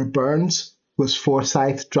partner Burns, with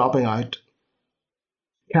Forsyth dropping out.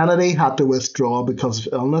 Kennedy had to withdraw because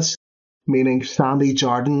of illness, meaning Sandy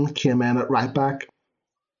Jordan came in at right back.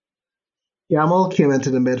 Gemmell came into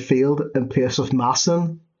the midfield in place of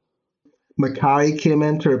Masson. Macari came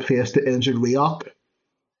in to replace the injured Rioch,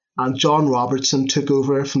 and John Robertson took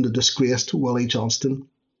over from the disgraced Willie Johnston.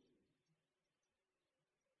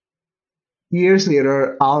 Years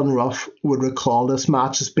later, Alan Rough would recall this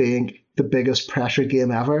match as being the biggest pressure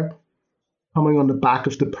game ever, coming on the back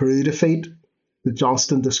of the Peru defeat, the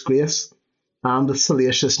Johnston disgrace, and the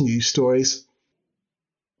salacious news stories.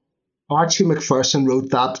 Archie Macpherson wrote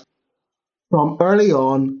that, "From early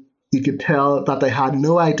on, you could tell that they had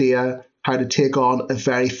no idea how to take on a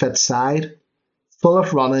very fit side, full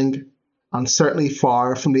of running, and certainly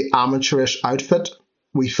far from the amateurish outfit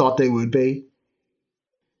we thought they would be.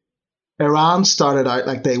 Iran started out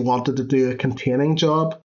like they wanted to do a containing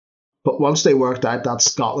job, but once they worked out that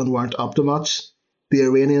Scotland weren't up to much, the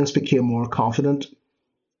Iranians became more confident.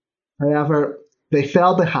 However, they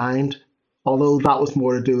fell behind, although that was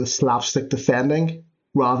more to do with slapstick defending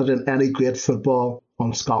rather than any great football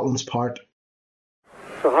on Scotland's part."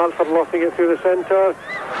 So Hanford lofting it through the centre,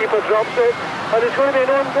 keeper drops it, and it's going to be an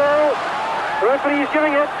own goal. The referee is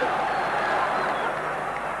giving it.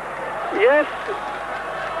 Yes,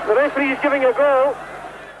 the referee is giving a goal.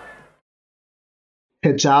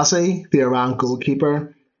 Hijazi, the Iran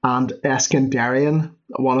goalkeeper, and Eskandarian,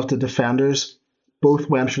 one of the defenders, both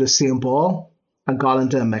went for the same ball and got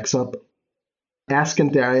into a mix-up.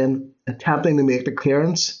 Eskandarian, attempting to make the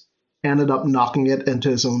clearance, ended up knocking it into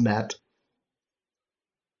his own net.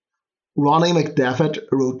 Ronnie McDevitt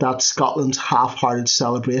wrote that Scotland's half-hearted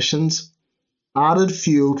celebrations added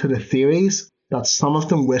fuel to the theories that some of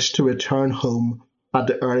them wished to return home at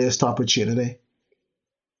the earliest opportunity.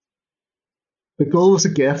 The goal was a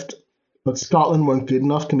gift, but Scotland weren't good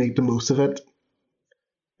enough to make the most of it.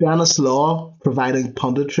 Dennis Law, providing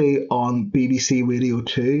punditry on BBC Radio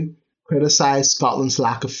 2, criticised Scotland's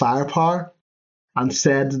lack of firepower and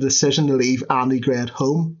said the decision to leave Andy Gray at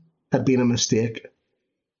home had been a mistake.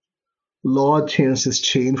 Law changed his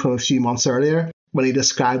tune from a few months earlier when he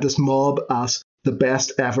described his mob as the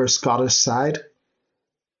best ever Scottish side.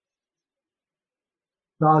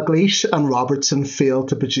 Dalglish and Robertson failed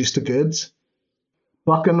to produce the goods.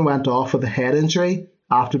 Buchan went off with a head injury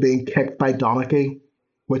after being kicked by Donaghy,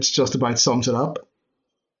 which just about sums it up.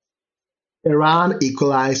 Iran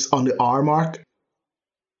equalised on the hour mark.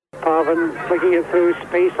 Parvin flicking it through,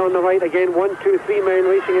 space on the right again, 1, 2, 3 men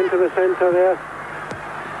racing into the centre there.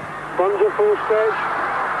 Burns at full stretch.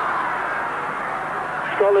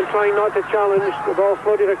 Scotland trying not to challenge, the ball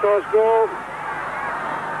floated across goal.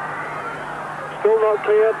 Still not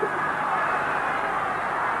cleared.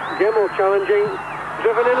 Gemmell challenging,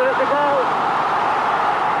 driven in and it's a goal.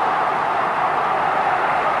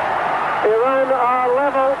 Iran are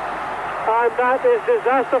level, and that is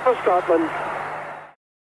disaster for Scotland.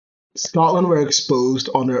 Scotland were exposed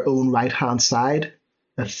on their own right-hand side,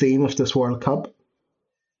 a theme of this World Cup.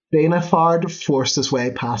 Danafard forced his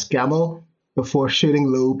way past Gemmell before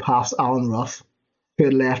shooting low past Alan Rough, who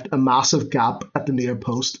had left a massive gap at the near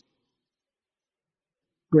post.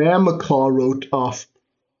 Graham McCaw wrote of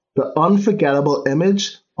the unforgettable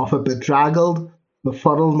image of a bedraggled,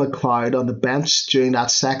 befuddled McLeod on the bench during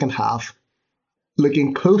that second half,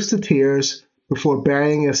 looking close to tears before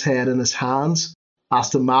burying his head in his hands as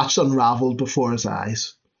the match unravelled before his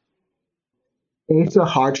eyes. Asa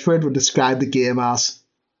Hartford would describe the game as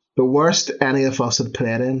the worst any of us had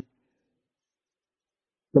played in.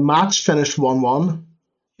 The match finished 1-1,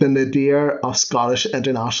 the nadir of Scottish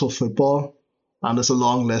international football, and there's a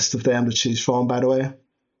long list of them to choose from, by the way.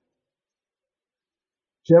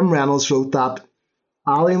 Jim Reynolds wrote that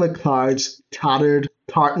Ali McLeod's tattered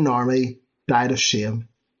tartan army died of shame.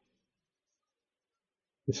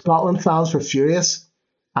 The Scotland fans were furious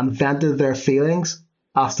and vented their feelings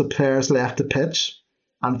as the players left the pitch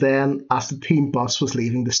and then as the team bus was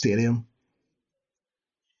leaving the stadium.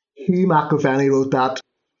 Hugh McIlvenney wrote that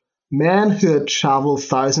men who had travelled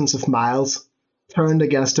thousands of miles turned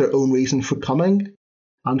against their own reason for coming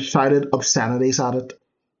and shouted obscenities at it.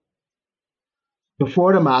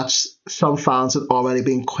 Before the match, some fans had already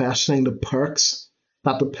been questioning the perks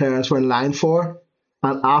that the players were in line for,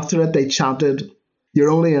 and after it they chanted,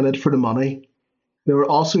 "You're only in it for the money." There were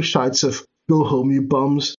also shouts of, "Go home, you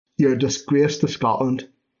bums, you're a disgrace to Scotland."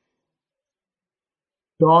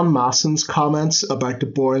 Don Masson's comments about the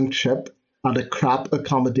boring trip and the crap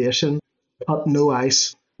accommodation cut no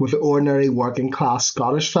ice with the ordinary working class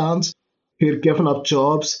Scottish fans who had given up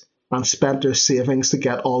jobs and spent their savings to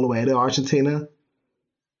get all the way to Argentina.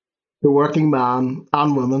 The working man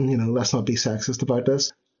and woman, let's not be sexist about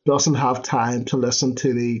this, doesn't have time to listen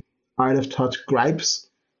to the out-of-touch gripes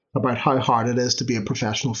about how hard it is to be a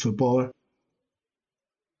professional footballer.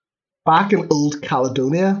 Back in Old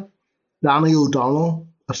Caledonia, Danny O'Donnell,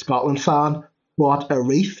 a Scotland fan, bought a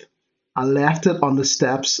wreath and left it on the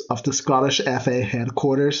steps of the Scottish FA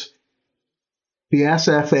headquarters. The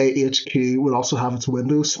SFA HQ would also have its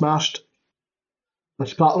windows smashed. A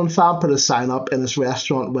Scotland fan put a sign up in his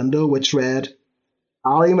restaurant window which read,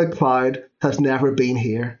 "Ali McLeod has never been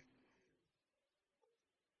here."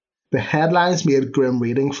 The headlines made grim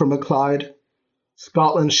reading for McLeod.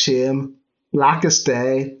 Scotland's shame, blackest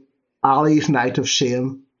day, Ali's night of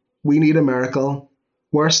shame, we need a miracle,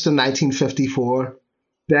 worse than 1954,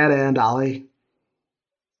 dead end Ali.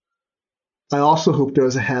 I also hope there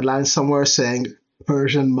was a headline somewhere saying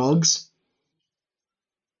Persian mugs.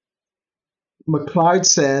 McLeod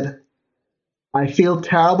said, "I feel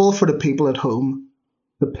terrible for the people at home.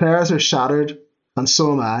 The players are shattered, and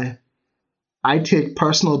so am I. I take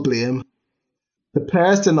personal blame. The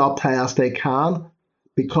players did not play as they can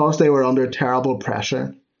because they were under terrible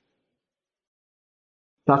pressure."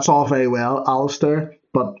 That's all very well, Alistair,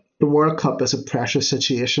 but the World Cup is a pressure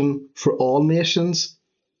situation for all nations,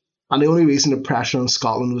 and the only reason the pressure on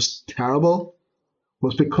Scotland was terrible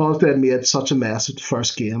was because they had made such a mess of the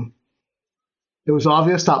first game. It was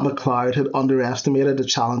obvious that McLeod had underestimated the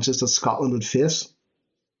challenges that Scotland would face.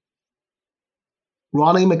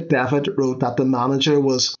 Ronnie McDevitt wrote that the manager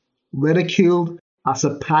was ridiculed as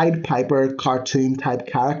a Pied Piper cartoon-type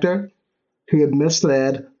character who had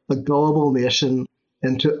misled a gullible nation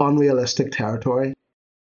into unrealistic territory.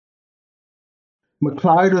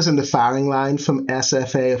 McLeod was in the firing line from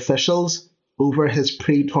SFA officials over his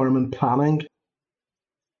pre-tournament planning.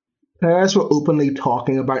 Players were openly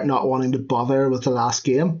talking about not wanting to bother with the last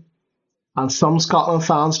game, and some Scotland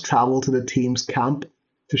fans travelled to the team's camp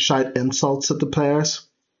to shout insults at the players.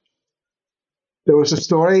 There was a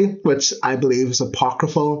story, which I believe is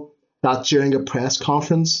apocryphal, that during a press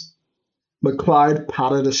conference, McLeod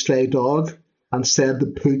patted a stray dog and said the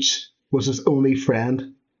pooch was his only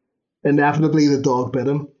friend. Inevitably, the dog bit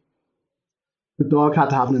him. The dog had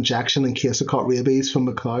to have an injection in case it caught rabies from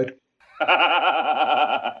McLeod.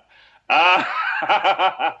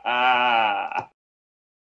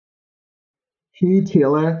 Hugh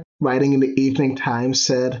Taylor, writing in the Evening Times,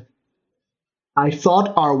 said, "I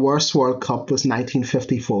thought our worst World Cup was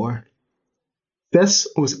 1954. This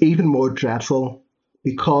was even more dreadful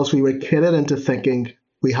because we were kidded into thinking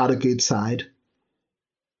we had a good side.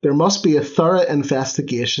 There must be a thorough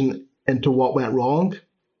investigation into what went wrong,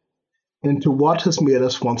 into what has made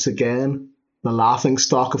us once again the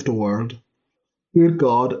laughingstock of the world. Good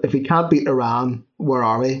God, if we can't beat Iran, where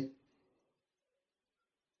are we?"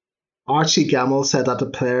 Archie Gemmill said that the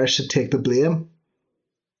players should take the blame.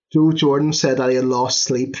 Joe Jordan said that he had lost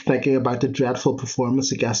sleep thinking about the dreadful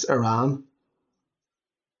performance against Iran.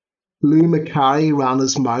 Lou Macari ran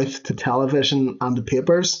his mouth to television and the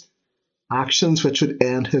papers, actions which would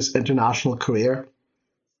end his international career.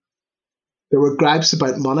 There were gripes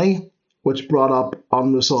about money, which brought up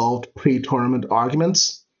unresolved pre-tournament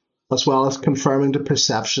arguments, as well as confirming the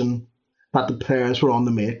perception that the players were on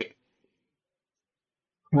the make.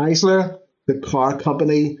 Chrysler, the car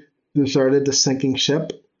company, deserted the sinking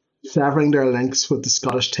ship, severing their links with the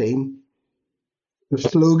Scottish team. The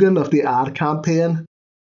slogan of the ad campaign,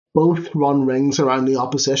 "Both run rings around the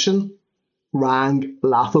opposition," rang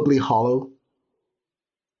laughably hollow.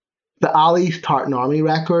 The Ali's Tartan Army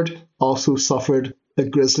record also suffered a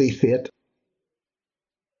grisly fate.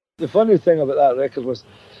 The funny thing about that record was,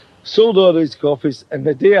 sold all these copies, and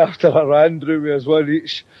the day after I ran through with us one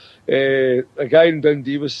each, a guy in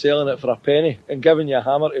Dundee was selling it for a penny and giving you a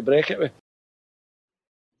hammer to break it with.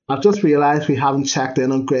 I've just realised we haven't checked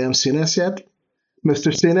in on Graham Souness yet.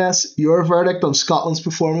 Mr. Souness, your verdict on Scotland's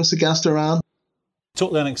performance against Iran?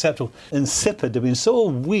 Totally unacceptable. Insipid. They've been so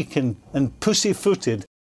weak and pussy-footed.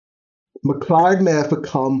 McLeod may have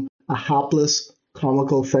become a hapless,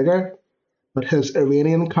 comical figure, but his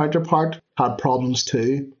Iranian counterpart had problems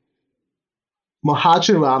too.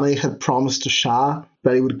 Mohajirani had promised the Shah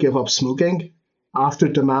that he would give up smoking after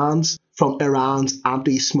demands from Iran's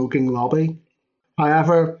anti-smoking lobby.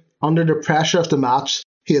 However, under the pressure of the match,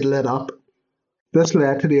 he had lit up. This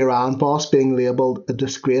led to the Iran boss being labelled a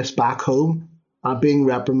disgrace back home and being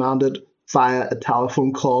reprimanded via a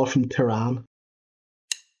telephone call from Tehran.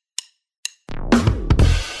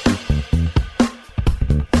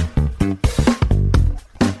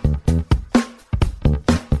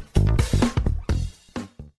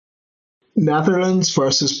 Netherlands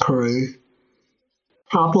versus Peru.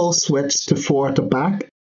 Happel switched to 4 at the back,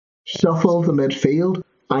 shuffled the midfield,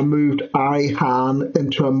 and moved Ari Hahn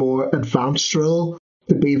into a more advanced role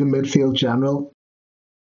to be the midfield general.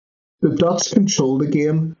 The Dutch controlled the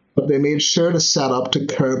game, but they made sure to set up to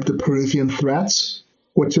curb the Peruvian threats,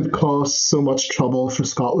 which had caused so much trouble for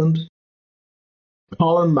Scotland.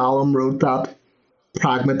 Colin Malcolm wrote that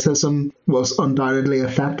pragmatism was undoubtedly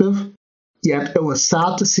effective, yet it was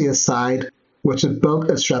sad to see a side which had built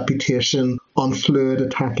its reputation on fluid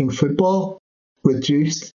attacking football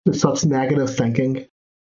reduced to such negative thinking.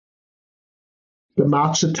 The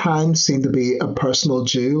match at times seemed to be a personal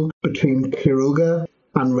duel between Quiroga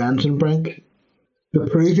and Rensenbrink. The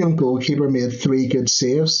Peruvian goalkeeper made 3 good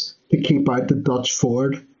saves to keep out the Dutch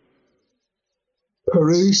forward.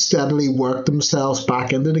 Peru steadily worked themselves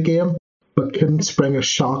back into the game, but couldn't spring a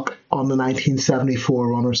shock on the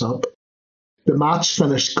 1974 runners-up. The match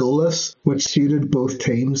finished goalless, which suited both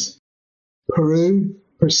teams. Peru,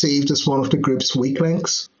 perceived as one of the group's weak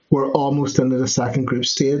links, were almost into the second group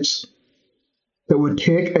stage. It would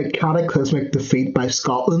take a cataclysmic defeat by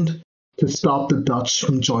Scotland to stop the Dutch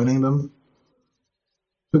from joining them.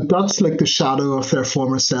 The Dutch looked the shadow of their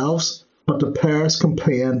former selves, but the players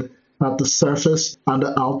complained that the surface and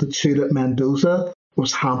the altitude at Mendoza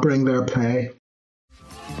was hampering their play.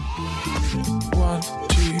 1,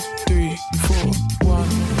 2, 3, 4. 1,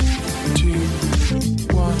 2,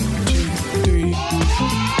 1, 2, 3,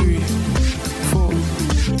 3, 4,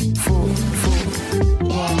 4, 4.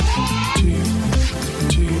 1, 2,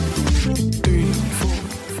 2, 3, 4,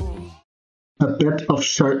 4. A bit of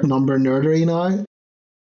shirt number nerdery now.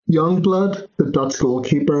 Youngblood, the Dutch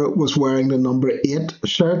goalkeeper, was wearing the number 8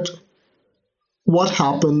 shirt. What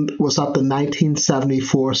happened was that the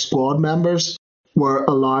 1974 squad members were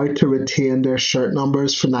allowed to retain their shirt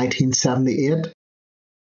numbers for 1978.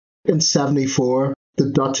 In 74, the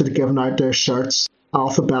Dutch had given out their shirts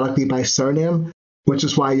alphabetically by surname, which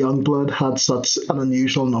is why Youngblood had such an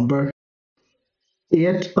unusual number.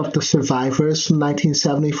 8 of the survivors from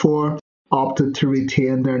 1974 opted to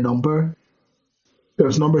retain their number. There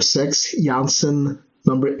was number 6, Janssen,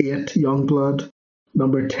 number 8, Youngblood,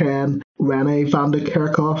 number 10, René van der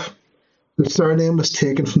Kerkhoff. The surname was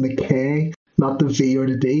taken from the K, not the V or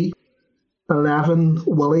the D. 11,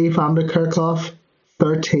 Willy van der Kerkhoff.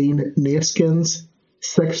 13, Neeskens.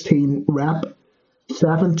 16, Rep.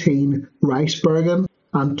 17, Rijsbergen.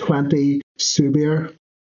 And 20, Subier.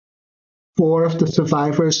 4 of the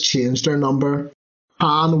survivors changed their number.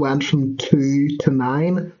 Hahn went from 2 to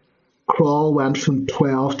 9. Krall went from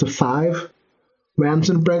 12 to 5.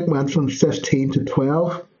 Rensenbrink went from 15 to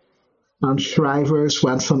 12. And Shrivers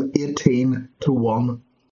went from 18 to 1.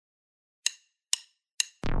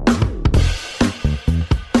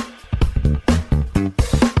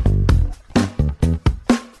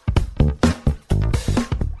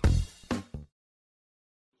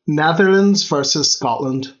 Netherlands versus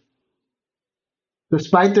Scotland.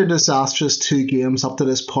 Despite their disastrous 2 games up to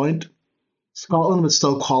this point, Scotland would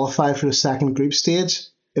still qualify for the second group stage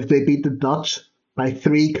if they beat the Dutch by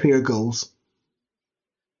 3 clear goals.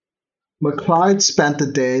 McLeod spent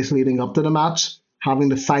the days leading up to the match having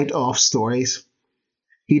to fight off stories.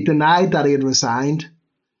 He denied that he had resigned.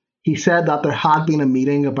 He said that there had been a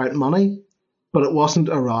meeting about money, but it wasn't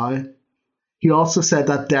a row. He also said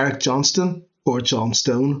that Derek Johnston, or John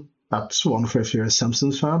Stone, that's one for if you're a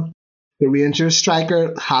Simpsons fan, the Rangers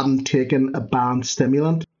striker, hadn't taken a banned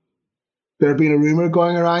stimulant. There had been a rumour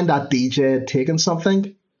going around that DJ had taken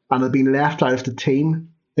something and had been left out of the team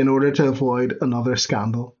in order to avoid another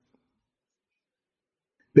scandal.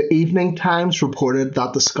 The Evening Times reported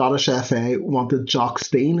that the Scottish FA wanted Jock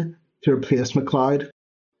Stein to replace McLeod.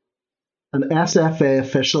 An SFA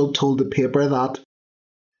official told the paper that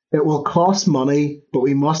it will cost money, but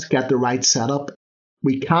we must get the right setup.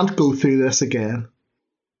 We can't go through this again.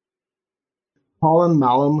 Colin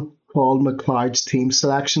Mallam called McLeod's team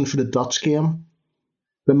selection for the Dutch game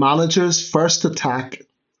the manager's first attack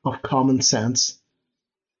of common sense.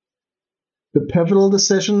 The pivotal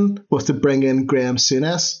decision was to bring in Graham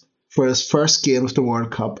Souness for his first game of the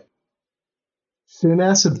World Cup.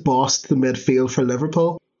 Souness had bossed the midfield for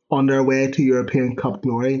Liverpool on their way to European Cup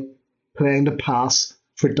glory, playing the pass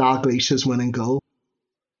for Dalglish's winning goal.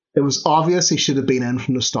 It was obvious he should have been in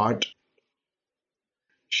from the start.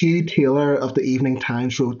 Hugh Taylor of the Evening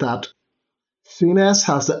Times wrote that Souness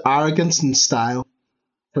has the arrogance and style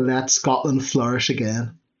to let Scotland flourish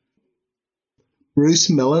again. Bruce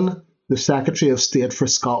Millen, the Secretary of State for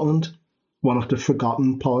Scotland, one of the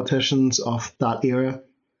forgotten politicians of that era,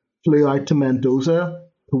 flew out to Mendoza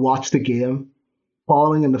to watch the game,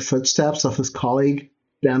 following in the footsteps of his colleague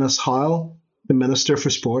Dennis Howell, the Minister for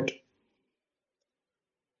Sport.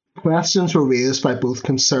 Questions were raised by both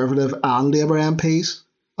Conservative and Labour MPs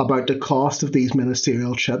about the cost of these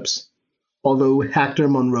ministerial trips, although Hector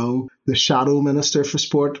Munro, the Shadow Minister for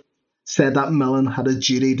Sport, said that Millen had a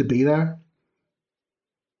duty to be there.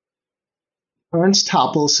 Ernst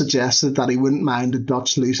Happel suggested that he wouldn't mind the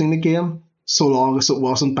Dutch losing the game, so long as it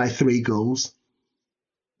wasn't by 3 goals.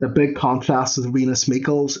 A big contrast with Rinus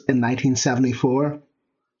Michels in 1974,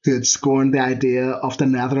 who had scorned the idea of the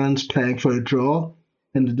Netherlands playing for a draw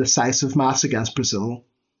in the decisive match against Brazil.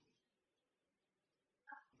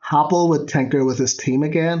 Happel would tinker with his team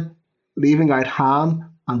again, leaving out Hahn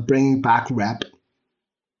and bringing back Rep.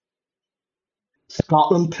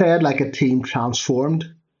 Scotland played like a team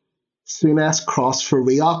transformed. Souness crossed for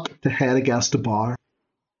Rioch to head against the bar.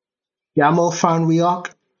 Gemmell found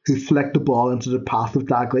Rioch, who flicked the ball into the path of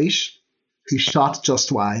Dalglish, who shot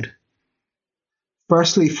just wide.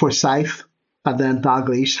 Firstly Forsyth and then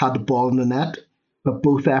Dalglish had the ball in the net, but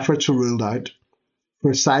both efforts were ruled out.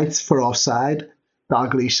 Forsyth's for offside,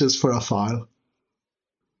 Dalglish's for a foul.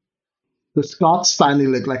 The Scots finally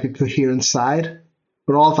looked like a coherent side,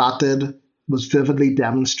 but all that did was vividly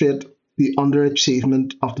demonstrate the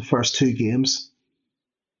underachievement of the first 2 games.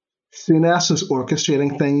 Souness was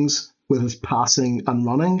orchestrating things with his passing and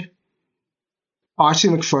running. Archie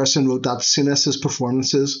Macpherson wrote that Souness's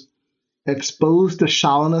performances exposed the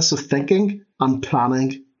shallowness of thinking and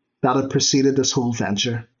planning that had preceded this whole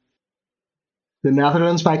venture. The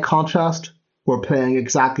Netherlands, by contrast, were playing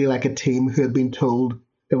exactly like a team who had been told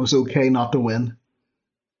it was okay not to win.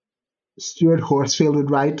 Stuart Horsfield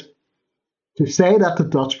would write, to say that the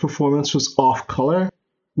Dutch performance was off-colour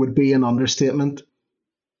would be an understatement.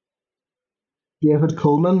 David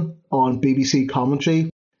Coleman, on BBC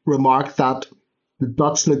commentary, remarked that the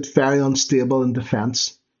Dutch looked very unstable in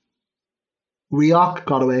defence. Rioch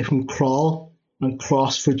got away from Krall and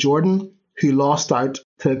crossed for Jordan, who lost out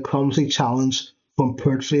to a clumsy challenge from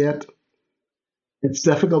Poortvliet. It's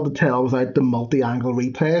difficult to tell without the multi-angle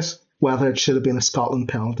replays whether it should have been a Scotland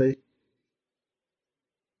penalty.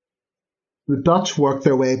 The Dutch worked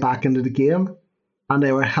their way back into the game, and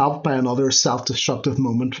they were helped by another self-destructive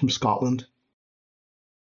moment from Scotland.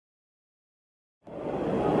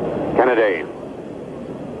 Kennedy.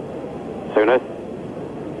 Souness.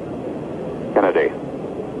 Kennedy.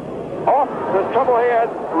 Oh, there's trouble here,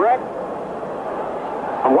 Rep.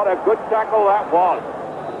 And what a good tackle that was.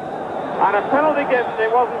 And a penalty given,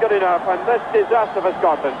 it wasn't good enough, and this disaster for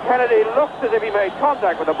Scotland. Kennedy looked as if he made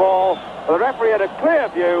contact with the ball, but the referee had a clear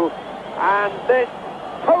view, and this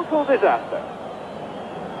total disaster.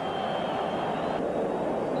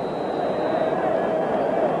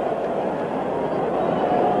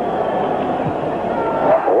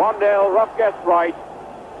 Wandale, Rough gets right,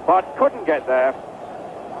 but couldn't get there.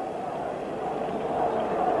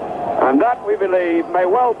 And that, we believe, may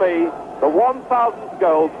well be the 1,000th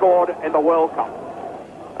goal scored in the World Cup.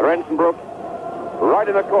 Rensenbrook, right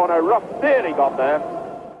in the corner, Rough nearly got there.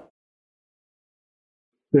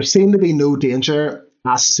 There seemed to be no danger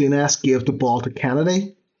as Souness gave the ball to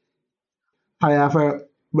Kennedy. However,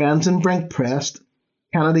 Rensenbrink pressed,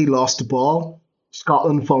 Kennedy lost the ball,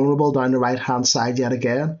 Scotland vulnerable down the right-hand side yet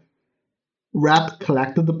again. Rep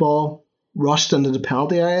collected the ball, rushed into the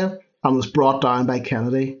penalty area, and was brought down by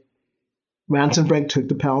Kennedy. Rensenbrink took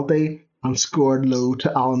the penalty and scored low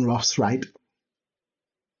to Alan Rough's right.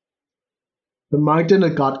 The mountain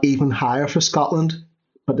had got even higher for Scotland,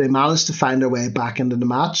 but they managed to find their way back into the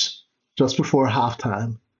match just before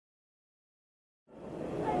half-time.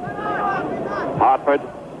 Hartford,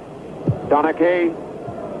 Donachie,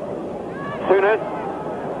 Souness.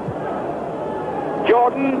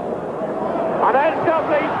 Jordan. And then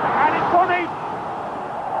Dalglish. And it's 1-each.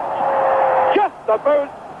 Just the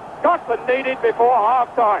boost Scotland needed before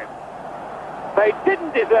half-time. They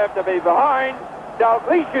didn't deserve to be behind.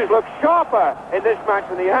 Dalglish, who's looked sharper in this match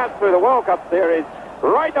than he has through the World Cup series,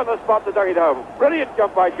 right on the spot to dug it home. Brilliant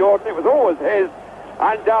jump by Jordan. It was always his.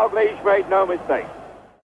 And Dalglish made no mistake.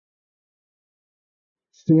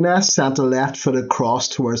 Souness sent a left-footed cross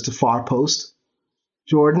towards the far post.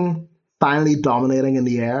 Jordan, finally dominating in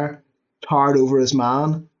the air, towered over his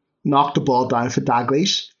man, knocked the ball down for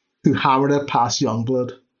Dalglish, who hammered it past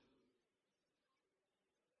Youngblood.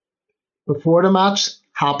 Before the match,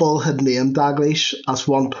 Happel had named Dalglish as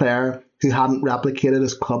one player who hadn't replicated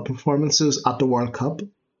his club performances at the World Cup.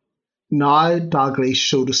 Now Dalglish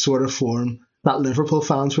showed a sort of form that Liverpool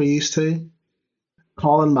fans were used to.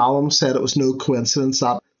 Colin Malcolm said it was no coincidence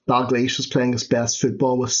that Dalglish was playing his best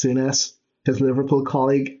football with Souness, his Liverpool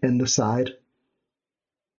colleague, in the side.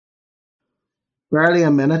 Barely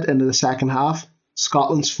a minute into the second half,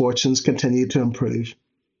 Scotland's fortunes continued to improve.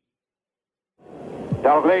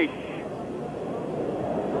 Dalglish.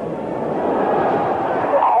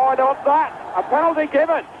 Oh, not that. A penalty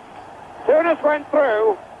given. Souness went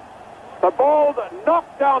through. The ball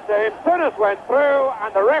knocked down to him. Souness went through,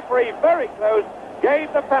 and the referee, very close,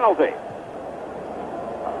 gave the penalty.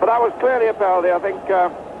 But that was clearly a penalty. I think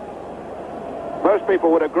most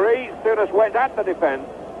people would agree. Souness went at the defence,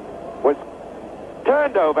 was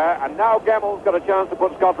turned over, and now Gemmell's got a chance to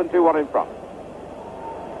put Scotland 2-1 in front.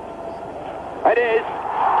 It is.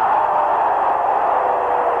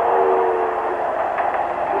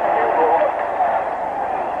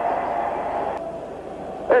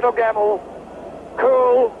 Little Gemmell,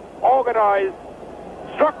 cool, organised,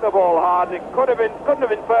 struck the ball hard. It couldn't have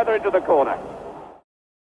been further into the corner.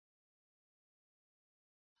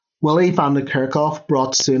 Willie van der Kerkhoff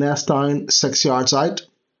brought Souness down 6 yards out.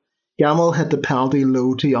 Gemmell hit the penalty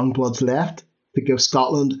low to Youngblood's left to give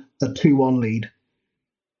Scotland a 2-1 lead.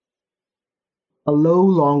 A low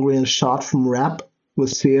long-range shot from Rep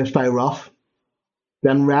was saved by Ruff.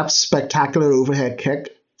 Then Rep's spectacular overhead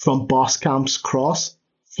kick from Boskamp's cross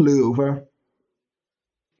flew over.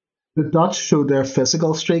 The Dutch showed their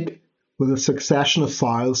physical streak with a succession of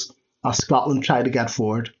fouls as Scotland tried to get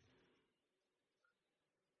forward.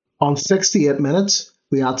 On 68 minutes,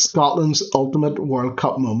 we had Scotland's ultimate World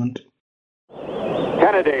Cup moment.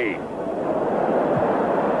 Kennedy.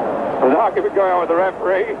 There's an argument going on with the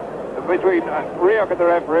referee, between Rioch and the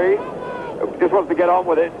referee, who just wants to get on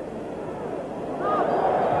with it.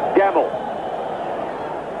 Gemmell.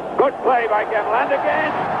 Good play by Gemmell, and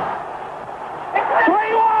again.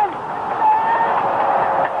 3-1!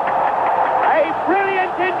 A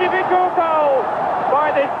brilliant individual goal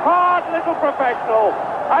by this hard little professional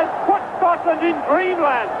has put Scotland in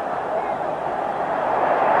dreamland.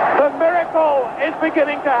 The miracle is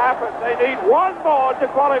beginning to happen. They need one more to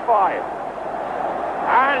qualify.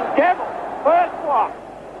 And Gemmell, first one,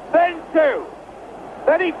 then two.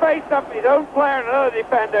 Then he faced up his own player and another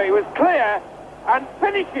defender. He was clear, and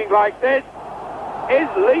finishing like this is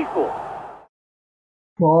lethal.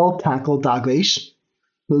 Ball tackled Dalglish.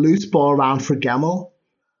 The loose ball ran for Gemmell.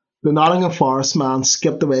 The Nottingham Forest man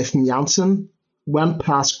skipped away from Janssen, went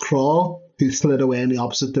past Krall, who slid away in the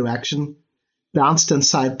opposite direction, danced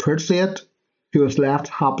inside Pertfleet, who was left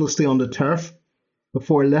helplessly on the turf,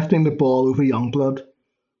 before lifting the ball over Youngblood,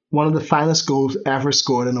 one of the finest goals ever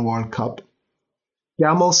scored in a World Cup.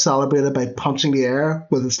 Gemmell celebrated by punching the air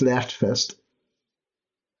with his left fist.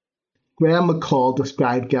 Graham McCall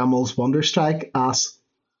described Gemmell's wonder strike as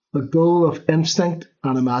a goal of instinct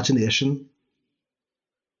and imagination.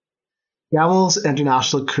 Gemmell's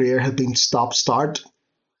international career had been stop-start.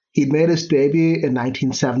 He'd made his debut in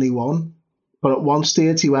 1971, but at one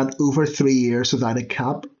stage he went over 3 years without a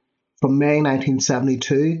cap, from May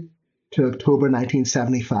 1972 to October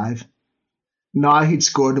 1975. Now he'd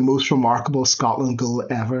scored the most remarkable Scotland goal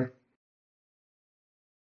ever.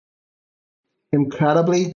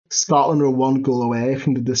 Incredibly, Scotland were 1 goal away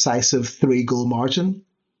from the decisive 3-goal margin.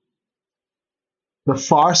 The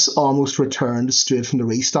farce almost returned straight from the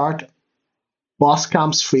restart.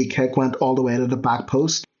 Boskamp's free kick went all the way to the back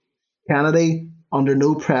post. Kennedy, under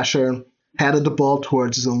no pressure, headed the ball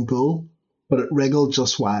towards his own goal, but it wriggled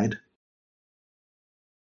just wide.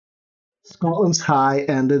 Scotland's high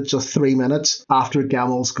ended just 3 minutes after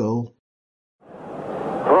Gemmell's goal.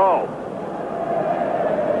 Krall.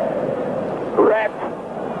 Rep.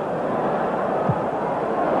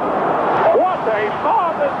 What a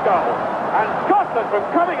marvellous goal! And Scotland, from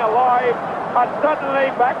coming alive, are suddenly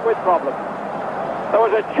back with problems. There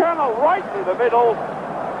was a channel right through the middle.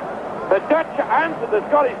 The Dutch answered the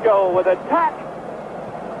Scottish goal with attack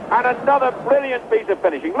and another brilliant piece of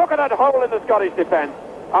finishing. Look at that hole in the Scottish defence,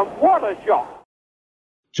 and what a shot.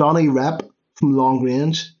 Johnny Rep from long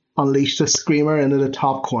range unleashed a screamer into the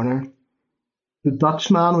top corner. The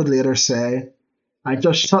Dutchman would later say, "I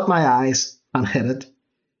just shut my eyes and hit it."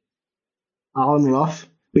 Alan Ruff,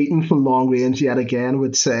 beaten from long range yet again,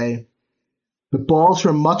 would say, "The balls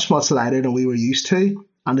were much lighter than we were used to,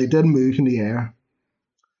 and they did move in the air."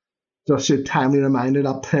 Just a timely reminder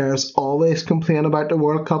that players always complain about the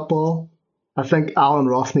World Cup ball. I think Alan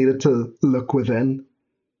Ruff needed to look within.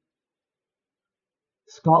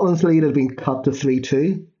 Scotland's lead had been cut to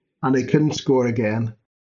 3-2, and they couldn't score again.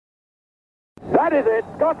 That is it.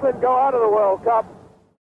 Scotland go out of the World Cup.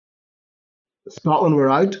 Scotland were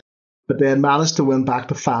out, but they had managed to win back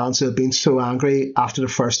the fans who had been so angry after the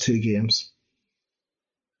first two games.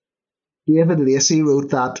 David Lacey wrote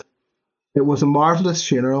that it was a marvellous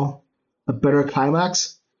funeral, a bitter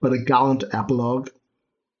climax, but a gallant epilogue.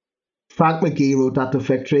 Frank McGee wrote that the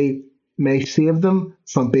victory may save them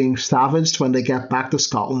from being savaged when they get back to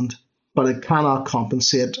Scotland, but it cannot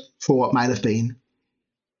compensate for what might have been.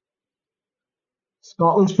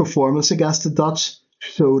 Scotland's performance against the Dutch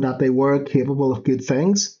showed that they were capable of good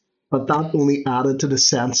things, but that only added to the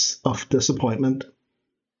sense of disappointment.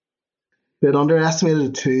 They had underestimated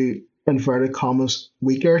the two, inverted commas,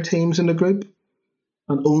 weaker teams in the group,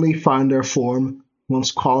 and only found their form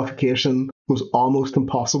once qualification was almost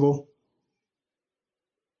impossible.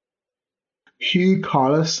 Hugh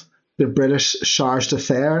Carless, the British charge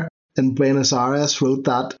d'affaires in Buenos Aires, wrote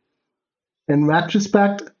that, in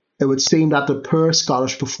retrospect, it would seem that the poor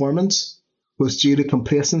Scottish performance was due to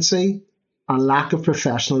complacency and lack of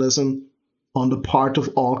professionalism on the part of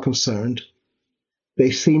all concerned.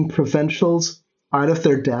 They seemed provincials out of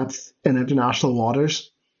their depth in international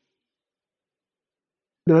waters.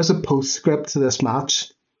 There is a postscript to this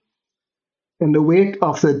match. In the wake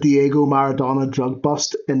of the Diego Maradona drug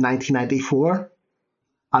bust in 1994,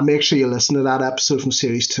 and make sure you listen to that episode from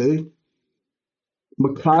Series 2,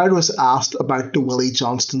 McLeod was asked about the Willie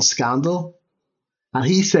Johnston scandal, and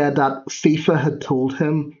he said that FIFA had told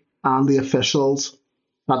him and the officials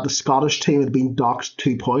that the Scottish team had been docked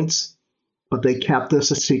 2 points, but they kept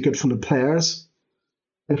this a secret from the players,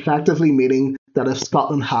 effectively meaning that if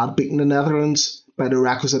Scotland had beaten the Netherlands by the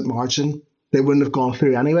requisite margin, they wouldn't have gone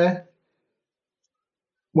through anyway.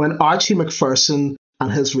 When Archie Macpherson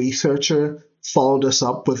and his researcher followed this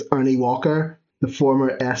up with Ernie Walker, the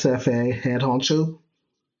former SFA head honcho,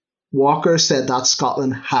 Walker said that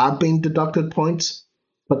Scotland had been deducted points,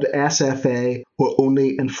 but the SFA were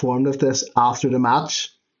only informed of this after the match,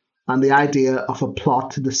 and the idea of a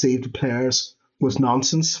plot to deceive the players was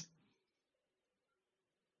nonsense.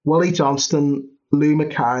 Willie Johnston, Lou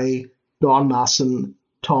Macari, Don Masson,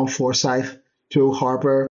 Tom Forsyth, Joe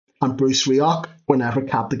Harper and Bruce Rioch were never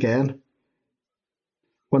capped again.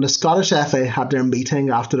 When the Scottish FA had their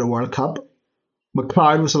meeting after the World Cup,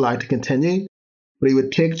 McLeod was allowed to continue, but he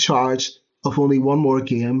would take charge of only one more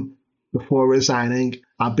game before resigning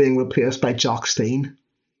and being replaced by Jock Stein.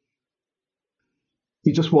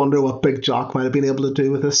 You just wonder what Big Jock might have been able to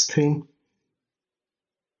do with this team.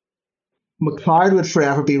 McLeod would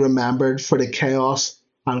forever be remembered for the chaos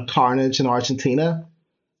and carnage in Argentina.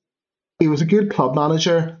 He was a good club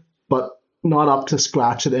manager, but not up to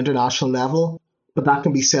scratch at international level, but that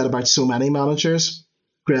can be said about so many managers.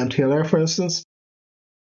 Graham Taylor, for instance.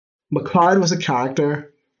 McLeod was a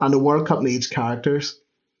character, and the World Cup needs characters.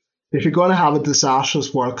 If you're going to have a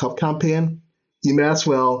disastrous World Cup campaign, you may as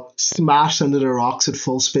well smash into the rocks at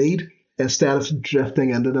full speed instead of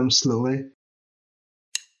drifting into them slowly.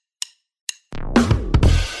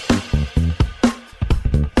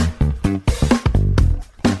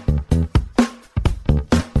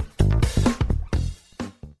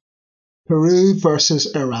 Peru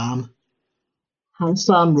versus Iran.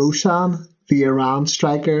 Hassan Roshan, the Iran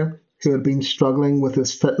striker who had been struggling with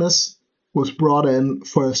his fitness, was brought in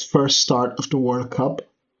for his first start of the World Cup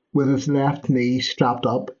with his left knee strapped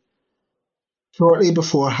up. Shortly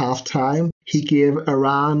before half-time, he gave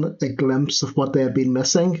Iran a glimpse of what they had been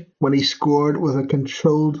missing when he scored with a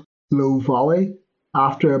controlled low volley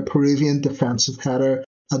after a Peruvian defensive header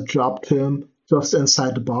had dropped to him just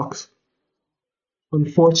inside the box.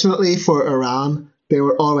 Unfortunately for Iran, they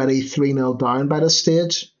were already 3-0 down by this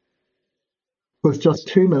stage. With just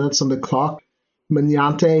 2 minutes on the clock,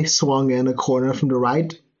 Mignante swung in a corner from the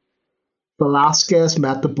right. Velasquez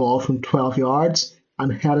met the ball from 12 yards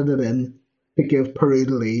and headed it in to give Peru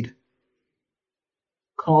the lead.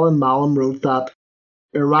 Colin Mallam wrote that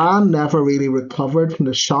Iran never really recovered from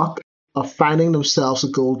the shock of finding themselves a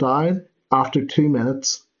goal down after 2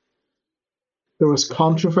 minutes. There was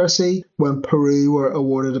controversy when Peru were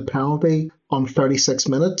awarded a penalty on 36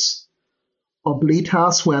 minutes.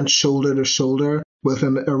 Oblitas went shoulder to shoulder with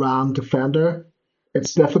an Iran defender.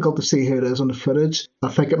 It's difficult to see who it is on the footage. I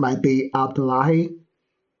think it might be Abdullahi.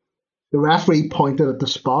 The referee pointed at the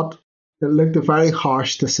spot. It looked a very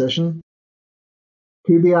harsh decision.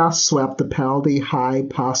 Kubias swept the penalty high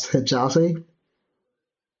past Hijazi.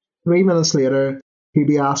 3 minutes later,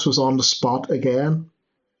 Kubias was on the spot again.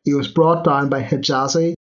 He was brought down by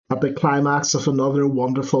Hijazi at the climax of another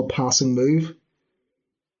wonderful passing move.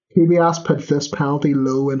 Kubias put this penalty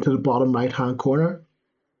low into the bottom right-hand corner.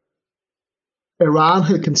 Iran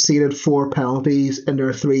had conceded 4 penalties in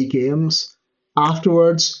their 3 games.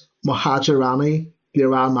 Afterwards, Mohajerani, the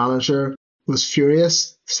Iran manager, was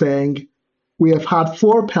furious, saying, "We have had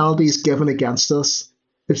 4 penalties given against us.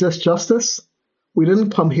 Is this justice? We didn't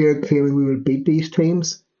come here claiming we would beat these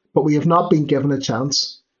teams, but we have not been given a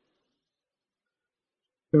chance."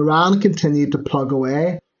 Iran continued to plug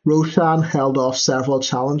away. Roshan held off several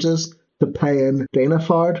challenges to play in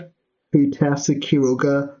Danafard, who tested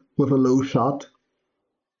Quiroga with a low shot.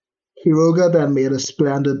 Quiroga then made a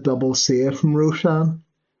splendid double save from Roshan.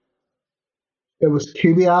 It was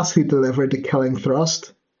Kubias who delivered the killing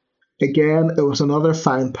thrust. Again, it was another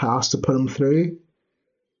fine pass to put him through.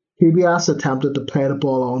 Kubias attempted to play the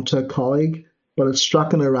ball on to a colleague, but it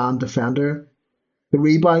struck an Iran defender. The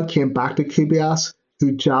rebound came back to Kubias,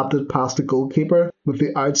 who jabbed it past the goalkeeper with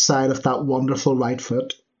the outside of that wonderful right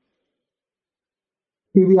foot.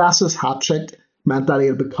 Kubias's hat-trick meant that he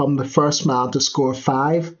had become the first man to score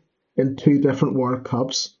 5 in 2 different World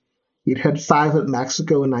Cups. He'd hit 5 at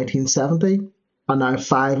Mexico in 1970, and now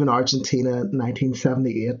 5 in Argentina in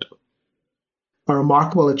 1978. A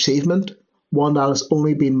remarkable achievement, one that has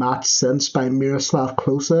only been matched since by Miroslav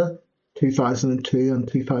Klose, 2002 and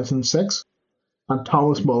 2006, and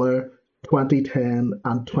Thomas Muller, 2010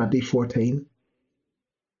 and 2014.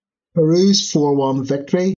 Peru's 4-1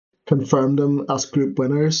 victory confirmed them as group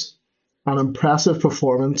winners, an impressive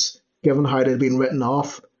performance given how they'd been written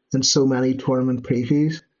off in so many tournament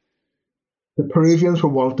previews. The Peruvians were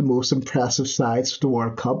one of the most impressive sides of the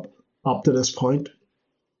World Cup up to this point.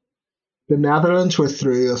 The Netherlands were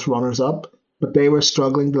through as runners-up, but they were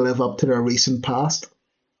struggling to live up to their recent past.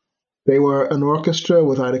 They were an orchestra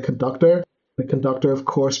without a conductor, the conductor of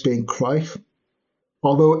course being Cruyff.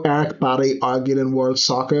 Although Eric Batty argued in World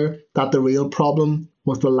Soccer that the real problem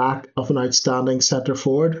was the lack of an outstanding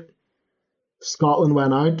centre-forward. Scotland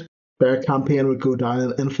went out, their campaign would go down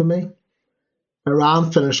in infamy.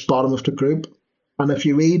 Iran finished bottom of the group, and if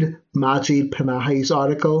you read Majid Panahi's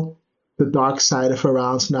article, The Dark Side of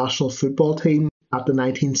Iran's National Football Team at the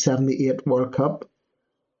 1978 World Cup,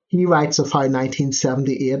 he writes of how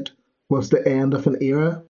 1978 was the end of an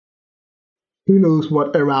era. Who knows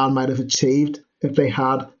what Iran might have achieved if they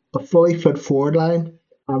had a fully fit forward line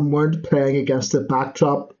and weren't playing against the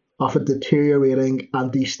backdrop of a deteriorating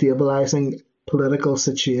and destabilising political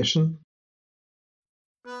situation.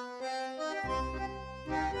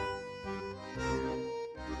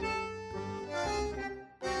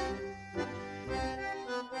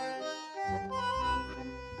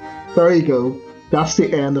 There you go, that's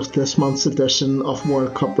the end of this month's edition of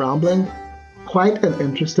World Cup Rambling. Quite an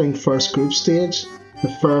interesting first group stage, the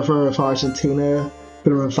fervour of Argentina,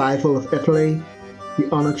 the revival of Italy, the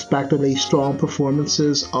unexpectedly strong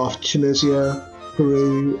performances of Tunisia,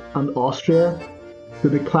 Peru and Austria, the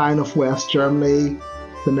decline of West Germany,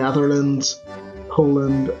 the Netherlands,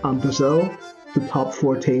 Poland and Brazil, the top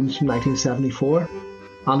 4 teams from 1974,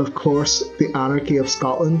 and of course the anarchy of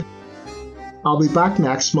Scotland. I'll be back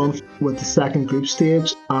next month with the second group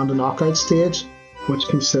stage and the knockout stage, which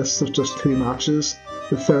consists of just 2 matches,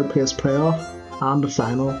 the third place playoff and the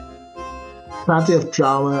final. Plenty of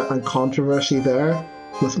drama and controversy there,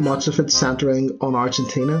 with much of it centering on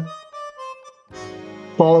Argentina.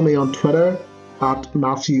 Follow me on Twitter at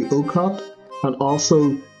Matthew Ocott and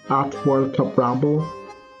also at World Cup Ramble.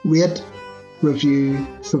 Rate, review,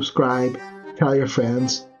 subscribe, tell your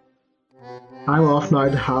friends. I'm off now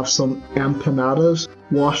to have some empanadas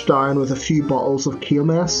washed down with a few bottles of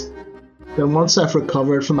Quilmes. Then once I've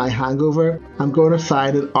recovered from my hangover, I'm going to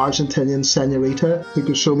find an Argentinian señorita who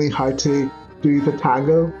can show me how to do the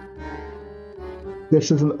tango.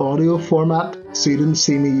 This is an audio format, so you didn't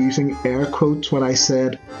see me using air quotes when I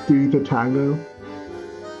said do the tango.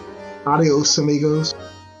 Adios amigos.